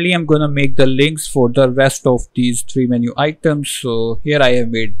 Similarly, I'm gonna make the links for the rest of these three menu items. So here I have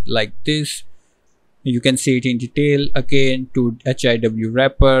made like this. You can see it in detail. Again, to HIW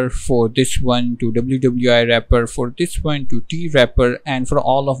wrapper, for this one to WWI wrapper, for this one to T wrapper, and for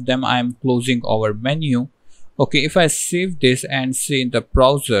all of them I am closing our menu. Okay, if I save this and see in the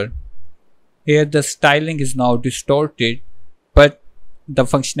browser, here the styling is now distorted, but the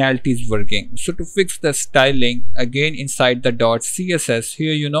functionality is working. So to fix the styling, again inside the .css,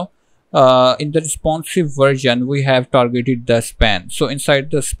 here you know in the responsive version we have targeted the span. So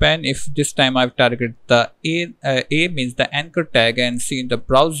inside the span, if this time I've targeted the a means the anchor tag, and see in the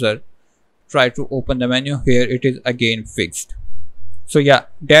browser, try to open the menu, here it is again fixed. So yeah,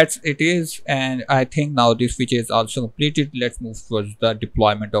 that's it is, and I think now this feature is also completed. Let's move towards the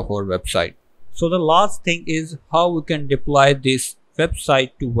deployment of our website. So the last thing is how we can deploy this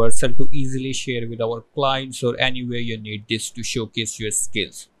website to Vercel to easily share with our clients or anywhere you need this to showcase your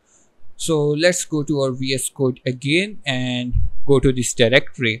skills. So let's go to our VS Code again and go to this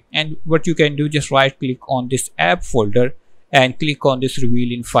directory, and what you can do, just right click on this app folder and click on this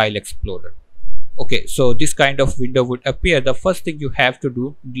reveal in file explorer. Okay, so this kind of window would appear. The first thing you have to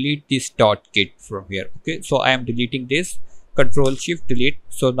do, delete this .git from here. Okay, so I am deleting this, Control Shift Delete.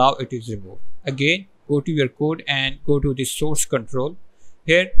 So now it is removed. Again, go to your code and go to the source control.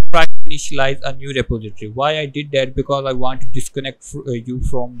 Here try to initialize a new repository. Why I did that? Because I want to disconnect you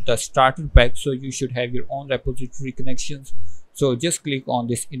from the starter pack, so you should have your own repository connections. So just click on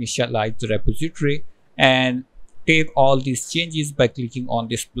this initialize the repository and take all these changes by clicking on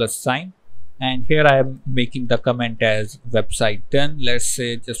this plus sign. And here I am making the comment as website done. Let's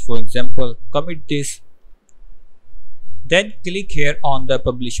say, just for example, commit this. Then click here on the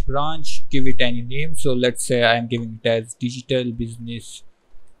publish branch, give it any name. So let's say I'm giving it as digital business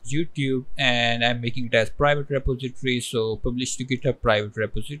YouTube, and I'm making it as private repository. So publish to GitHub private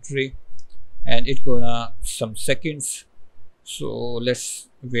repository, and it's gonna some seconds. So let's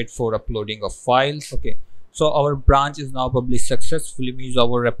wait for uploading of files. Okay, so our branch is now published successfully, means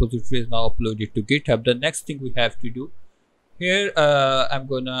our repository is now uploaded to GitHub. The next thing we have to do here, I'm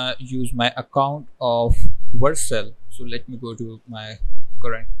gonna use my account of Vercel. So let me go to my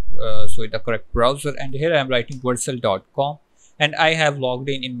current the correct browser, and here I'm writing vercel.com, and I have logged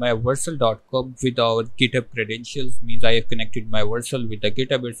in my vercel.com with our GitHub credentials, means I have connected my Vercel with the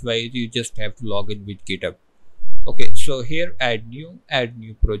GitHub. It's very easy, you just have to log in with GitHub. Okay, so here add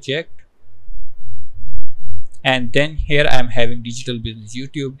new project, and then here I'm having digital business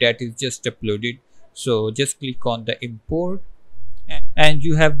YouTube that is just uploaded. So just click on the import, and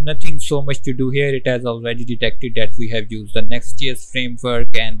you have nothing so much to do here. It has already detected that we have used the Next.js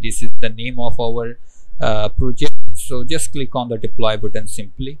framework, and this is the name of our project. So just click on the deploy button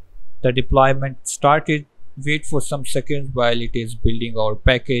simply. The deployment started. Wait for some seconds while it is building our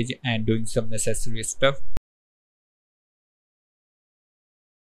package and doing some necessary stuff.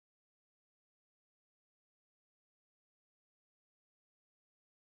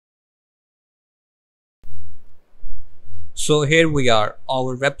 So here we are,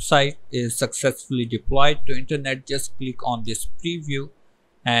 our website is successfully deployed to internet. Just click on this preview,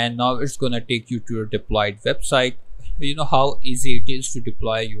 and now it's gonna take you to your deployed website. You know how easy it is to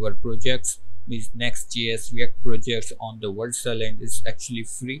deploy your projects, means Next.js React projects on the Vercel, and it's actually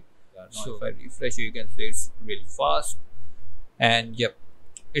free. So if I refresh, you can see it's really fast, and yep,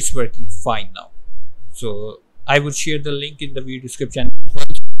 it's working fine now. So I will share the link in the video description as well,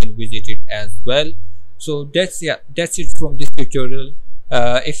 so you can visit it as well. So that's it from this tutorial.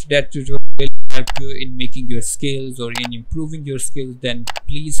 If that tutorial will help you in making your skills or in improving your skills, then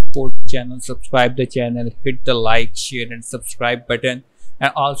please support the channel, subscribe the channel, hit the like, share and subscribe button,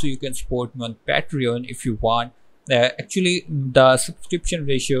 and also you can support me on Patreon if you want. Actually the subscription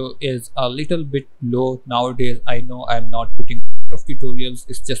ratio is a little bit low nowadays. I know I'm not putting a lot of tutorials,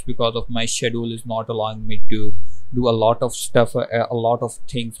 it's just because of my schedule is not allowing me to do a lot of stuff, a lot of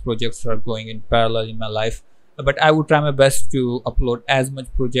things, projects are going in parallel in my life, but I would try my best to upload as much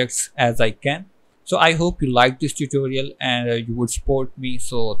projects as I can. So I hope you liked this tutorial and you would support me.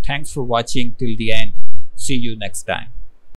 So thanks for watching till the end. See you next time.